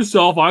talk for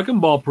yourself. I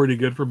can ball pretty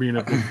good for being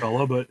a big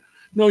fella, but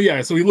no,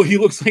 yeah. So he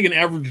looks like an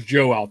average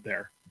Joe out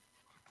there.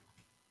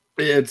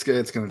 It's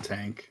going to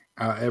tank.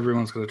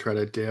 Everyone's going to try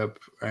to dip,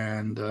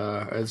 and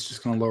it's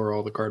just going to lower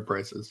all the card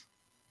prices.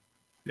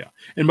 Yeah.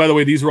 And by the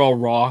way, these are all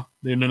raw.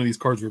 None of these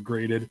cards were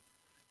graded.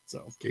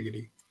 So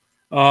giggity.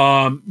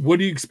 What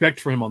do you expect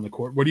for him on the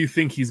court? What do you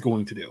think he's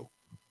going to do?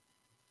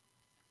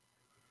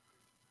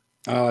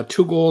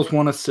 2 goals,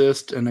 1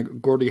 assist, and a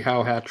Gordie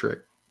Howe hat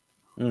trick.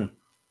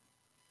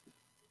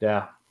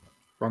 Yeah.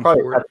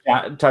 Probably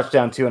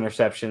touchdown, 2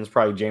 interceptions.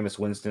 Probably Jameis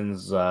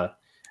Winston's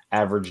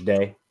average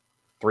day,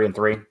 3 and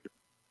 3.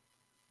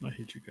 I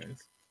hate you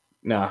guys.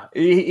 No,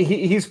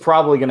 he's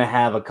probably going to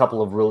have a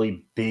couple of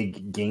really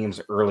big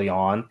games early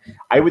on.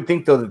 I would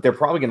think, though, that they're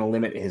probably going to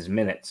limit his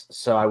minutes.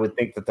 So I would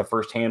think that the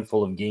first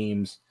handful of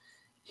games,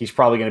 he's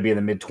probably going to be in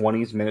the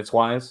mid-20s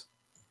minutes-wise.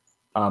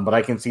 But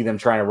I can see them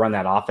trying to run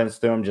that offense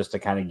through him just to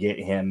kind of get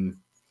him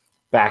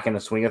back in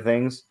the swing of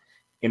things.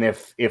 And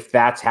if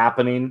that's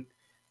happening,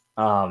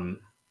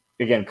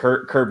 again,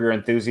 curb your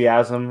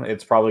enthusiasm.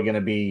 It's probably going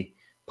to be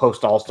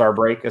post-All-Star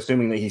break,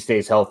 assuming that he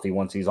stays healthy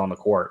once he's on the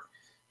court.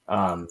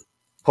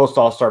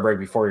 Post-All-Star break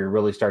before you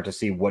really start to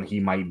see what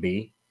he might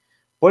be.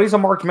 But he's a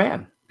marked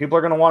man. People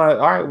are going to want to,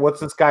 all right, what's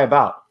this guy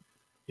about?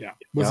 Yeah.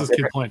 What's this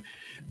kid playing?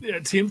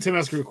 Tim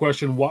asked a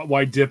question,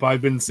 why dip?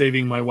 I've been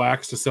saving my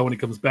wax to sell when he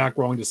comes back.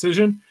 Wrong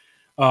decision.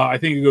 I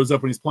think it goes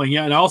up when he's playing.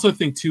 Yeah, and I also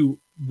think, too,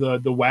 the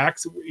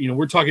wax,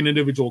 we're talking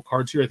individual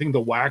cards here. I think the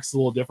wax is a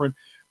little different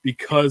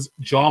because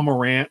Ja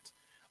Morant,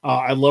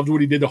 I loved what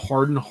he did to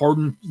Harden.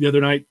 Harden the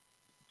other night,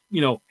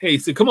 hey,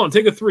 so come on,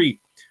 take a 3.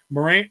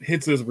 Morant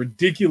hits this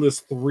ridiculous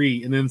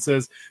 3 and then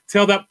says,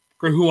 tell that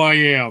who I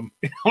am.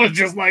 And I was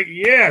just like,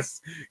 yes,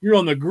 you're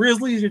on the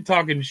Grizzlies. You're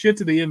talking shit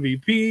to the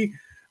MVP.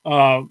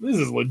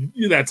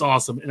 That's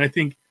awesome. And I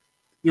think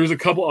there's a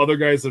couple other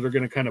guys that are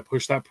going to kind of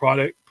push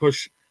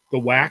the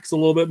wax a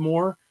little bit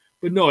more.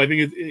 But no, I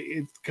think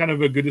it's kind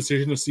of a good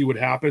decision to see what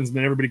happens. And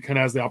then everybody kind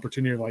of has the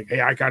opportunity to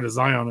hey, I got a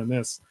Zion in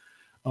this.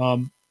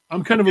 I'm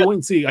kind of a wait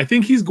and see. I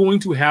think he's going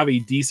to have a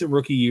decent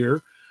rookie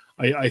year.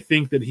 I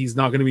think that he's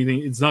not going to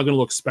be. It's not going to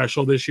look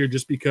special this year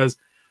just because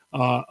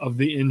of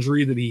the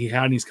injury that he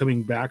had and he's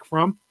coming back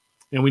from,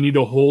 and we need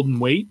to hold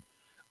and wait.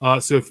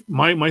 So if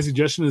my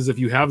suggestion is if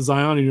you have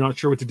Zion and you're not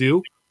sure what to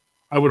do,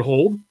 I would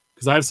hold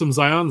because I have some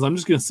Zions. I'm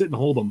just going to sit and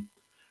hold them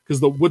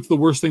because what's the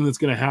worst thing that's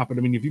going to happen?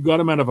 I mean, if you got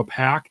him out of a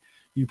pack,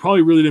 you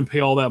probably really didn't pay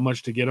all that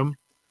much to get him,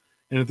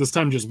 and at this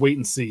time, just wait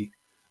and see.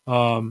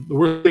 The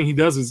worst thing he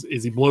does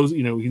is he blows.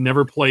 He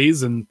never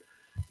plays and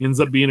ends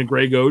up being a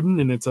Greg Oden,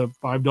 and it's a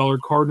 $5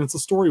 card, and it's a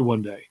story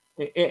one day.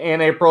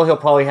 In April, he'll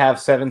probably have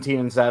 17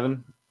 and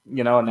 7,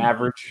 an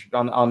average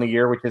on the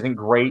year, which isn't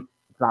great.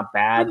 It's not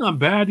bad. It's not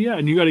bad, yeah.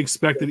 And you got to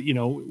expect that,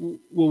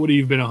 what would he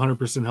have been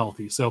 100%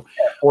 healthy? So,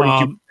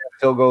 42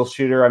 field goal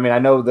shooter. I mean, I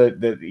know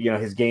that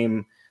his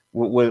game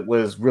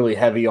was really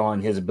heavy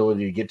on his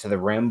ability to get to the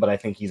rim, but I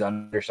think he's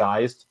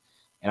undersized,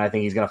 and I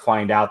think he's going to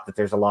find out that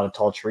there's a lot of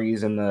tall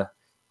trees in the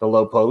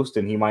low post,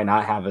 and he might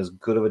not have as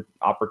good of an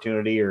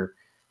opportunity or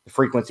the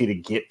frequency to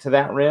get to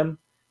that rim.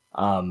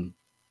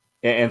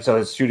 And so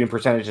his shooting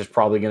percentage is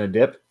probably going to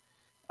dip.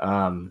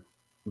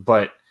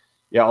 But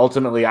yeah,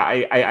 ultimately,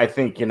 I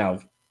think,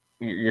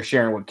 you're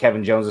sharing what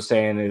Kevin Jones is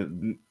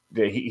saying,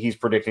 that he's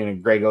predicting a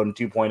Greg Oden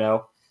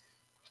 2.0.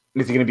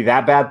 Is he going to be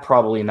that bad?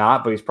 Probably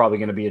not, but he's probably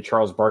going to be a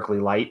Charles Barkley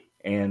light,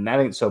 and that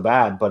ain't so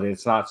bad, but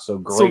it's not so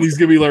great. So he's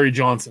going to be Larry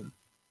Johnson.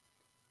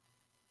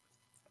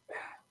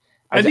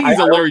 I think he's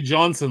a Larry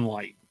Johnson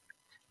light.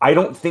 I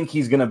don't think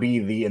he's going to be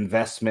the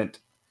investment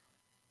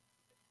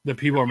that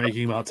people are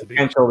making him out to be.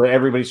 Potential that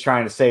everybody's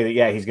trying to say that,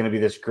 yeah, he's going to be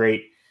this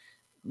great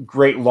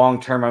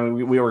long-term. I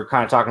mean, we were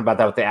kind of talking about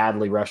that with the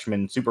Adley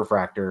Rushman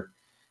Superfractor.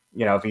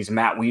 If he's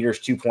Matt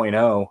Wieters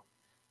 2.0,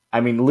 I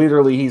mean,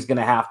 literally he's going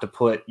to have to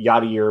put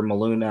Yadier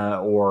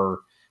Molina or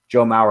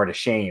Joe Mauer to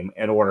shame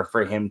in order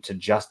for him to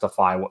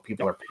justify what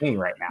people are paying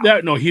right now.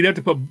 No, he'd have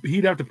to put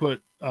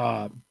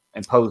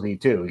and Posey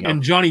too,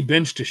 and Johnny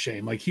Bench to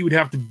shame. Like, he would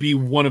have to be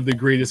one of the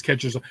greatest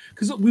catchers,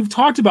 because we've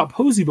talked about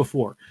Posey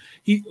before.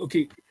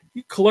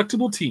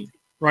 Collectible team,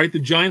 right? The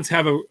Giants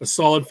have a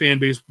solid fan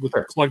base with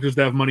collectors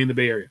that have money in the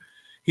Bay Area.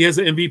 He has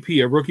an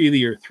MVP, a Rookie of the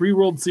Year, 3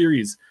 World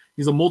Series.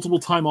 He's a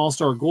multiple-time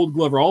All-Star, Gold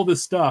Glover, all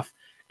this stuff,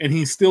 and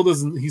he still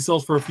doesn't. He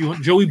sells for a few.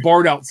 Joey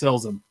Bart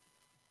outsells him.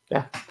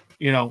 Yeah,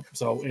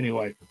 So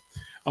anyway,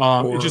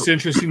 it's just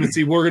interesting to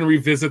see. We're going to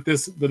revisit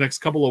this the next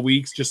couple of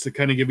weeks just to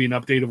kind of give you an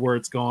update of where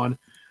it's gone.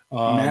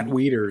 Matt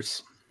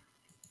Wieters,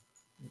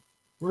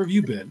 where have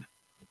you been?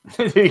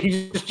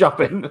 He's just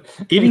jumping,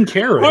 eating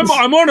carrots.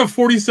 I'm on a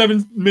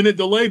 47-minute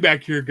delay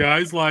back here,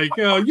 guys. Like,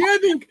 I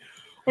think.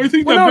 Well,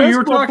 no, you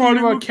were talking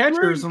about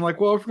catchers. Great. I'm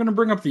like, well, if we're going to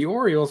bring up the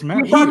Orioles,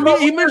 Matt.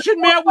 He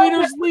mentioned Matt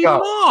Wieters leading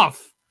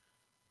off.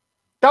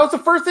 That was the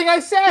first thing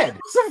I said. It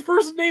was the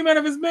first name out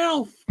of his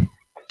mouth.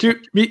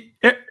 Dude,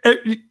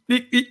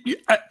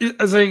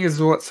 saying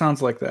is what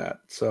sounds like that.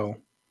 So,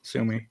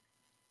 sue me.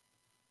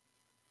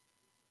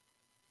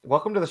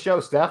 Welcome to the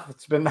show, Steph.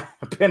 It's been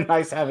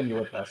nice having you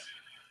with us.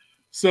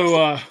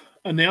 So,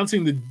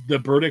 announcing the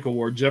Burdick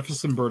Award,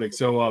 Jefferson Burdick.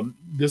 So,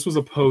 this was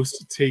a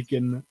post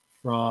taken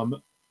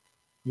from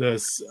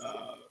this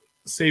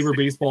Saber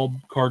Baseball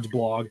Cards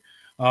blog.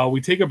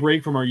 We take a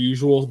break from our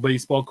usual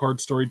baseball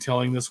card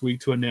storytelling this week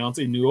to announce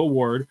a new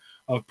award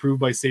approved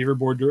by Saber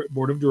Board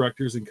of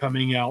Directors and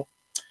coming out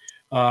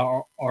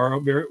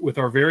with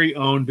our very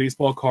own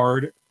baseball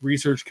card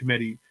research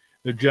committee.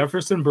 The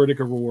Jefferson Burdick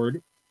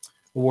Award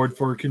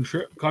for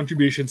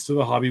contributions to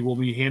the hobby will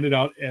be handed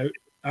out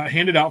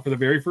for the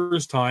very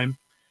first time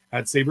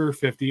at Saber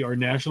 50, our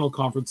national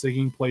conference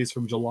taking place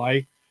from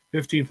July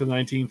 15th to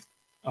 19th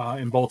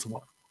in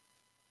Baltimore.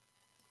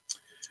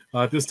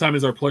 At this time,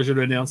 it's our pleasure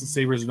to announce that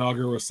Saber's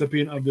inaugural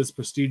recipient of this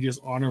prestigious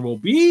honor will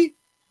be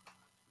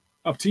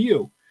up to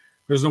you.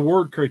 There's an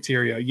award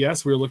criteria.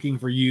 Yes, we're looking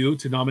for you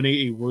to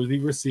nominate a worthy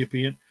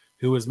recipient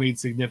who has made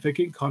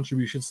significant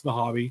contributions to the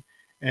hobby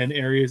in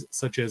areas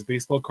such as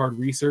baseball card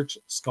research,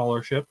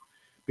 scholarship,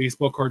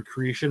 baseball card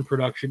creation,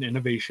 production,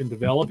 innovation,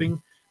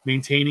 developing,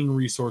 maintaining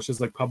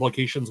resources like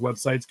publications,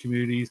 websites,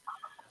 communities,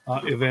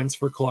 events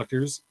for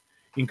collectors,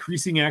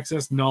 increasing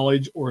access,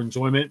 knowledge, or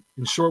enjoyment.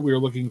 In short, we are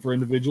looking for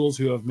individuals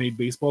who have made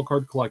baseball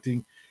card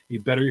collecting a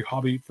better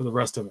hobby for the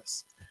rest of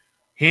us.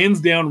 Hands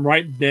down,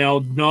 right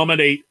now,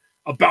 nominate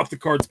About the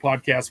Cards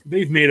podcast.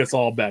 They've made us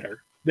all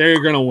better. They're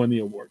going to win the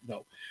award.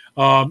 No.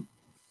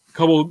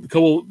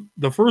 Couple.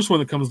 The first one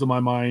that comes to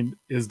my mind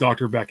is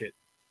Dr. Beckett.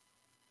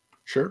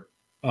 Sure.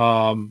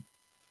 Because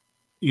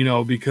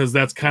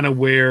that's kind of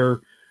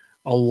where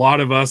a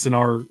lot of us in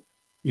our,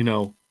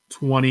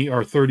 20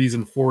 or 30s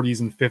and 40s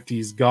and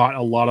 50s got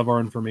a lot of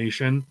our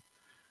information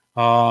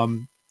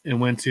and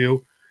went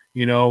to,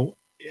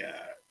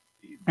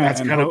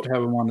 that's kind of to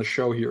have him on the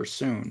show here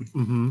soon.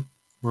 Mm-hmm.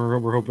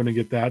 We're hoping to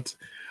get that.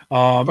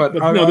 But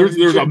no,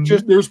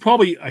 there's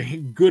probably a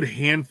good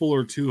handful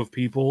or two of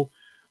people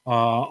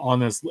on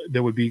this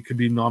that could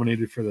be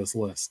nominated for this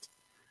list.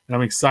 And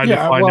I'm excited to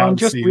find out. I'm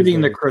just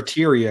reading the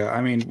criteria.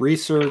 I mean,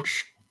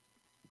 research,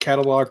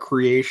 catalog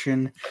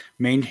creation,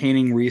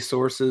 maintaining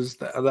resources,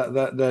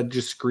 that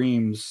just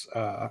screams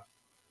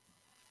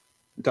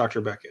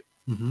Dr. Beckett.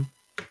 Mm-hmm.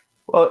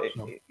 Well,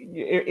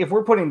 if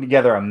we're putting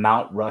together a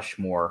Mount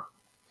Rushmore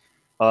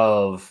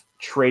of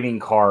trading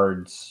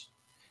cards,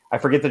 I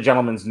forget the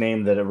gentleman's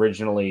name that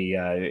originally,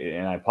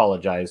 and I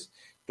apologize,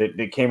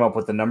 that came up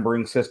with the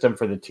numbering system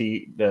for the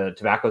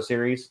tobacco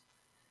series.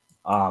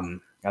 I don't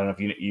know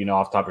if you know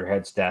off the top of your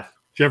head, Steph.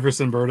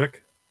 Jefferson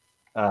Burdick.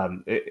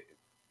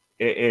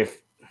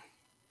 If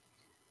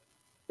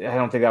I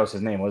don't think that was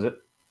his name, was it?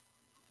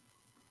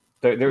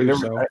 But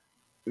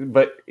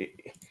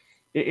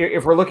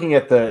if we're looking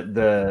at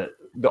the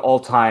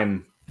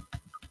all-time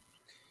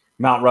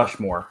Mount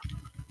Rushmore,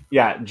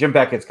 yeah, Jim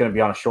Beckett's going to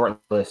be on a short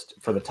list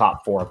for the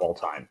top 4 of all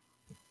time.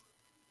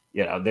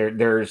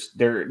 There's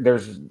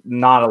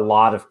not a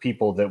lot of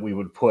people that we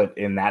would put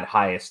in that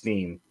high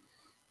esteem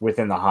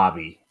within the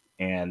hobby.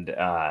 and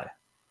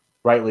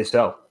rightly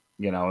so.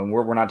 You know, and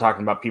we're not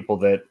talking about people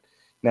that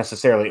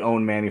necessarily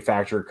own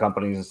manufacturer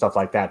companies and stuff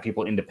like that.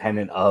 People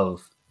independent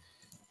of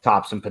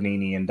Topps and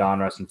Panini and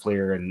Donruss and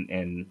Fleer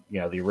and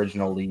you know the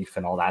original Leaf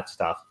and all that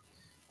stuff.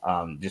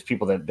 Just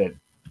people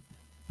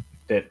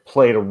that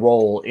played a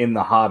role in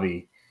the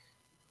hobby.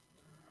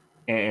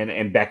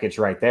 And Beckett's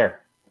right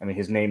there. I mean,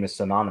 his name is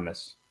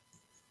synonymous.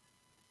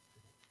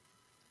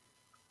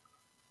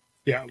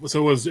 Yeah,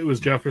 so it was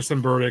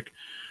Jefferson Burdick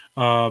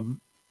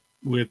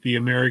with the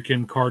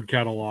American Card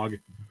Catalog.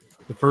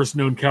 The first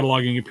known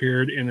cataloging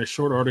appeared in a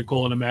short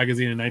article in a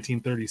magazine in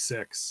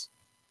 1936.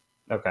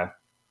 Okay.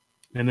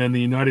 And then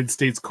the United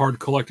States Card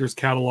Collectors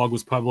Catalog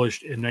was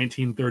published in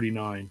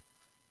 1939.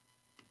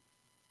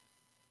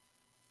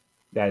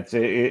 Yeah,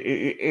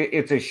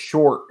 it's a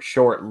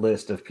short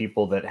list of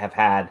people that have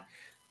had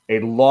a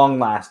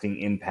long-lasting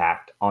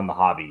impact on the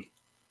hobby.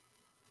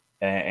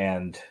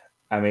 And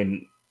I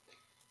mean,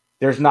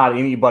 there's not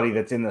anybody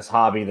that's in this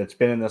hobby that's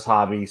been in this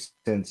hobby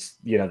since,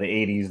 you know, the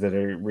 80s that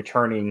are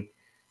returning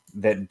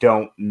that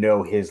don't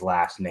know his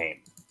last name.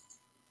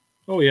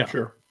 Oh, yeah.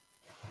 Sure.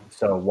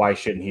 So why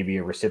shouldn't he be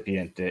a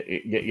recipient?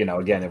 You know,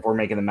 again, if we're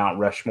making the Mount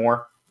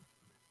Rushmore,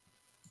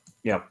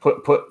 you know,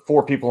 put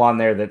 4 people on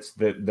there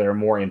that are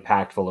more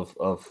impactful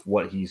of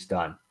what he's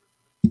done.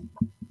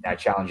 I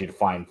challenge you to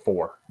find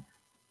 4.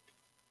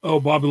 Oh,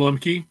 Bobby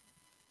Lemke.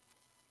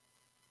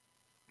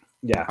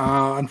 Yeah.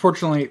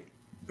 Unfortunately,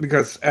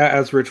 because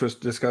as Rich was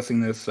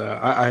discussing this,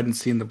 I hadn't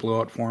seen the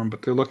blowout for him,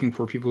 but they're looking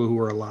for people who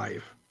are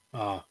alive.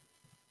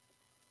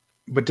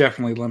 But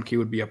definitely Lemke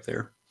would be up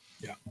there.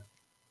 Yeah.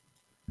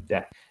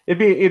 Yeah.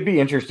 It'd be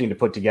interesting to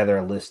put together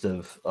a list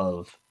of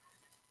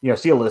you know,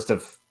 see a list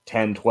of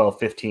 10, 12,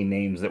 15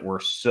 names that were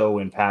so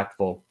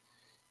impactful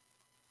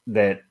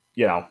that,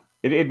 you know,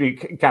 it'd be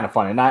kind of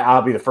fun. And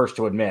I'll be the first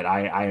to admit,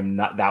 I am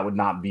not, that would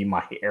not be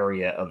my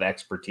area of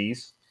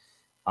expertise.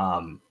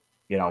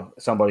 You know,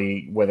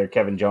 somebody, whether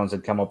Kevin Jones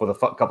had come up with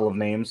a couple of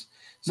names,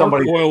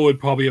 somebody Mark Boyle would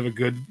probably have a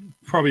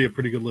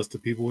pretty good list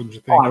of people, wouldn't you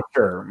think? Oh, I'm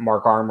sure.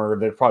 Mark Armour,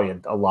 there's probably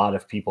a lot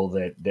of people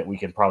that we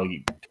can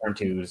probably turn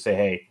to say,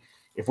 hey,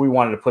 if we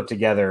wanted to put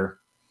together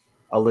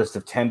a list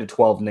of 10 to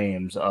 12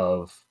 names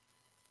of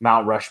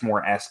Mount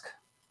Rushmore-esque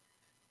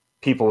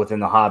people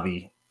within the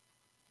hobby,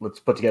 let's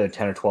put together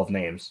 10 or 12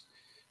 names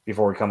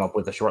before we come up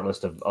with a short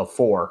list of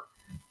 4.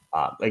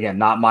 Again,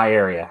 not my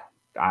area.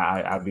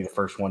 I'd be the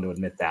first one to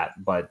admit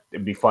that, but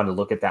it'd be fun to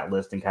look at that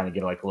list and kind of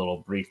get like a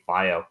little brief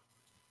bio.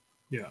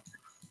 Yeah.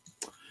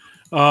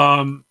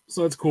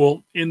 So that's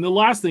cool. And the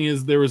last thing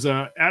is there was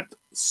at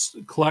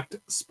Collect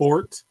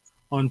Sport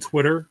on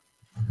Twitter.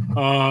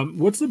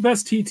 What's the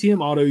best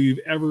TTM auto you've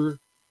ever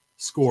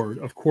scored?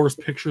 Of course,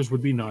 pictures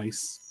would be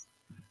nice.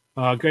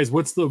 Guys,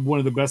 what's one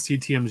of the best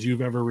TTMs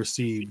you've ever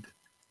received?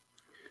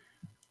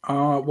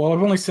 Well,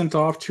 I've only sent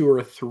off 2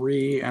 or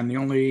 3, and the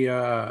only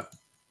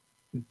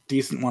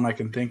decent one I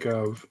can think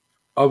of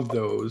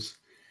those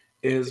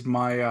is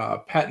my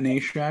Pat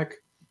Neshek,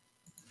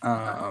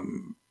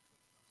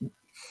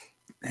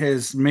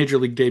 his Major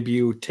League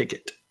debut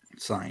ticket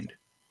signed.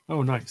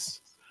 Oh,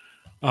 nice.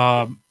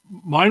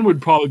 Mine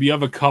would probably be, I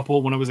have a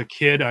couple. When I was a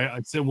kid, I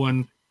sent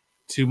one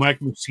to Mike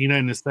Mussina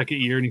in his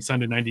second year, and he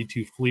signed a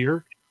 92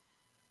 Fleer.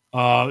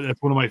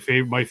 That's one of my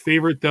favorite. My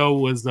favorite, though,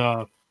 was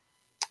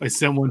I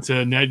sent one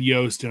to Ned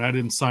Yost, and I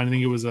didn't sign. I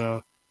think it was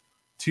a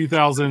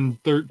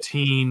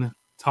 2013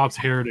 Topps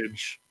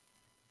Heritage,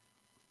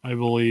 I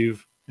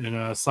believe,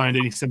 and signed it.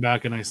 And he sent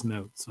back a nice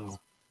note. So,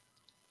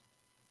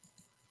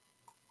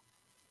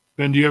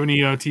 Ben, do you have any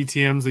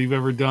TTMs that you've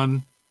ever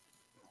done?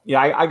 Yeah,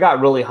 I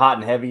got really hot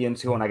and heavy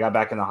into when I got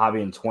back in the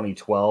hobby in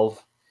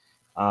 2012.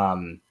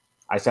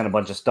 I sent a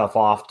bunch of stuff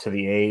off to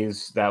the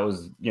A's. That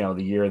was, you know,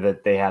 the year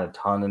that they had a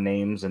ton of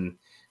names, and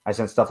I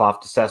sent stuff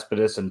off to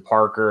Cespedes and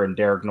Parker and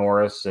Derek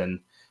Norris and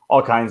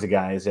all kinds of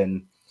guys,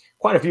 and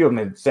quite a few of them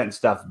had sent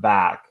stuff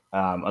back.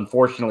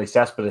 Unfortunately,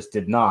 Cespedes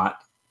did not,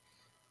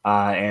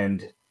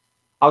 and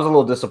I was a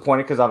little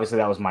disappointed because obviously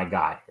that was my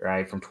guy,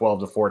 right? From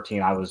 12 to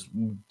 14, I was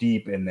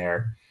deep in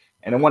there.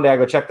 And then one day I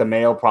go check the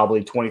mail,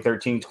 probably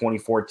 2013,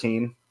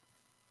 2014,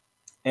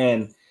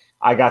 and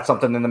I got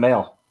something in the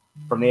mail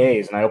from the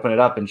A's, and I opened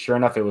it up, and sure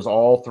enough, it was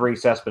all 3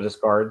 Cespedes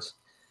cards.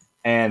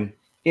 And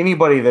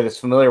anybody that is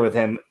familiar with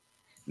him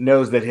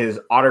knows that his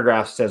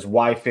autograph says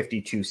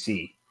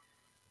Y52C,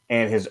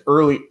 and his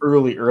early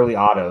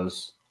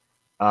autos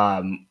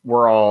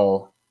were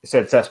all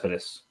said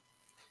Cespedes,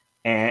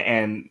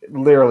 and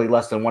literally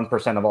less than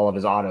 1% of all of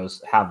his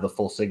autos have the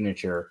full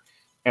signature,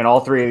 and all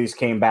 3 of these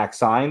came back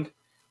signed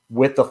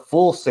with the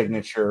full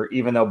signature,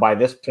 even though by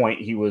this point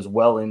he was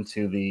well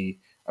into the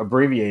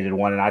abbreviated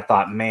one. And I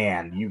thought,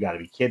 man, you got to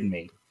be kidding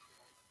me.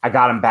 I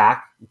got him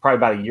back probably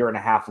about a year and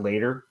a half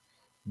later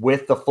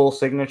with the full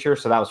signature.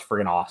 So that was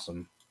friggin'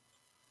 awesome.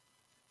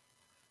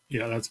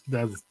 Yeah,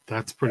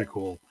 that's pretty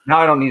cool. Now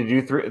I don't need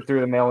to do through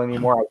the mail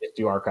anymore. I just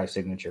do archive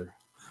signature.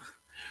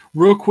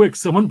 Real quick,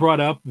 someone brought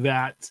up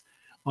that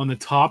on the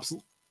Topps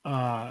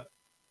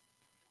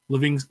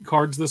living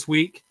cards this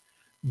week,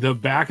 the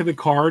back of the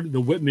card, the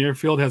Whit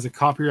Merrifield has a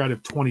copyright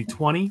of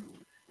 2020,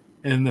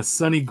 And the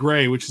Sunny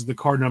Gray, which is the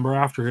card number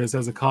after his,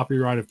 has a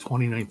copyright of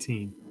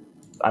 2019.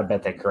 I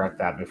bet they correct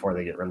that before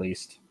they get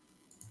released.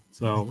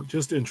 So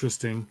just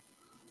interesting.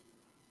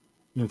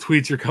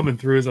 Tweets are coming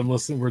through as I'm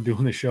listening. We're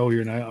doing the show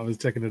here, and I was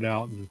checking it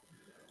out and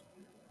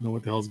know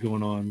what the hell's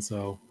going on.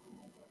 So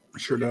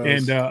Sure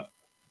does. And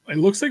it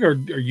looks like our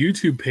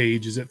YouTube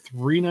page is at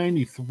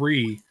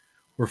 393.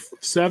 We're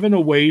 7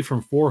 away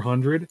from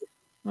 400.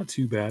 Not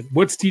too bad.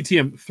 What's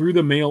TTM? Through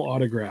the mail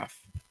autograph.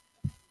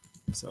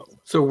 So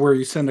where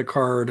you send a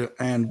card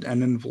and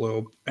an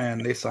envelope,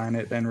 and they sign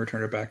it and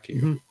return it back to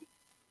you. Mm-hmm.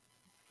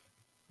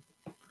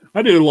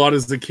 I did a lot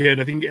as a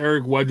kid. I think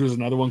Eric Wedge was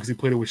another one because he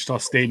played at Wichita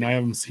State,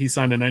 and he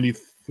signed a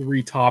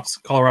 93 Topps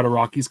Colorado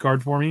Rockies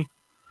card for me.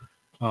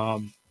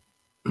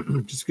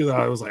 Just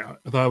because I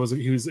thought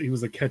he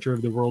was the catcher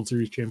of the World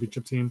Series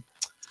championship team.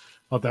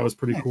 Thought that was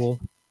pretty cool.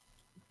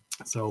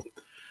 So,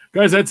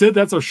 guys, that's it.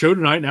 That's our show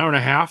tonight. An hour and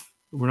a half.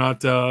 We're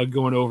not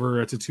going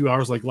over to 2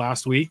 hours like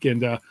last week,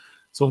 and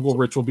so Uncle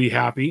Rich will be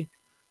happy.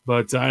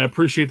 But I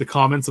appreciate the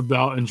comments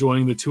about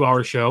enjoying the 2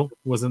 hour show.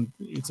 Some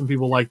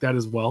people like that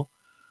as well.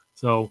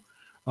 So,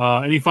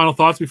 any final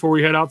thoughts before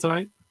we head out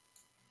tonight?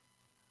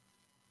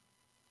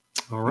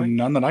 All right.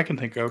 None that I can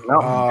think of. No,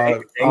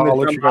 I'll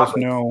let you guys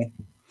know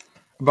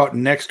about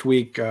next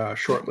week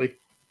shortly.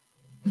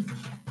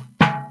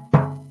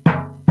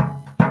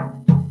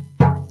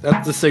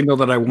 That's the signal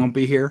that I won't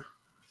be here.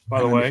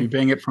 By the way, if you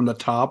bang it from the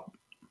top.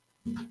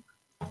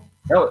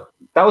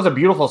 That was a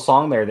beautiful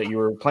song there that you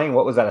were playing.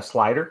 What was that, a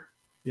slider?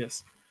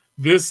 Yes.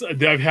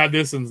 I've had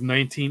this since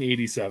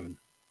 1987.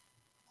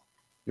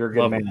 You're a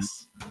good man.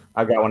 This.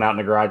 I've got one out in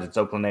the garage. It's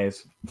Oakland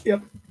A's.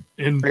 Yep.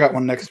 And I got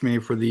one next to me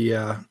for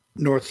the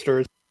North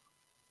Stars.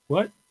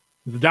 What?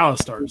 The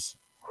Dallas Stars.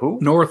 Who?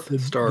 North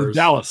Stars.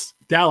 The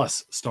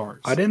Dallas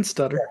Stars. I didn't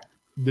stutter.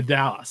 The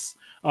Dallas.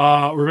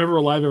 Remember,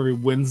 we're live every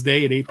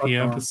Wednesday at 8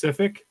 p.m.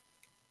 Pacific.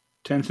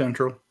 10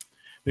 Central.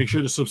 Make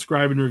sure to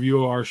subscribe and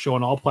review our show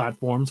on all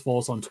platforms. Follow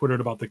us on Twitter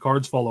at About the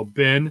Cards. Follow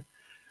Ben,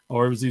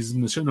 or as he's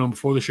in the show known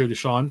before the show,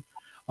 Deshaun,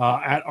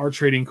 at Our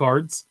Trading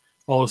Cards.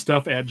 Follow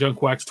Steph at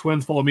Junkwax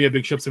Twins. Follow me at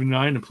Big Shep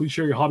 79. And please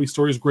share your hobby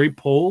stories, great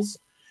polls,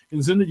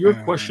 and send your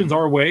questions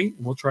our way.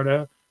 And we'll try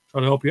to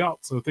help you out.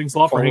 So thanks a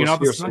lot for hanging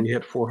out this night. We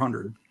hit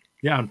 400.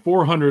 Yeah, and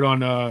 400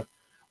 on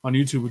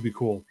YouTube would be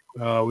cool.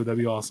 That'd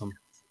be awesome.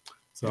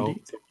 So,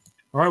 Indeed.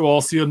 All right, well,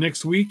 I'll see you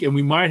next week, and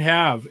we might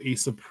have a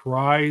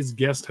surprise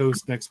guest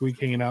host next week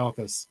hanging out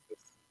with us.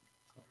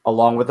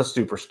 Along with a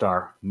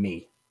superstar,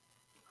 me.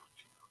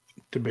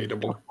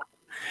 Debatable.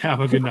 Have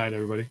a good night,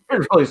 everybody.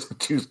 There's really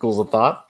two schools of thought.